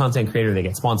beauty content creator, they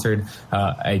get sponsored.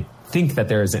 I think that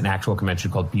there is an actual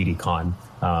convention called BeautyCon.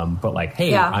 But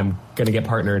hey, I'm going to get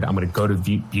partnered. I'm going to go to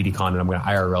BeautyCon and I'm going to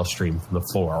IRL stream from the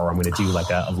floor, or I'm going to do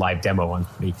a live demo on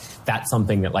somebody. That's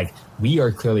something that we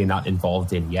are clearly not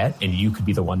involved in yet. And you could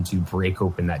be the one to break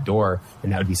open that door.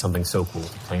 And that would be something so cool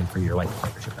to plan for your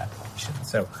partnership application.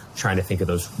 So trying to think of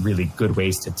those really good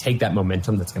ways to take that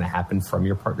momentum that's going to happen from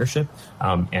your partnership,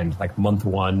 and month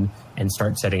one, and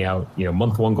start setting out,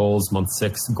 month one goals, month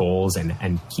 6 goals,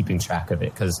 and keeping track of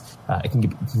it. Because it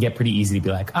can get pretty easy to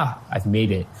be I've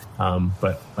made it.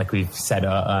 But like we've said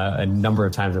a number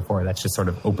of times before, that's just sort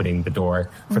of opening the door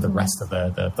for the rest of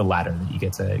the ladder that you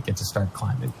get to start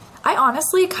climbing. I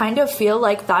honestly kind of feel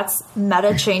like that's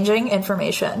meta changing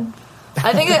information.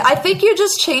 I think you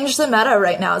just changed the meta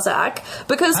right now, Zach,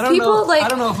 because people I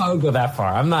don't know if I would go that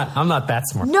far. I'm not that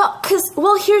smart. No, because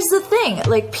here's the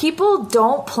thing: people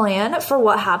don't plan for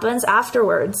what happens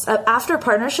afterwards. After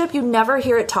partnership, you never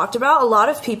hear it talked about. A lot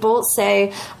of people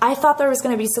say, "I thought there was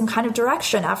going to be some kind of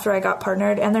direction after I got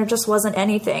partnered, and there just wasn't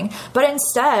anything." But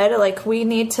instead, we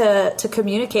need to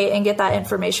communicate and get that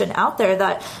information out there.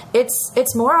 That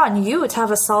it's more on you to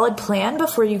have a solid plan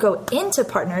before you go into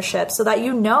partnership, so that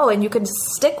and you can can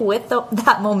stick with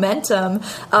that momentum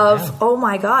of, oh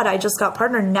my God, I just got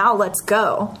partnered. Now let's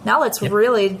go. Now let's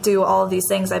really do all of these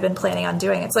things I've been planning on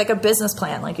doing. It's like a business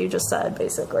plan, like you just said,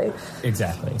 basically.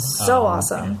 Exactly. So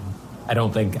awesome. I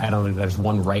don't think there's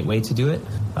one right way to do it.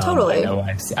 Totally. I know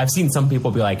I've seen some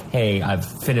people be like, hey, I've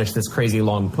finished this crazy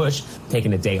long push,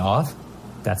 taking a day off.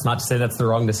 That's not to say that's the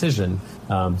wrong decision.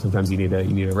 Sometimes you need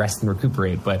to rest and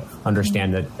recuperate, but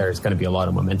understand that there's going to be a lot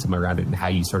of momentum around it, and how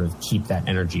you sort of keep that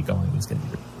energy going is going to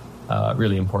be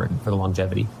really important for the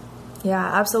longevity. Yeah,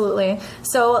 absolutely.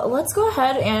 So let's go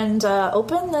ahead and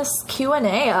open this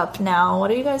Q&A up now. What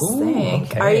do you guys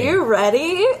think? Okay. Are you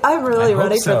ready? I'm really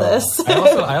ready for this.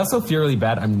 I also feel really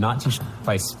bad. I'm not too sure if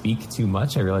I speak too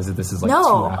much. I realize that this is like 2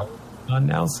 hours on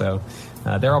now, so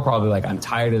they're all probably like, I'm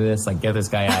tired of this. Like, get this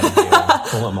guy out of here.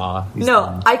 Pull him off.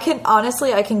 I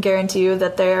can guarantee you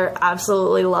that they're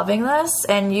absolutely loving this,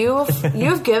 and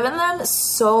you've given them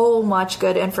so much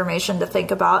good information to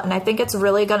think about, and I think it's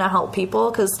really going to help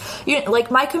people because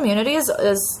my community is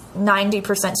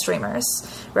 90% streamers,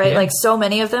 right? Yeah. Like, so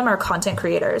many of them are content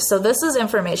creators. So this is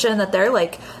information that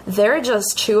they're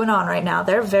just chewing on right now.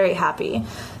 They're very happy.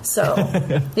 So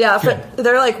but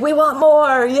they're like, we want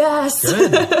more. Yes.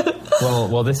 Good.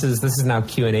 Well, this is now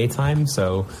Q&A time.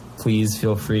 So please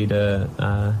feel free to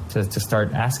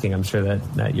start asking. I'm sure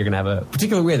that you're going to have a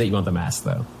particular way that you want them asked,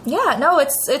 though. Yeah, no,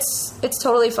 it's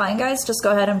totally fine, guys. Just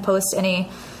go ahead and post any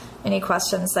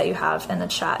questions that you have in the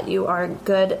chat. You are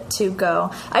good to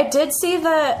go. I did see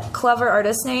that Clever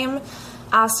Artist Name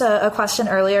asked a question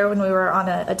earlier when we were on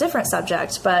a different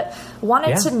subject, but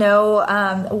wanted to know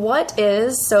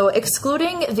so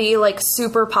excluding the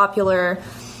super popular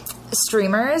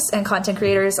streamers and content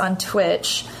creators on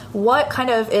Twitch, what kind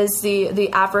of is the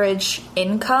average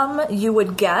income you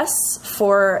would guess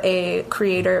for a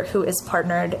creator who is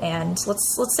partnered and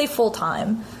let's say full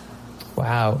time?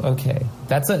 Wow. Okay,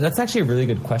 that's actually a really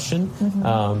good question,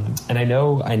 and I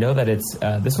know that it's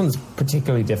this one's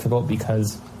particularly difficult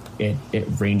because it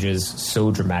ranges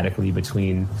so dramatically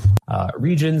between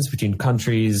regions, between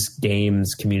countries,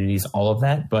 games, communities, all of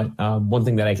that. But one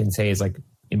thing that I can say is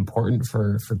important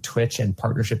for Twitch and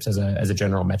partnerships as a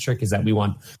general metric is that we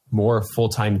want more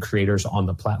full-time creators on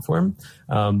the platform.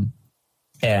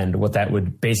 And what that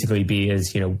would basically be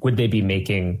is, would they be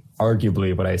making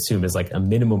arguably what I assume is a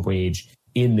minimum wage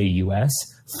in the US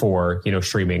for,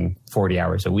 streaming 40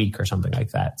 hours a week or something like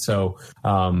that. So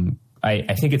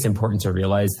I think it's important to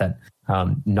realize that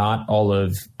not all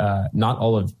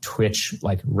of Twitch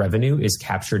revenue is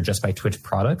captured just by Twitch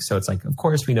products. So it's of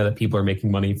course we know that people are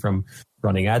making money from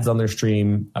running ads on their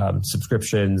stream,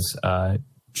 subscriptions,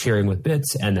 sharing with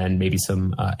bits, and then maybe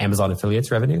some Amazon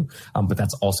affiliates revenue. But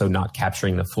that's also not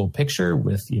capturing the full picture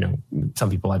with,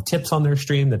 some people have tips on their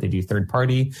stream that they do third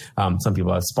party. Some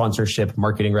people have sponsorship,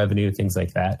 marketing revenue, things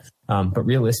like that. But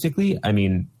realistically, I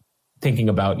mean, thinking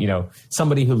about,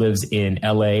 somebody who lives in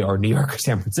LA or New York or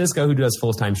San Francisco who does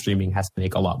full-time streaming has to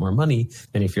make a lot more money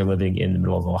than if you're living in the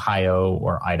middle of Ohio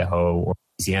or Idaho or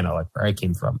Louisiana, where I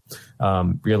came from.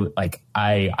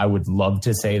 I would love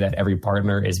to say that every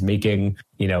partner is making,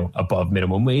 above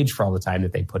minimum wage for all the time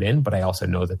that they put in, but I also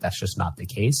know that that's just not the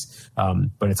case.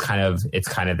 But it's kind of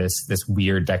this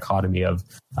weird dichotomy of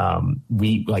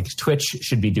Twitch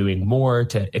should be doing more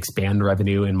to expand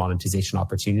revenue and monetization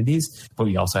opportunities, but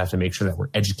we also have to make sure that we're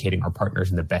educating our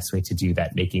partners in the best way to do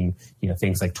that, making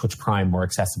things like Twitch Prime more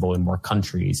accessible in more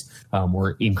countries.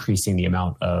 We're increasing the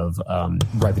amount of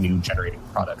revenue generating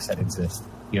products that exist.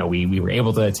 We were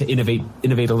able to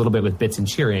innovate a little bit with bits and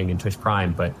cheering and Twitch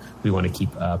Prime, but we want to keep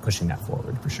pushing that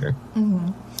forward for sure. Mm-hmm.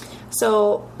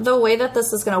 So the way that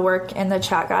this is going to work in the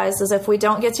chat, guys, is if we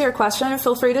don't get to your question,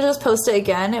 feel free to just post it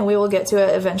again and we will get to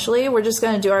it eventually. We're just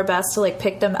going to do our best to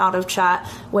pick them out of chat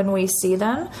when we see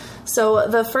them. So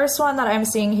the first one that I'm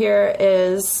seeing here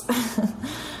is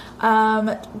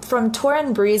from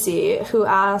Torin Breezy, who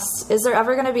asks, is there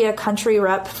ever going to be a country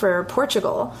rep for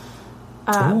Portugal?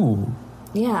 Ooh.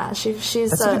 Yeah,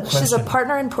 she's a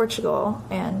partner in Portugal,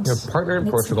 and you're a partner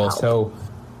in Portugal. So,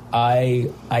 I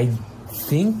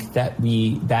think that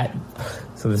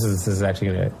so this is actually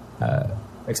going to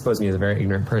expose me as a very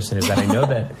ignorant person. Is that I know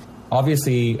that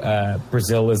obviously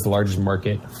Brazil is the largest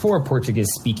market for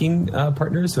Portuguese-speaking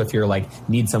partners. So if you're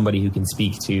need somebody who can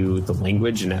speak to the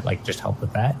language and that just help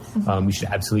with that, you should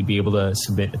absolutely be able to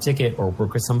submit a ticket or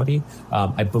work with somebody.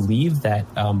 I believe that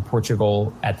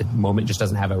Portugal at the moment just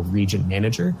doesn't have a region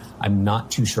manager. I'm not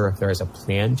too sure if there is a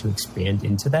plan to expand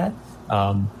into that.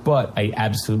 But I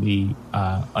absolutely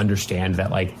understand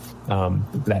that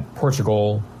that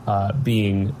Portugal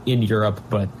being in Europe,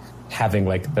 but having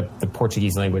like the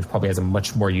Portuguese language probably has a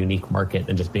much more unique market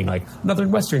than just being like another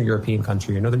Western European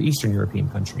country or another Eastern European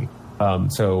country.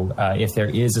 So if there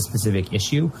is a specific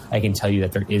issue, I can tell you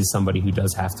that there is somebody who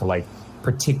does have to like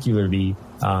particularly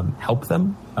help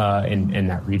them in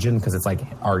that region, because it's like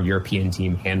our European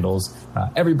team handles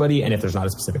everybody. And if there's not a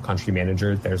specific country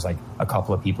manager, there's like a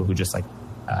couple of people who just like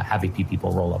have AP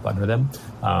people roll up under them.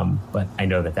 But I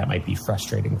know that might be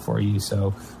frustrating for you.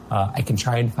 So I can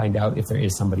try and find out if there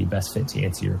is somebody best fit to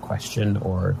answer your question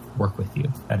or work with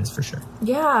you. That is for sure.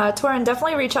 Yeah, Torin,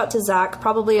 definitely reach out to Zach.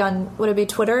 Probably on, would it be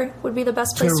Twitter would be the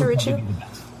best place to reach you?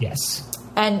 Yes.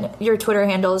 And your Twitter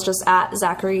handle is just at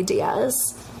Zachary Diaz.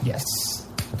 Yes,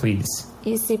 please.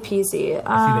 Easy peasy.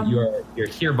 I see that you're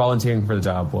here volunteering for the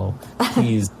job. Well,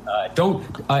 please don't.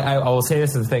 I will say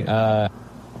this as a thing.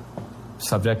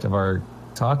 Subject of our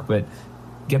talk, but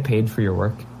get paid for your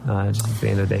work. Just at the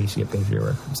end of the day, you should get paid for your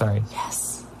work. I'm sorry.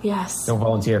 Yes. Don't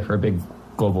volunteer for a big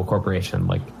global corporation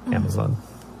like Amazon.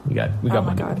 We got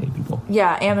money to pay people.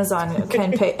 Yeah, Amazon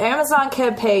can pay. Amazon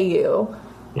can pay you.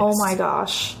 Yes. Oh my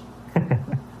gosh.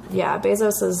 Yeah,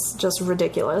 Bezos is just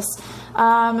ridiculous.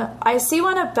 I see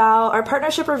one about our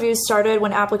partnership reviews started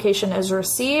when application is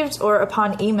received or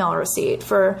upon email receipt.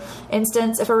 For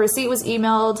instance, if a receipt was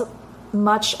emailed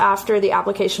much after the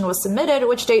application was submitted,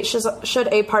 which date should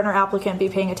a partner applicant be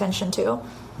paying attention to?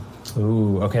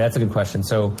 Ooh, okay, that's a good question.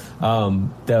 So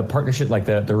the partnership, like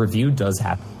the review does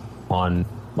happen on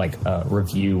like a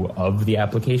review of the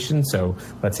application. So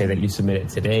let's say that you submit it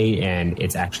today and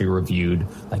it's actually reviewed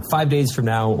like 5 days from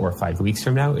now or 5 weeks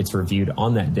from now. It's reviewed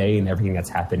on that day, and everything that's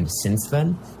happened since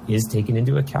then is taken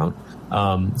into account.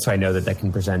 So I know that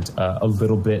can present a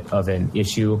little bit of an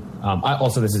issue.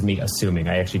 This is me assuming.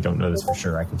 I actually don't know this for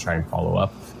sure. I can try and follow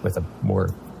up with a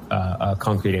more a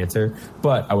concrete answer,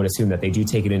 but I would assume that they do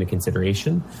take it into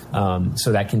consideration.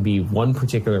 So that can be one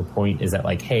particular point, is that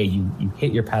like, hey, you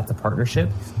hit your path to partnership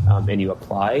and you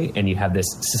apply and you have this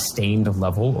sustained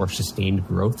level or sustained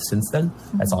growth since then.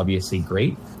 That's obviously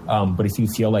great. But if you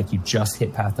feel like you just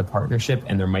hit path to partnership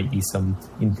and there might be some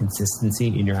inconsistency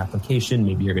in your application,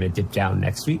 maybe you're going to dip down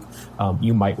next week,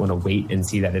 you might want to wait and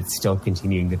see that it's still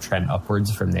continuing to trend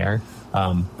upwards from there.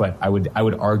 But I would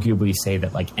arguably say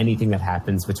that like anything that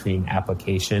happens between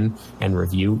application and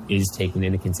review is taken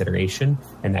into consideration,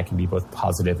 and that can be both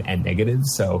positive and negative.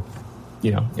 So,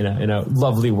 you know, in a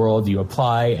lovely world, you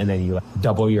apply and then you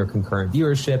double your concurrent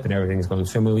viewership and everything is going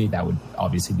swimmingly. That would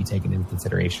obviously be taken into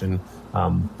consideration.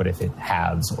 But if it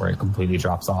halves or it completely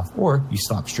drops off or you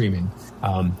stop streaming,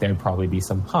 there'd probably be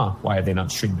some, why have they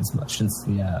not streamed as much since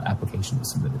the application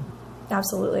was submitted?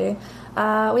 Absolutely.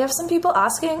 We have some people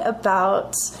asking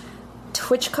about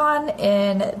TwitchCon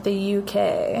in the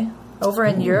UK, over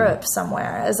in Europe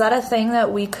somewhere. Is that a thing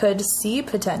that we could see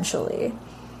potentially?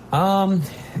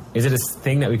 Is it a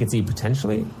thing that we could see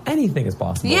potentially? Anything is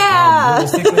possible. Yeah.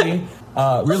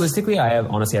 Realistically, I have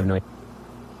no idea.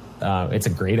 It's a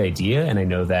great idea, and I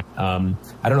know that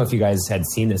I don't know if you guys had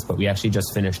seen this, but we actually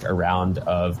just finished a round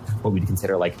of what we'd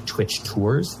consider like Twitch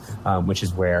tours, which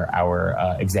is where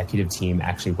our executive team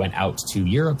actually went out to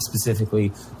Europe,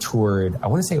 specifically toured, I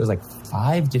want to say it was like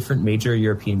 5 different major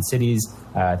European cities.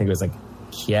 I think it was like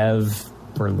Kiev,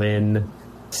 Berlin,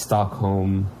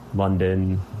 Stockholm,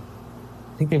 London.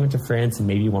 I think they went to France and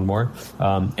maybe one more.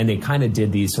 And they kind of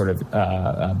did these sort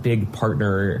of big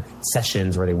partner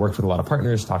sessions where they worked with a lot of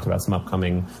partners, talked about some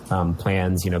upcoming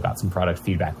plans, got some product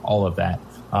feedback, all of that.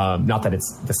 Not that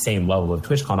it's the same level of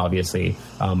TwitchCon, obviously,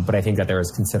 but I think that there was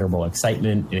considerable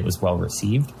excitement and it was well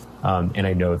received. And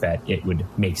I know that it would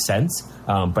make sense.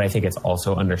 But I think it's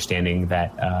also understanding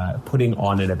that putting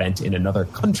on an event in another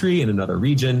country, in another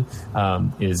region,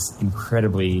 is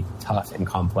incredibly tough and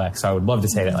complex. So I would love to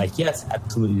say that, like, yes,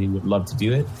 absolutely would love to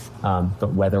do it.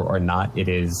 But whether or not it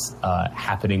is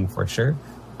happening for sure,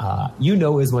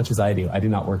 as much as I do. I do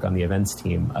not work on the events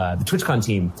team. The TwitchCon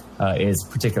team is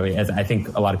particularly, as I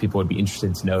think a lot of people would be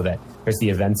interested to know, that there's the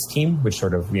events team, which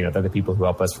sort of, they're the people who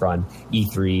help us run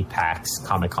E3, PAX,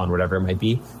 Comic-Con, whatever it might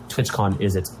be. TwitchCon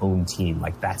is its own team.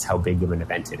 Like, that's how big of an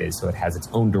event it is. So it has its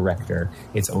own director,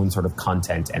 its own sort of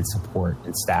content and support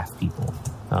and staff people.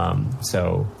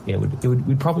 So yeah,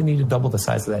 we'd probably need to double the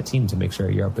size of that team to make sure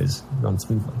Europe is run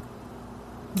smoothly.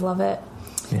 Love it.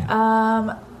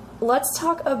 Yeah. Let's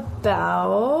talk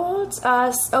about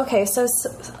so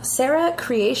Sarah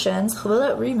Creations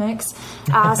Remix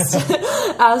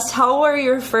asked how were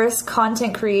your first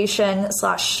content creation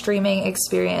 / streaming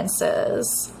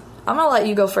experiences? I'm going to let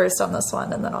you go first on this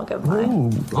one, and then I'll give mine.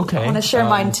 Ooh, okay. I want to share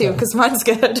mine, too, because mine's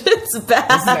good. It's bad.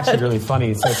 This is actually really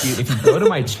funny. So if you go to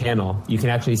my channel, you can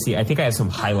actually see, I think I have some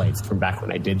highlights from back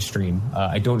when I did stream.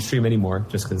 I don't stream anymore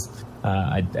just because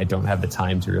I don't have the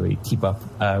time to really keep up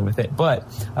with it.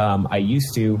 But I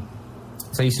used to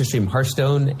stream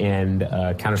Hearthstone and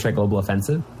Counter-Strike Global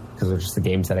Offensive, because they're just the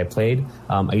games that I played.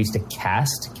 I used to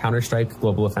cast Counter-Strike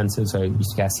Global Offensive, so I used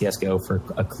to cast CSGO for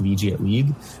a collegiate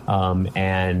league,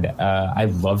 and I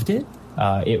loved it.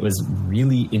 It was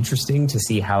really interesting to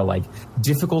see how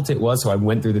difficult it was. So I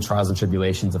went through the trials and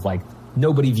tribulations of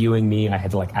nobody viewing me. I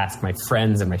had to ask my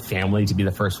friends and my family to be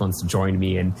the first ones to join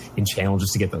me in channel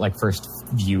just to get the first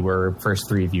viewer, first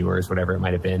 3 viewers, whatever it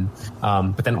might have been.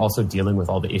 But then also dealing with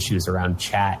all the issues around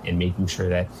chat and making sure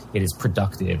that it is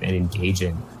productive and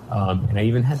engaging. And I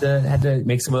even had to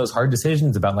make some of those hard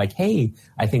decisions about hey,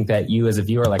 I think that you as a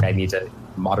viewer, I need to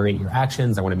moderate your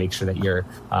actions. I want to make sure that you're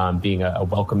being a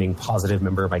welcoming, positive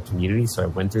member of my community. So I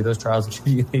went through those trials and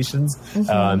tribulations.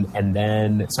 Mm-hmm. And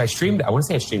then, so I streamed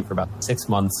for about 6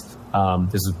 months.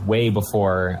 This is way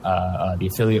before the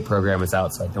affiliate program was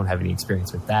out, so I don't have any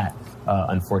experience with that,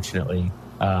 unfortunately.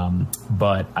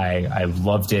 But I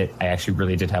loved it. I actually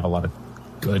really did have a lot of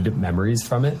good memories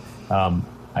from it.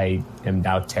 I am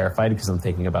now terrified because I'm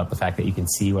thinking about the fact that you can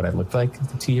see what I looked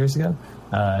like 2 years ago.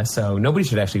 So nobody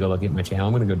should actually go look at my channel.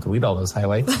 I'm going to go delete all those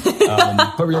highlights.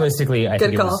 But realistically, I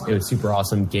think it was super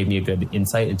awesome. Gave me a good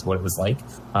insight into what it was like.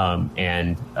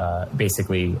 And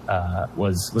basically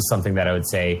was something that I would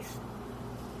say,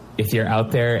 if you're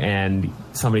out there and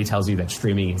somebody tells you that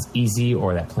streaming is easy,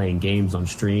 or that playing games on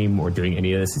stream or doing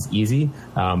any of this is easy,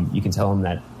 you can tell them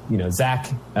that, Zach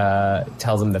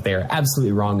tells them that they are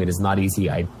absolutely wrong. It is not easy.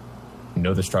 I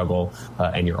know the struggle,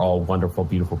 and you're all wonderful,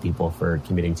 beautiful people for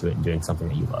committing to it and doing something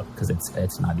that you love, because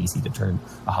it's not easy to turn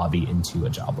a hobby into a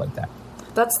job like that.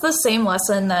 That's the same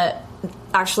lesson that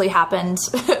actually happened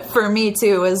for me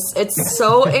too. It's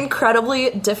so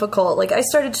incredibly difficult. I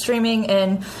started streaming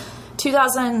in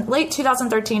late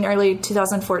 2013, early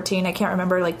 2014. I can't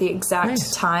remember the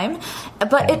exact time,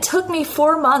 but it took me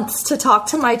 4 months to talk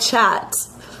to my chat.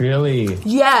 Really?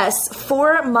 Yes,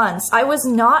 4 months. I was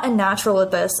not a natural at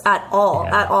this at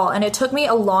all. And it took me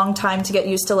a long time to get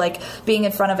used to being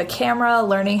in front of a camera,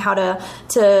 learning how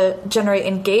to generate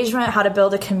engagement, how to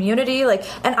build a community.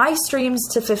 And I streamed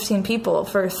to 15 people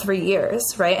for 3 years,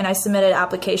 right? And I submitted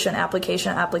application.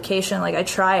 I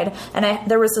tried. And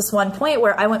there was this one point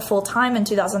where I went full time in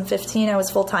 2015. I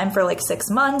was full time for 6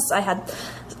 months. I had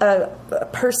a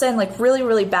person really,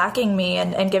 really backing me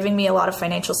and giving me a lot of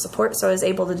financial support. So I was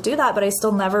able to do that, but I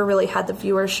still never really had the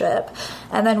viewership.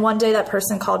 And then one day that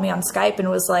person called me on Skype and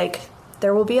was like,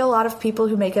 there will be a lot of people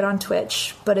who make it on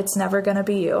Twitch, but it's never going to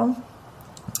be you.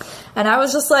 And I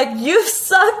was just like, you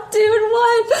suck, dude.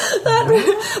 What?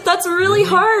 That's really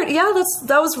hard. Yeah,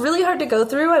 that was really hard to go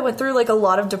through. I went through a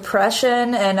lot of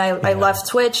depression, and I left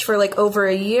Twitch for over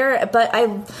a year. But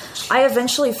I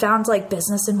eventually found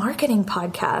business and marketing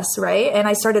podcasts, right? And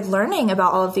I started learning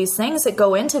about all of these things that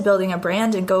go into building a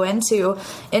brand and go into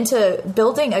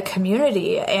building a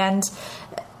community. And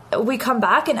we come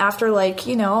back, and after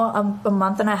a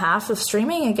month and a half of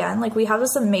streaming again, we have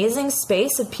this amazing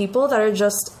space of people that are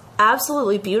just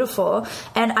absolutely beautiful.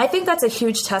 And I think that's a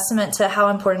huge testament to how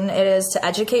important it is to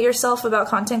educate yourself about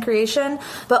content creation,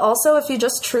 but also if you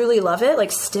just truly love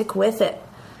it, stick with it.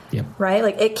 Yep.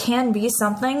 Right? It can be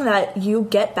something that you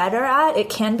get better at. It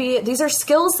can be, these are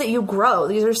skills that you grow.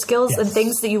 These are skills and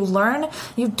things that you learn.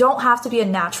 You don't have to be a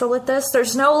natural at this.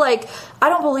 There's no I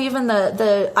don't believe in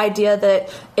the idea that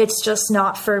it's just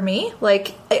not for me.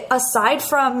 Aside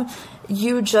from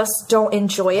you just don't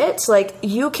enjoy it,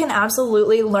 you can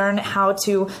absolutely learn how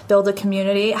to build a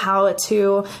community, how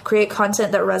to create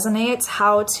content that resonates,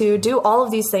 how to do all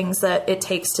of these things that it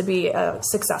takes to be a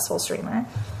successful streamer.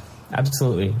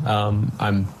 Absolutely.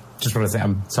 I'm just want to say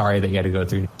I'm sorry that you had to go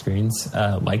through an experience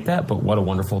like that, but what a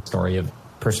wonderful story of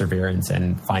perseverance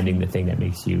and finding the thing that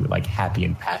makes you happy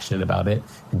and passionate about it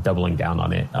and doubling down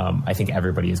on it. I think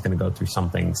everybody is going to go through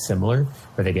something similar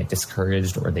where they get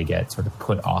discouraged or they get sort of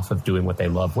put off of doing what they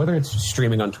love, whether it's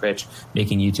streaming on Twitch,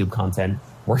 making YouTube content,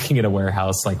 working at a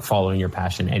warehouse, following your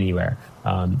passion anywhere,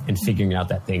 and figuring out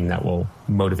that thing that will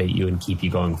motivate you and keep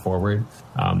you going forward,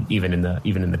 even in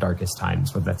the darkest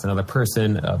times. Whether that's another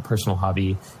person, a personal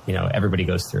hobby, everybody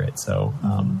goes through it. So,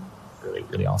 really,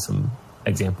 really awesome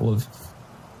example of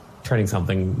turning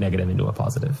something negative into a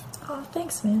positive. Oh,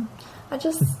 thanks, man. I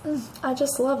just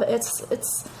love it.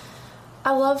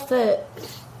 I love that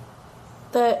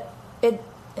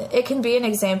it can be an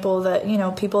example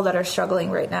that, people that are struggling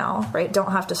right now, right,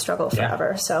 don't have to struggle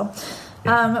forever. Yeah. So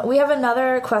We have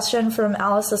another question from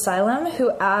Alice Asylum,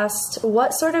 who asked,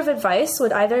 what sort of advice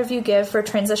would either of you give for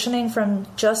transitioning from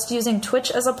just using Twitch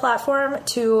as a platform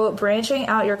to branching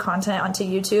out your content onto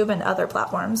YouTube and other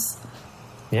platforms?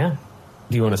 Yeah.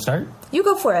 Do you want to start? You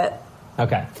go for it.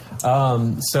 Okay.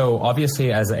 So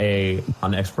obviously, as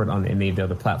an expert on any of the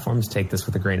other platforms, take this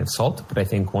with a grain of salt. But I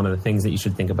think one of the things that you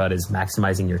should think about is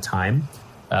maximizing your time.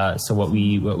 So what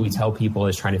we tell people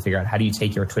is trying to figure out, how do you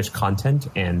take your Twitch content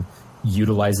and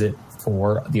utilize it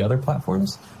for the other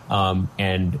platforms,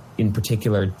 and in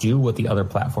particular, do what the other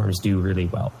platforms do really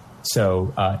well.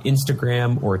 So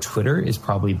Instagram or Twitter is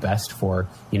probably best for,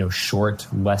 short,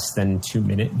 less than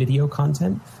 2-minute video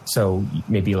content. So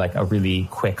maybe like a really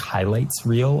quick highlights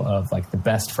reel of like the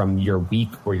best from your week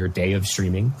or your day of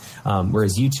streaming.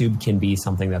 Whereas YouTube can be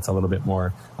something that's a little bit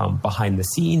more behind the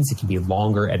scenes. It can be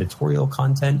longer editorial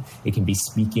content. It can be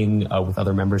speaking with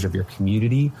other members of your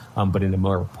community, but in a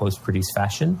more post-produced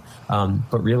fashion.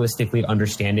 But realistically,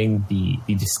 understanding the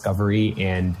discovery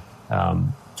and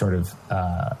sort of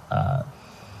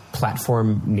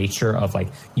platform nature of like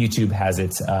YouTube has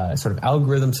its sort of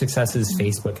algorithm successes.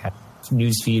 Facebook has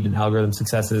newsfeed and algorithm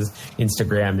successes.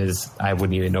 Instagram is, I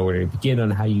wouldn't even know where to begin on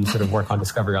how you sort of work on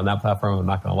discovery on that platform. I'm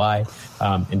not going to lie.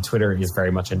 And Twitter is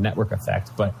very much a network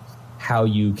effect, but how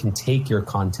you can take your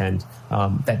content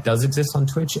that does exist on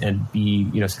Twitch and be,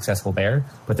 successful there,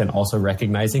 but then also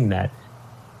recognizing that,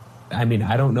 I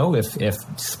don't know if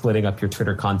splitting up your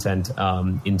Twitter content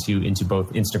into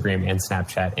both Instagram and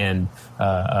Snapchat and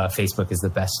Facebook is the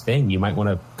best thing. You might want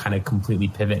to kind of completely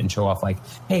pivot and show off like,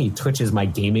 hey, Twitch is my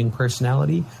gaming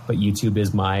personality, but YouTube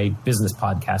is my business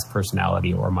podcast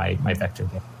personality or my vector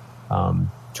game.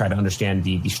 Try to understand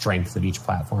the strengths of each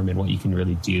platform and what you can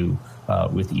really do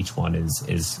with each one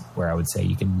is where I would say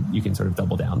you can sort of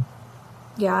double down.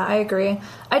 Yeah, I agree.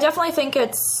 I definitely think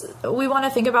we want to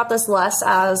think about this less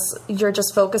as you're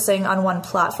just focusing on one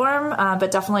platform,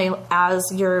 but definitely as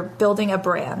you're building a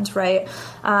brand, right?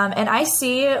 And I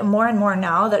see more and more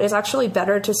now that it's actually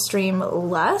better to stream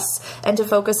less and to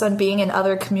focus on being in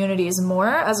other communities more,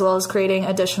 as well as creating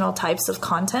additional types of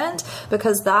content,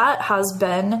 because that has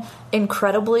been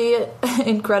incredibly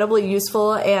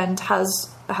useful and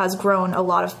has grown a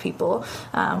lot of people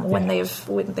when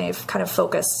they've kind of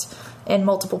focused in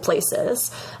multiple places.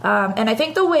 And I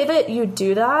think the way that you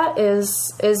do that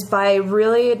is by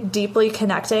really deeply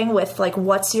connecting with like,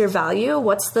 what's your value?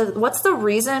 What's the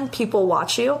reason people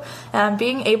watch you? And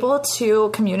being able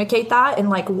to communicate that in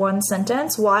like one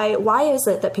sentence. Why is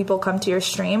it that people come to your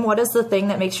stream? What is the thing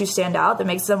that makes you stand out, that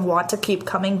makes them want to keep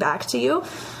coming back to you?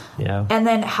 Yeah. And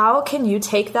then how can you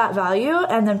take that value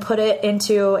and then put it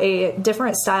into a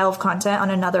different style of content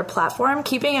on another platform,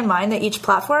 keeping in mind that each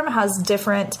platform has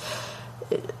different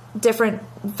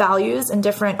values and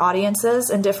different audiences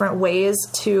and different ways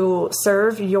to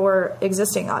serve your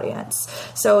existing audience.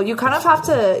 So you kind of have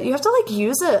to like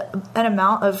use an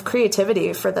amount of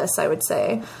creativity for this, I would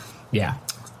say. Yeah.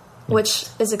 Which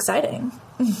is exciting.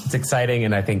 It's exciting.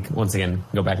 And I think, once again,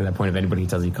 go back to that point of anybody who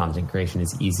tells you content creation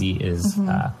is easy is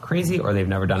crazy, or they've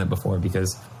never done it before,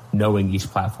 because knowing each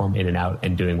platform in and out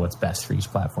and doing what's best for each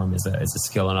platform is a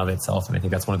skill in of itself. And I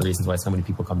think that's one of the reasons why so many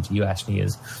people come to you, Ashley,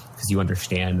 is because you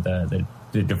understand the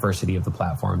diversity of the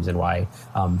platforms and why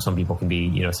some people can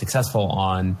be, successful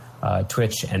on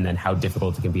Twitch, and then how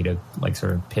difficult it can be to like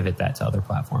sort of pivot that to other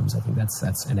platforms. I think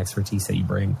that's an expertise that you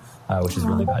bring, which is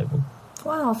really valuable.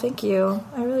 Wow, thank you.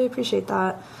 I really appreciate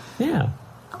that. Yeah.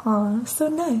 Oh, so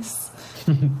nice.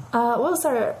 What was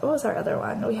our other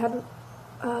one? We had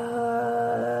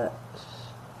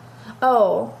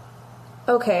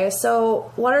okay.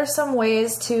 So what are some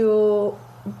ways to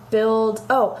build?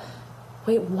 Oh,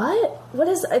 wait, what? What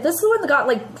is this? Is the one that got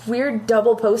like weird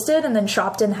double posted and then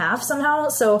chopped in half somehow.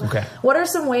 So What are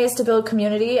some ways to build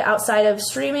community outside of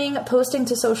streaming, posting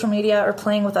to social media, or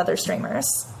playing with other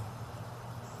streamers?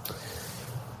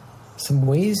 Some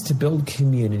ways to build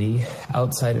community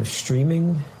outside of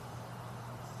streaming,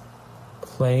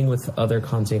 playing with other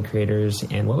content creators,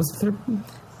 and what was the third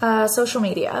one? Social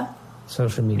media.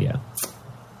 Social media.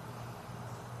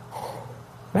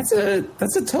 That's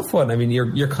a tough one. I mean,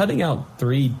 you're cutting out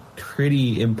 3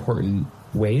 pretty important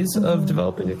ways of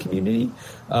developing a community.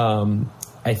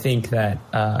 I think that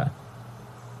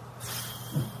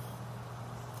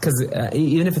because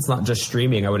even if it's not just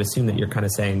streaming, I would assume that you're kind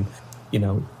of saying,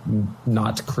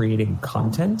 not creating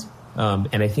content.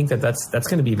 And I think that's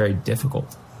going to be very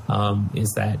difficult.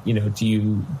 Is that, do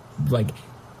you like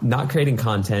not creating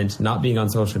content, not being on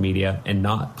social media, and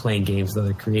not playing games with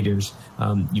other creators?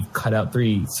 You've cut out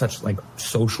 3 such like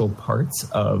social parts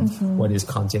of what is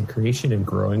content creation and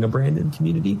growing a brand and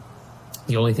community.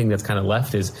 The only thing that's kind of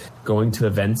left is going to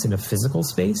events in a physical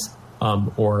space,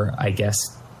 or I guess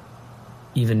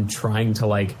even trying to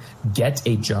like get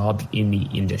a job in the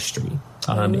industry,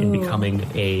 and becoming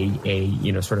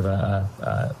a sort of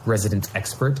a resident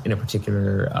expert in a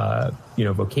particular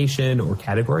vocation or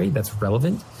category that's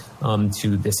relevant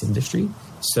to this industry.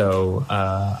 So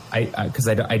because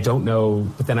I don't know,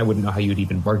 but then I wouldn't know how you would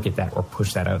even market that or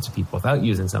push that out to people without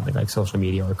using something like social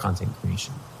media or content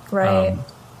creation. Right.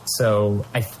 So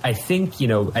I think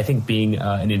being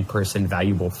an in-person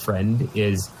valuable friend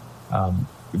is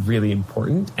really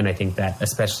important. And I think that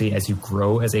especially as you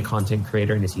grow as a content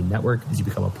creator and as you network, as you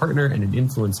become a partner and an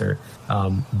influencer,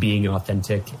 being an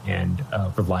authentic and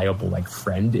reliable like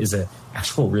friend is a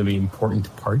actual really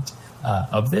important part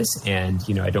of this. And,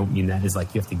 I don't mean that as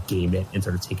like you have to game it and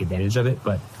sort of take advantage of it,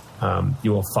 but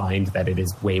you will find that it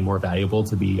is way more valuable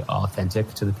to be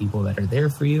authentic to the people that are there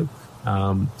for you.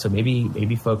 So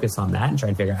maybe focus on that and try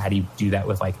and figure out how do you do that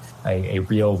with like a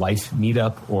real life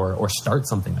meetup or start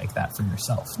something like that for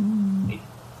yourself.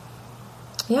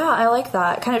 Yeah, I like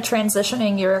that. Kind of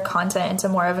transitioning your content into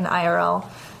more of an IRL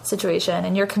situation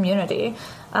in your community.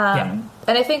 And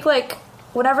I think like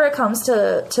whenever it comes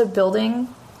to building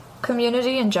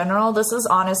community in general, this is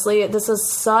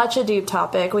such a deep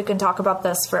topic. We can talk about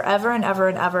this forever and ever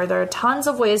and ever. There are tons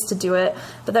of ways to do it,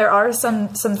 but there are some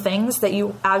things that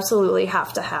you absolutely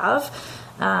have to have.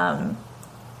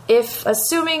 If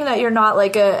assuming that you're not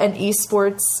like an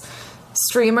esports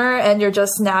streamer and you're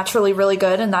just naturally really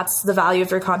good and that's the value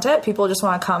of your content, people just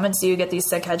want to come and see you get these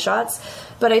sick headshots.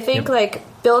 But I think like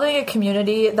building a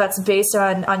community that's based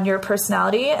on your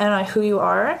personality and on who you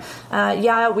are,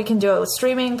 we can do it with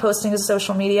streaming, posting to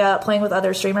social media, playing with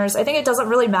other streamers. I think it doesn't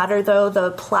really matter though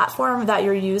the platform that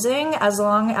you're using, as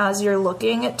long as you're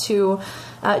looking to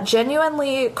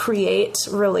genuinely create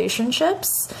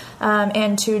relationships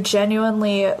and to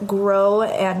genuinely grow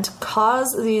and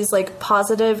cause these like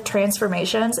positive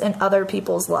transformations in other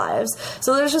people's lives.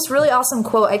 So there's this really awesome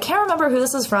quote. I can't remember who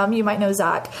this is from. You might know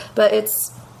Zach, but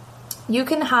it's, you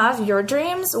can have your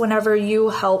dreams whenever you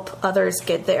help others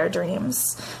get their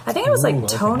dreams. I think it was like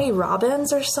Tony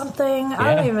Robbins or something.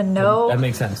 I don't even know. That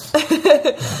makes sense.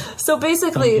 So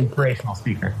basically, inspirational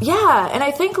speaker. Yeah, and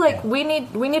I think like we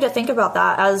need to think about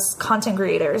that as content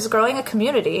creators. Growing a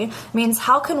community means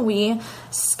how can we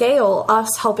scale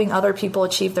us helping other people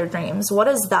achieve their dreams? What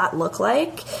does that look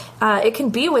like? It can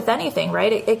be with anything,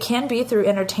 right? It can be through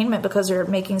entertainment because you're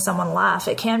making someone laugh.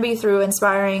 It can be through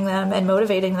inspiring them and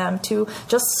motivating them to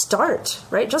just start,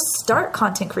 right? Just start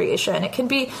content creation. It can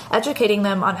be educating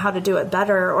them on how to do it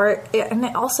better, and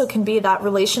it also can be that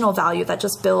relational value that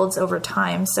just builds over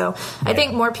time. So I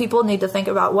think more people need to think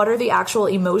about what are the actual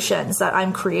emotions that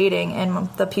I'm creating in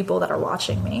the people that are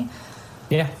watching me.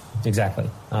 Yeah, exactly.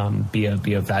 Be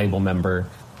a valuable member.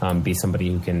 Be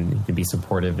somebody who can be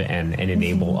supportive and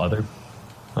enable other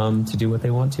to do what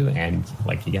they want to. And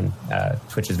like again,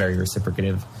 Twitch is very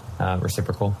reciprocal.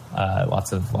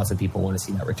 Lots of people want to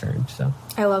see that return. So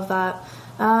I love that.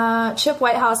 Chip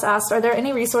Whitehouse asked, are there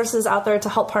any resources out there to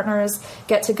help partners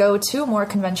get to go to more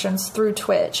conventions through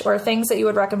Twitch, or things that you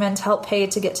would recommend to help pay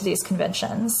to get to these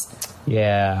conventions?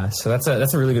 Yeah, so that's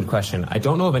a really good question. I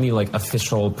don't know of any like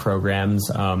official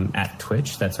programs at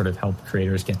Twitch that sort of help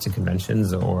creators get to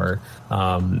conventions or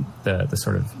the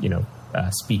sort of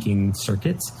speaking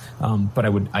circuits, but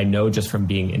I know just from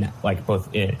being in like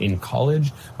both in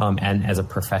college and as a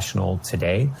professional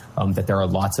today that there are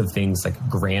lots of things like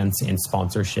grants and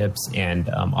sponsorships and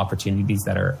opportunities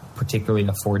that are particularly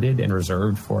afforded and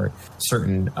reserved for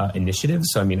certain initiatives.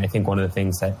 So I mean, I think one of the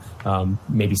things that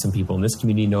maybe some people in this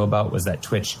community know about was that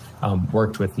Twitch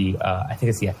worked with the I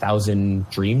think it's the 1,000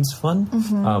 Dreams Fund,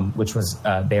 which was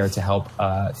there to help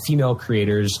female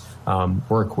creators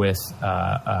work with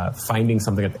finding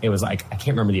something that it was like, I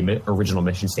can't remember the original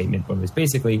mission statement, but it was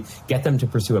basically get them to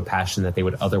pursue a passion that they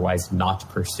would otherwise not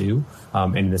pursue.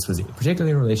 And this was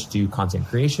particularly in relation to content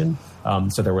creation.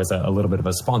 So there was a little bit of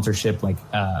a sponsorship, like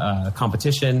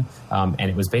competition. And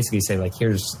it was basically say like,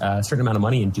 here's a certain amount of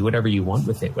money and do whatever you want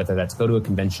with it, whether that's go to a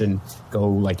convention, go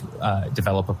like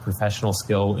develop a professional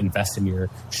skill, invest in your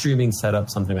streaming setup,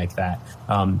 something like that.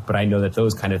 But I know that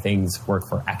those kind of things work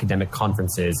for academic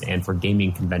conferences and for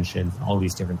gaming conventions, all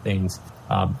these different things.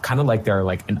 Kind of like there are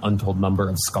like an untold number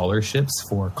of scholarships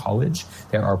for college.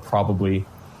 There are probably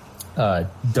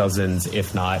dozens,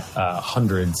 if not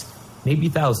hundreds maybe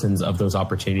thousands of those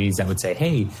opportunities that would say,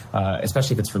 hey,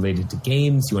 especially if it's related to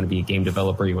games, you want to be a game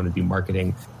developer, you want to do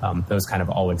marketing, those kind of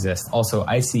all exist. Also,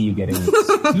 I see you getting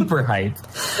super hyped.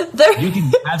 You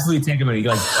can absolutely take a minute.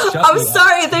 You're like, I'm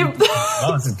sorry.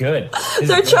 Oh, this is good.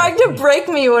 They're trying to break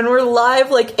me when we're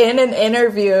live, like in an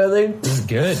interview. This is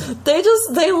good. They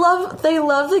love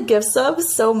the gift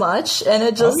subs so much, and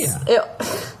it just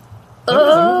I'm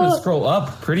going to scroll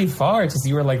up pretty far to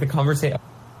see where like the conversation.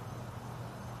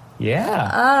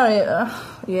 Yeah.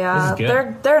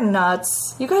 They're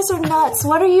nuts. You guys are nuts.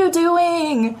 What are you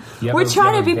doing? We're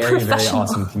trying to be very, professional. Very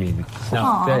awesome community.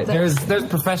 No, there's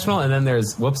professional, and then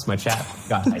there's my chat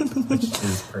got hyped, which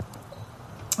is perfect.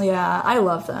 Yeah, I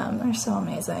love them. They're so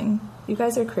amazing. You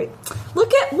guys are great.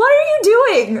 Look at what are you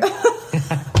doing?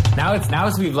 Now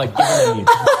it's we've like given them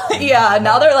yeah,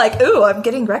 now they're like, ooh, I'm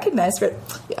getting recognized for it.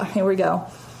 Yeah, here we go.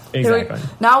 Exactly.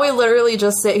 Now we literally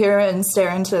just sit here and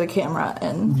stare into the camera,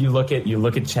 and you look at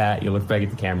chat, you look back at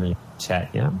the camera, you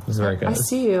chat. Yeah, this is where it goes. I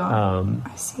see you.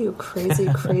 I see you,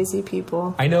 crazy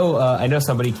people. I know.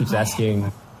 Somebody keeps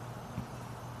asking.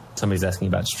 Somebody's asking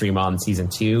about Stream On Season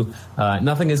 2.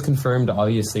 Nothing is confirmed.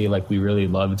 Obviously, like we really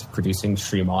loved producing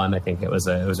Stream On. I think it was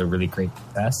a really great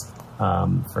success.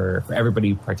 For everybody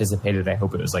who participated, I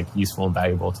hope it was like useful and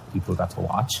valuable to people who got to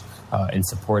watch and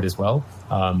support as well.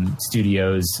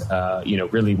 Studios,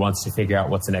 really wants to figure out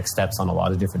what's the next steps on a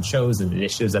lot of different shows and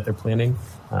initiatives that they're planning.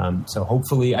 So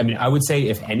hopefully, I mean, I would say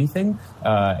if anything,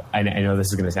 I know this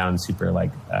is going to sound super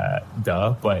like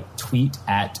but tweet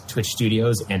at Twitch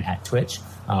Studios and at Twitch.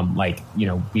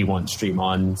 We want Stream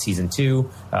On Season 2,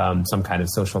 some kind of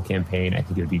social campaign. I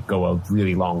think it would go a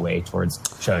really long way towards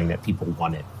showing that people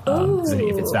want it. Because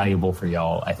if it's valuable for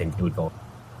y'all, I think it would go.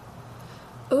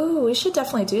 Ooh, we should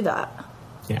definitely do that.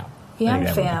 Yeah. Yam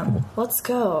fam, cool. Let's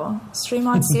go. Stream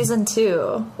On Season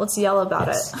 2. Let's yell about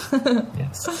it.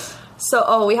 Yes.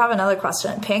 So, we have another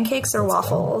question. Pancakes or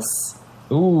waffles?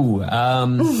 Ooh,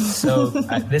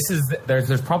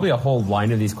 there's probably a whole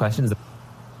line of these questions.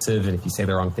 And if you say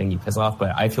the wrong thing, you piss off.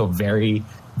 But I feel very,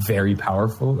 very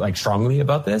powerful, like strongly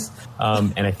about this.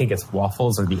 And I think it's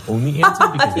waffles are the only answer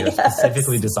because they're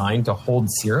specifically designed to hold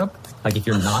syrup. Like if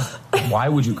you're not, why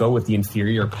would you go with the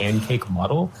inferior pancake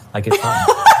model? Like it's not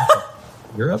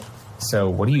syrup. So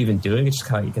what are you even doing? It's just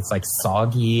kind of, it's like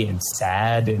soggy and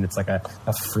sad, and it's like a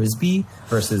frisbee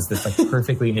versus this like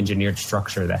perfectly engineered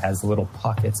structure that has little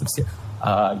pockets of syrup.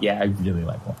 I really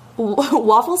like waffles.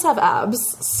 Waffles have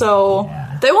abs, so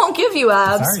they won't give you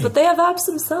abs, but they have abs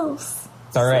themselves.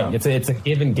 It's all right. So. It's a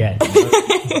give and get.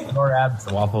 Your abs,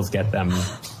 the waffles get them.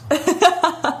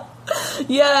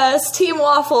 Yes, Team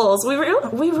Waffles. We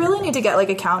really need to get like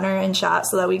a counter in chat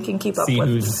so that we can keep up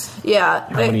with.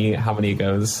 How many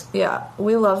goes. Yeah,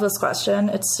 we love this question.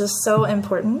 It's just so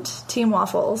important. Team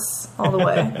Waffles all the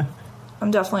way.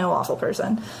 I'm definitely a waffle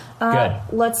person. Good.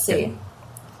 Let's see. Good.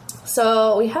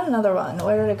 So we had another one.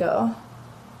 Where did it go?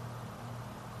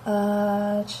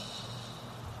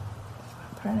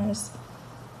 Partners.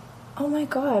 Oh my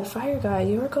god, Fire Guy,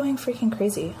 you are going freaking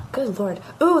crazy. Good lord.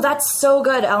 Ooh, that's so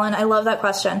good, Ellen. I love that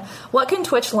question. What can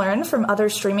Twitch learn from other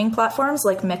streaming platforms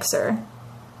like Mixer?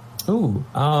 Ooh,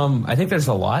 I think there's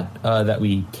a lot that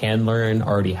we can learn,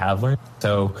 already have learned.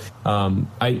 So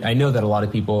I know that a lot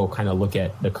of people kind of look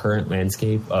at the current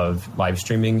landscape of live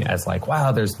streaming as like,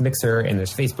 wow, there's Mixer and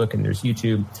there's Facebook and there's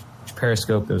YouTube, there's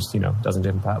Periscope, there's, dozen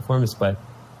different platforms. But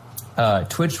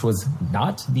Twitch was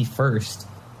not the first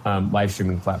live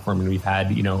streaming platform, and we've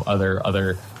had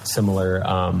other similar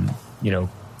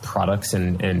products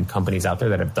and companies out there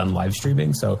that have done live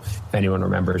streaming. So if anyone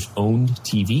remembers Owned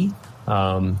TV,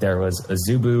 there was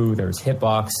Azubu, there was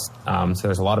Hitbox, so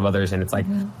there's a lot of others, and it's like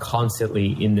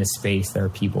constantly in this space there are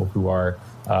people who are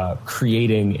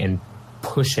creating and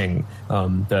pushing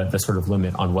the sort of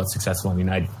limit on what's successful. I mean,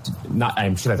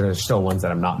 I'm sure that there's still ones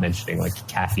that I'm not mentioning, like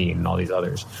Caffeine and all these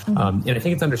others. And I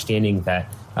think it's understanding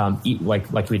that,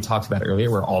 like we talked about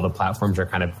earlier, where all the platforms are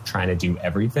kind of trying to do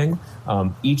everything.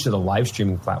 Each of the live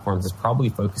streaming platforms is probably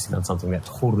focusing on something that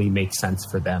totally makes sense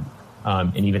for them.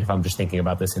 And even if I'm just thinking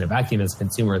about this in a vacuum as a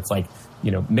consumer, it's like,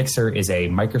 Mixer is a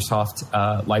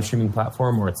Microsoft live streaming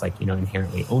platform, or it's like,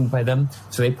 inherently owned by them.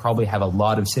 So they probably have a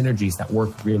lot of synergies that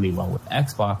work really well with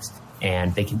Xbox,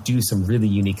 and they can do some really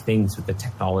unique things with the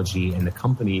technology and the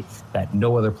company that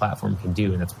no other platform can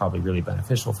do. And that's probably really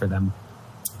beneficial for them.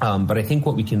 But I think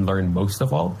what we can learn most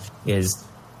of all is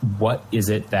what is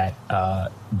it that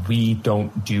we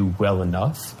don't do well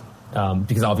enough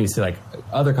because obviously like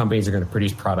other companies are going to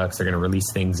produce products, they're going to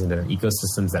release things into their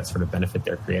ecosystems that sort of benefit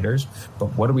their creators. But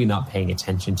what are we not paying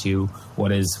attention to?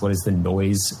 What is the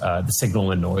noise, the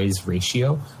signal and noise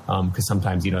ratio? Because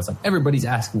sometimes, it's like everybody's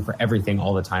asking for everything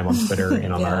all the time on Twitter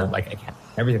and on our like account,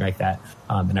 everything like that.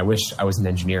 And I wish I was an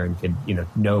engineer and could,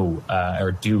 know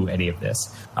or do any of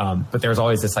this. But there was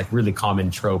always this like really common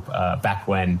trope back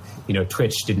when,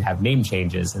 Twitch didn't have name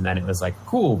changes. And then it was like,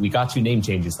 cool, we got you name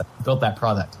changes. Like, built that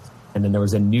product. And then there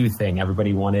was a new thing.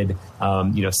 Everybody wanted,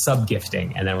 sub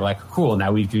gifting. And then we're like, cool,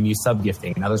 now we do new sub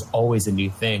gifting. Now there's always a new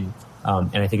thing.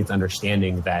 And I think it's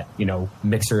understanding that,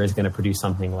 Mixer is going to produce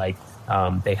something like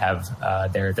they have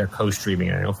their co-streaming.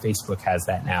 And I know Facebook has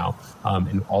that now.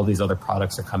 And all these other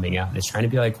products are coming out. And it's trying to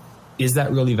be like, is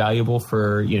that really valuable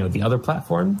for, the other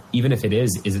platform? Even if it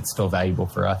is it still valuable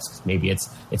for us? 'Cause maybe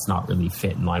it's not really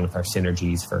fit in line with our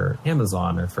synergies for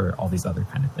Amazon or for all these other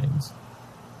kind of things.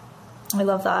 I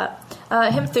love that.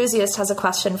 Hempthusiast has a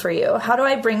question for you. How do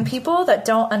I bring people that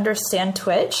don't understand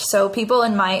Twitch, so people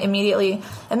in my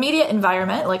immediate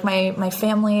environment, like my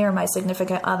family or my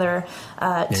significant other,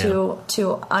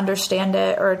 to understand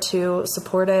it or to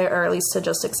support it or at least to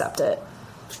just accept it?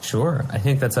 Sure. I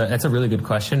think that's a really good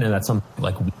question, and that's something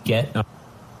like we get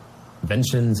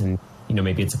conventions, and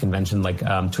maybe it's a convention like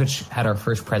Twitch had our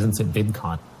first presence at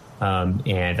VidCon.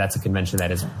 And that's a convention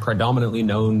that is predominantly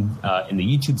known in the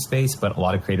YouTube space, but a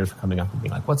lot of creators are coming up and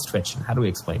being like, what's Twitch and how do we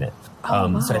explain it?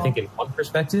 Wow. So I think in one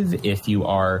perspective, if you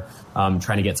are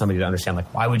trying to get somebody to understand,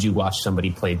 like, why would you watch somebody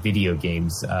play video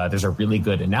games? There's a really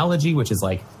good analogy, which is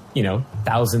like,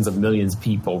 thousands of millions of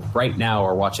people right now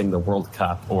are watching the World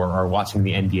Cup or are watching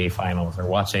the NBA Finals or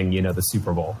watching, the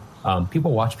Super Bowl.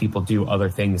 People watch people do other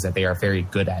things that they are very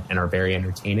good at and are very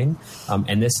entertaining.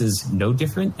 And this is no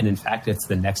different. And in fact, it's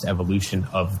the next evolution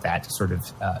of that sort of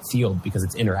field because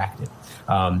it's interactive.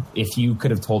 If you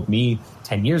could have told me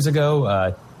 10 years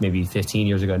ago, maybe 15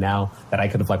 years ago now, that I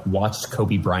could have like watched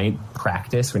Kobe Bryant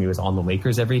practice when he was on the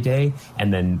Lakers every day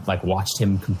and then like watched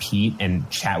him compete and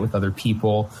chat with other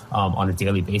people on a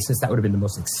daily basis, that would have been the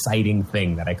most exciting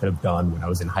thing that I could have done when I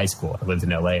was in high school. I lived in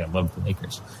LA. I loved the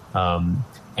Lakers.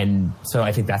 And so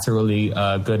I think that's a really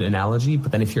good analogy.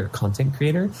 But then if you're a content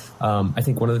creator, I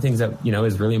think one of the things that,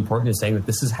 is really important is saying that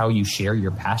this is how you share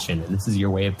your passion and this is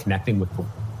your way of connecting with people.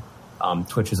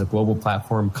 Twitch is a global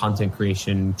platform. Content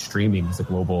creation, streaming is a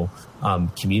global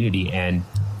community. And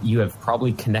you have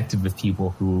probably connected with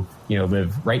people who,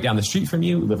 live right down the street from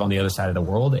you, live on the other side of the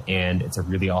world. And it's a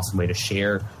really awesome way to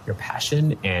share your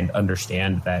passion and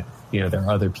understand that, there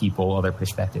are other people, other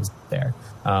perspectives there.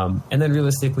 And then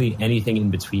realistically, anything in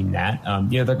between that,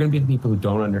 there are going to be people who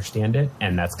don't understand it.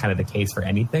 And that's kind of the case for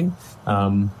anything.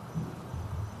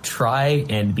 Try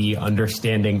and be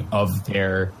understanding of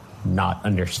their not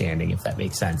understanding, if that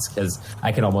makes sense, because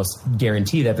I can almost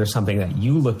guarantee that there's something that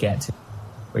you look at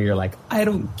where you're like, I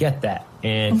don't get that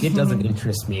and it doesn't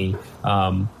interest me,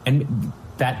 and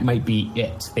that might be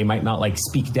it. They might not like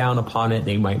speak down upon it,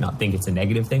 they might not think it's a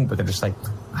negative thing, but they're just like,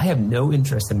 I have no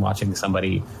interest in watching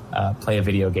somebody play a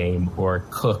video game or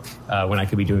cook when I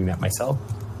could be doing that myself.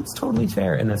 It's totally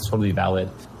fair and that's totally valid.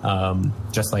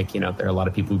 Just like, there are a lot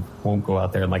of people who won't go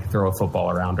out there and like throw a football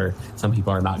around, or some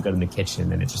people are not good in the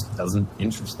kitchen and it just doesn't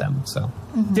interest them. So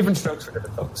different strokes for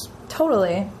different folks.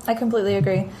 Totally. I completely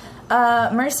agree.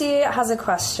 Mercy has a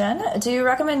question. Do you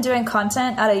recommend doing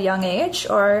content at a young age,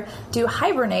 or do you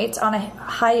hibernate on a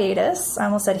hiatus? I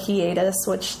almost said hiatus,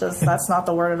 that's not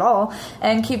the word at all,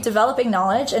 and keep developing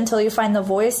knowledge until you find the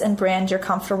voice and brand you're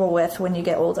comfortable with when you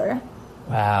get older?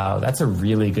 Wow, that's a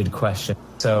really good question.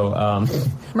 So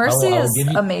Mercy is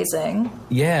amazing.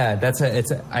 Yeah,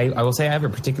 I will say I have a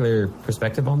particular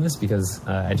perspective on this because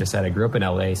I just said I grew up in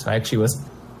LA, so I actually was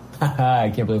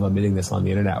I can't believe I'm admitting this on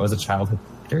the internet. I was a childhood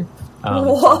actor.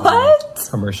 What?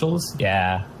 Commercials?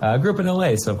 Yeah. I grew up in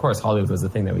LA, so of course Hollywood was the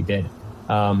thing that we did.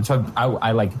 So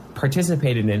I like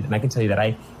participated in it, and I can tell you that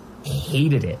I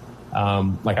hated it.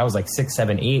 Like I was like 6,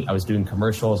 7, 8. I was doing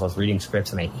commercials. I was reading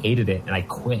scripts, and I hated it, and I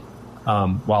quit.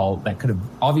 While that could have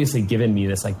obviously given me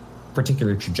this like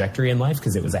particular trajectory in life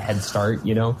because it was a head start,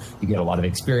 you get a lot of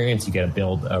experience, you get to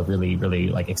build a really, really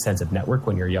like extensive network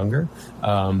when you're younger.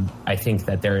 I think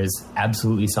that there is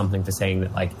absolutely something to saying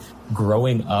that like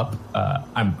growing up,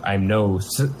 I'm no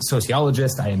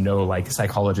sociologist, I am no like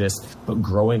psychologist, but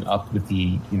growing up with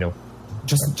the,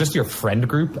 just your friend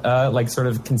group, like sort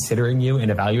of considering you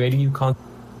and evaluating you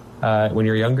when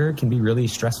you're younger can be really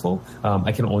stressful.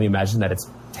 I can only imagine that it's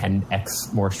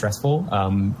 10x more stressful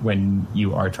when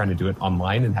you are trying to do it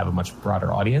online and have a much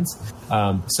broader audience.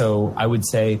 So I would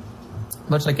say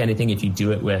much like anything, if you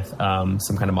do it with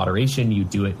some kind of moderation, you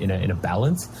do it in a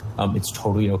balance, it's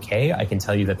totally okay. I can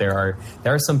tell you that there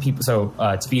are some people. So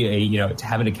to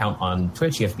have an account on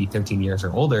Twitch, you have to be 13 years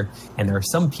or older, and there are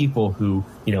some people who,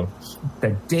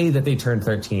 the day that they turned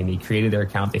 13, they created their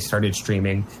account, they started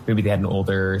streaming. Maybe they had an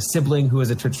older sibling who was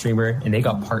a Twitch streamer, and they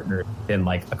got partnered in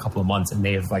like a couple of months, and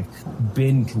they have like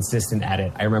been consistent at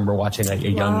it. I remember watching like a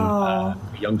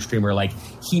young streamer, like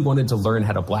he wanted to learn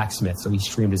how to blacksmith, so he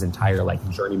streamed his entire like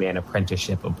journeyman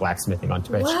apprenticeship of blacksmithing on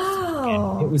Twitch.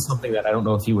 Wow. And it was something that I don't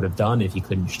know if he would have done if he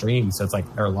couldn't stream. So it's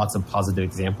like there are lots of positive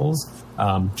examples.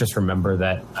 Just remember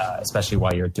that, especially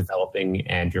while you're developing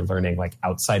and you're learning like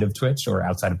outside of Twitch or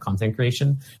outside of content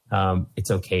creation,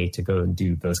 it's okay to go and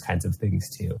do those kinds of things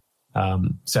too.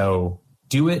 So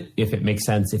do it if it makes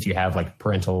sense, if you have like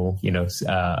parental,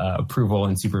 approval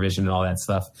and supervision and all that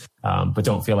stuff. But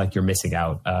don't feel like you're missing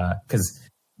out, because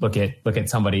look at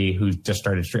somebody who just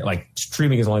started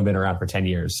streaming has only been around for 10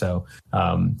 years. So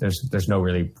there's no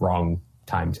really wrong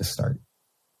time to start.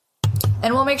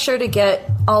 And we'll make sure to get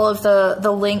all of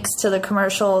the links to the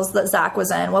commercials that Zach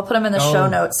was in. We'll put them in the show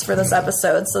notes for this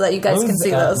episode so that you guys can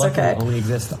see those. Okay. Only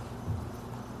exist.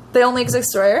 They only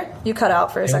exist where? You cut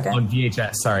out for a second. On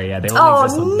VHS. Sorry. Yeah. They only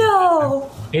exist on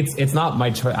no. It's not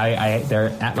my choice. They're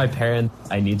at my parents.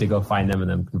 I need to go find them and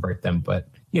then convert them. But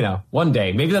one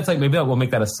day, maybe we'll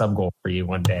make that a sub goal for you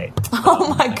one day.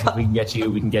 Oh my God. We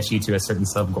can get you to a certain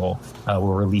sub goal. We'll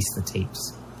release the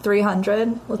tapes.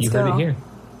 300. Let's go. You heard it here.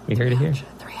 We heard it here.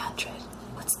 300.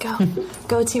 Let's go.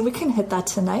 Go team. We can hit that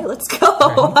tonight. Let's go.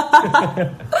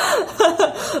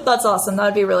 That's awesome. That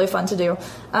would be really fun to do.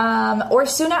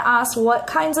 Orsuna asked, what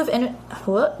kinds of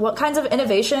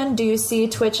innovation do you see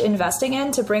Twitch investing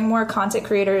in to bring more content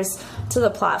creators to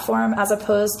the platform as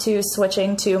opposed to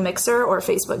switching to Mixer or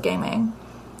Facebook gaming?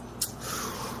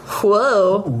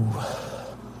 Whoa. Ooh.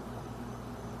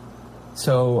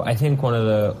 So I think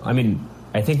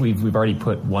I think we've already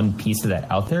put one piece of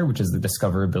that out there, which is the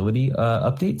discoverability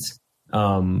updates.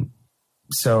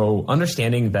 So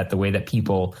understanding that the way that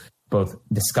people both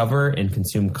discover and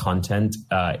consume content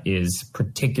is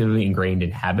particularly ingrained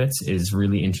in habits is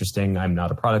really interesting. I'm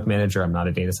not a product manager. I'm not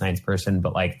a data science person,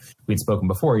 but like we'd spoken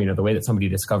before, the way that somebody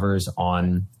discovers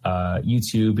on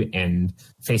YouTube and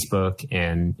Facebook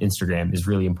and Instagram is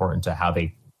really important to how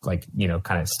they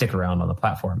kind of stick around on the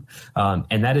platform.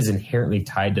 And that is inherently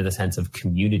tied to the sense of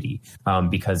community.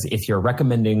 Because if you're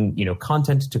recommending,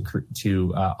 content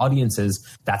to audiences,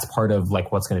 that's part of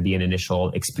like what's going to be an initial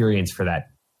experience for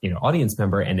that, audience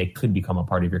member, and they could become a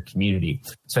part of your community.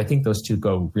 So I think those two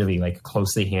go really like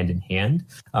closely hand in hand.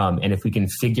 And if we can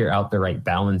figure out the right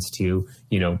balance to,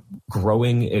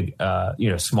 growing,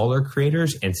 smaller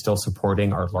creators and still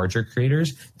supporting our larger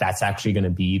creators, that's actually going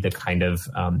to be the kind of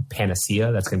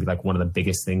panacea. That's going to be like one of the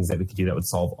biggest things that we could do that would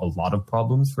solve a lot of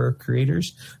problems for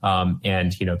creators.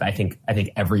 And, I think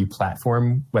every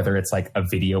platform, whether it's like a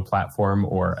video platform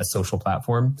or a social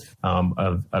platform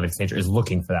of its nature, is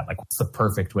looking for that. Like, what's the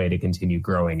perfect way to continue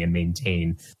growing and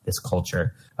maintain this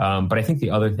culture? But I think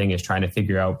the other thing is trying to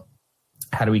figure out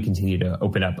how do we continue to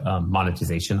open up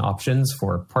monetization options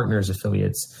for partners,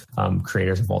 affiliates,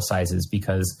 creators of all sizes?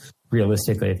 Because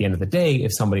realistically, at the end of the day,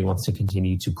 if somebody wants to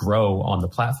continue to grow on the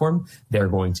platform, they're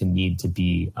going to need to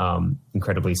be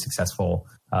incredibly successful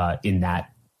in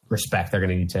that respect. They're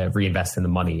going to need to reinvest in the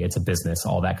money. It's a business,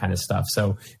 all that kind of stuff.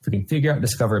 So if we can figure out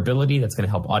discoverability, that's going to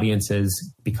help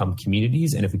audiences become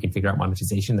communities. And if we can figure out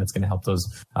monetization, that's going to help those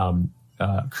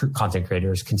content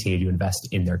creators continue to invest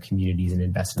in their communities and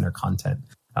invest in their content.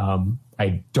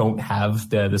 I don't have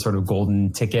the sort of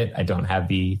golden ticket. I don't have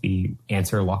the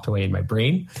answer locked away in my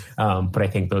brain. But I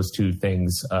think those two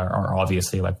things are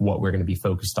obviously like what we're going to be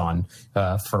focused on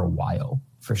for a while,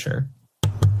 for sure.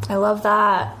 I love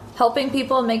that. Helping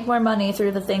people make more money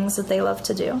through the things that they love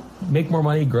to do. Make more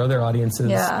money, grow their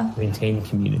audiences, maintain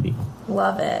community.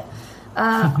 Love it.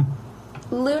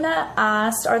 Luna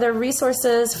asked, are there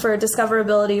resources for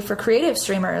discoverability for creative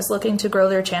streamers looking to grow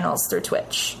their channels through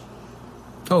Twitch?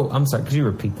 Oh, I'm sorry. Could you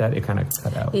repeat that? It kind of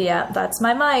cut out. Yeah, that's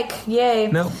my mic. Yay.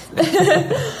 No.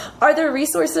 Are there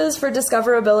resources for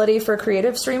discoverability for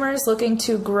creative streamers looking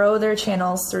to grow their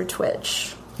channels through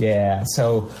Twitch? Yeah.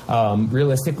 So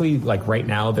realistically, like right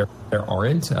now, there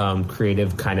aren't.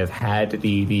 Creative kind of had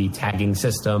the tagging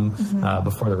system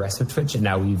before the rest of Twitch, and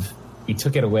now we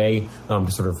took it away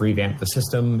to sort of revamp the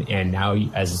system. And now,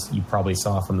 as you probably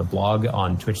saw from the blog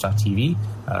on twitch.tv,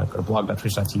 go to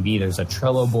blog.twitch.tv, there's a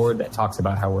Trello board that talks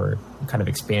about how we're kind of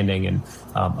expanding and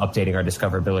updating our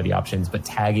discoverability options. But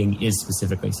tagging is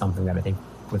specifically something that I think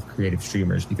work with creative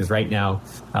streamers, because right now,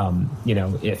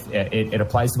 if it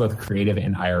applies to both creative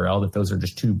and IRL, that those are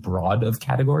just too broad of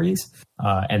categories.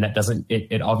 And that doesn't,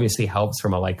 it obviously helps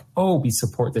from a we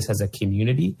support this as a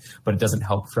community, but it doesn't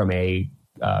help from a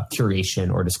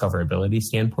curation or discoverability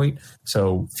standpoint.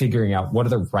 So figuring out what are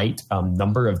the right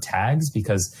number of tags,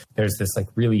 because there's this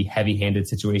really heavy-handed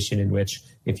situation in which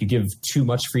if you give too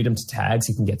much freedom to tags,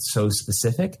 you can get so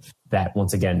specific that,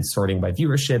 once again, sorting by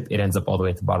viewership, it ends up all the way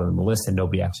at the bottom of the list and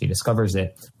nobody actually discovers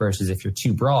it. Versus if you're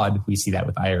too broad, we see that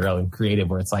with IRL and creative,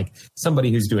 where it's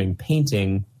somebody who's doing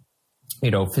painting,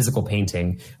 physical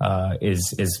painting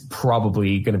is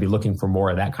probably going to be looking for more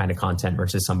of that kind of content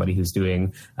versus somebody who's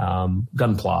doing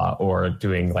gunpla or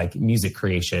doing music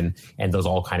creation, and those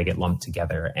all kind of get lumped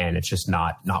together, and it's just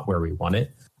not where we want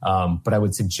it. But I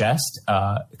would suggest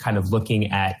kind of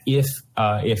looking at if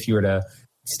you were to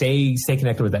stay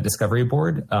connected with that discovery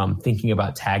board, thinking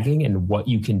about tagging and what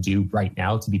you can do right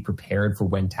now to be prepared for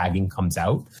when tagging comes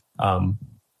out.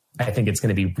 I think it's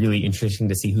going to be really interesting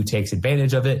to see who takes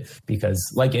advantage of it, because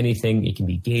like anything, it can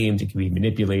be gamed, it can be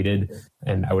manipulated,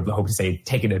 and I would hope to say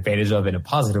taken advantage of in a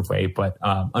positive way, but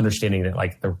understanding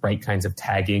that the right kinds of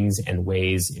taggings and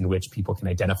ways in which people can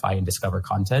identify and discover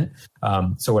content.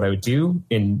 So what I would do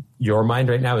in your mind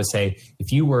right now is say,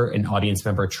 if you were an audience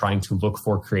member trying to look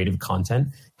for creative content,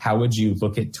 how would you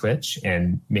look at Twitch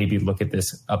and maybe look at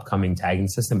this upcoming tagging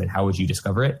system, and how would you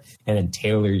discover it? And then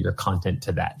tailor your content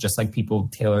to that. Just like people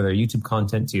tailor their YouTube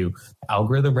content to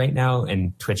algorithm right now,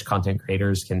 and Twitch content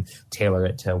creators can tailor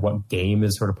it to what game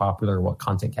is sort of popular or what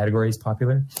content category is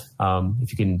popular.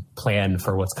 If you can plan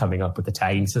for what's coming up with the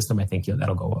tagging system, I think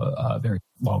that'll go a very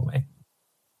long way.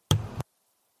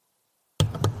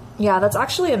 Yeah, that's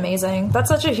actually amazing. That's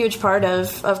such a huge part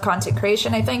of content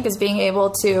creation, I think, is being able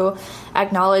to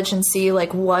acknowledge and see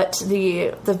what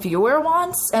the viewer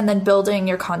wants, and then building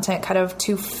your content kind of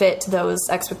to fit those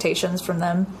expectations from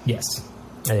them. Yes,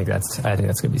 I think that's going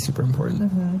to be super important.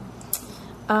 Mm-hmm.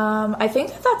 I think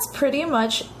that's pretty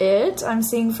much it I'm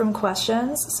seeing from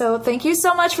questions. So thank you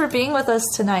so much for being with us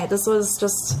tonight. This was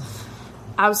just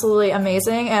absolutely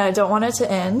amazing, and I don't want it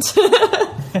to end.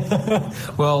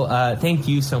 Well, thank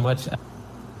you so much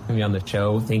for me on the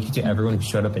show. Thank you to everyone who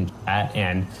showed up in chat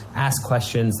and asked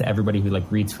questions, to everybody who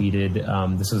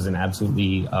retweeted. This was an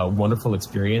absolutely wonderful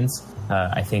experience.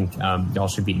 I think y'all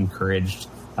should be encouraged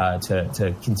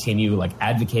to continue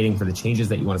advocating for the changes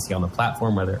that you want to see on the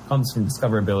platform, whether it comes from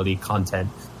discoverability, content,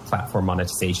 platform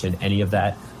monetization, any of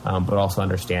that. But also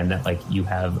understand that you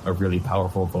have a really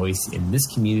powerful voice in this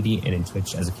community and in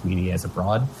Twitch as a community as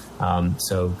abroad.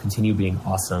 So continue being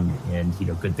awesome, and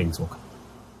good things will come.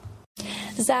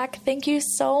 Zach, thank you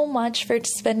so much for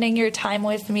spending your time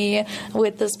with me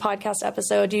with this podcast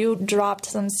episode. You dropped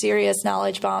some serious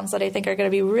knowledge bombs that I think are going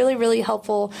to be really, really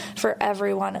helpful for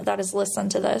everyone that has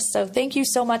listened to this. So thank you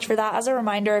so much for that. As a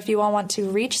reminder, if you all want to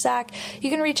reach Zach, you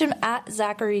can reach him at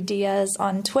Zachary Diaz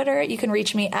on Twitter. You can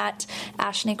reach me at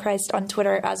Ashley Christ on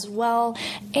Twitter as well.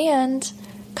 And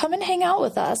come and hang out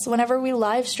with us whenever we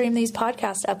live stream these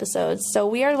podcast episodes. So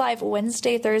we are live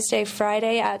Wednesday, Thursday,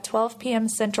 Friday at 12 p.m.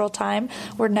 Central Time.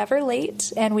 We're never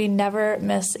late, and we never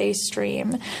miss a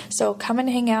stream. So come and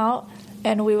hang out,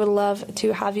 and we would love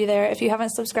to have you there. If you haven't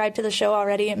subscribed to the show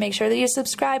already, make sure that you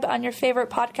subscribe on your favorite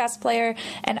podcast player,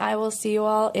 and I will see you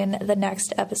all in the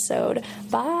next episode.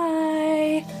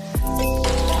 Bye!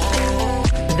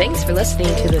 Thanks for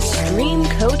listening to the Stream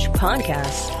Coach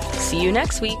Podcast. See you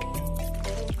next week.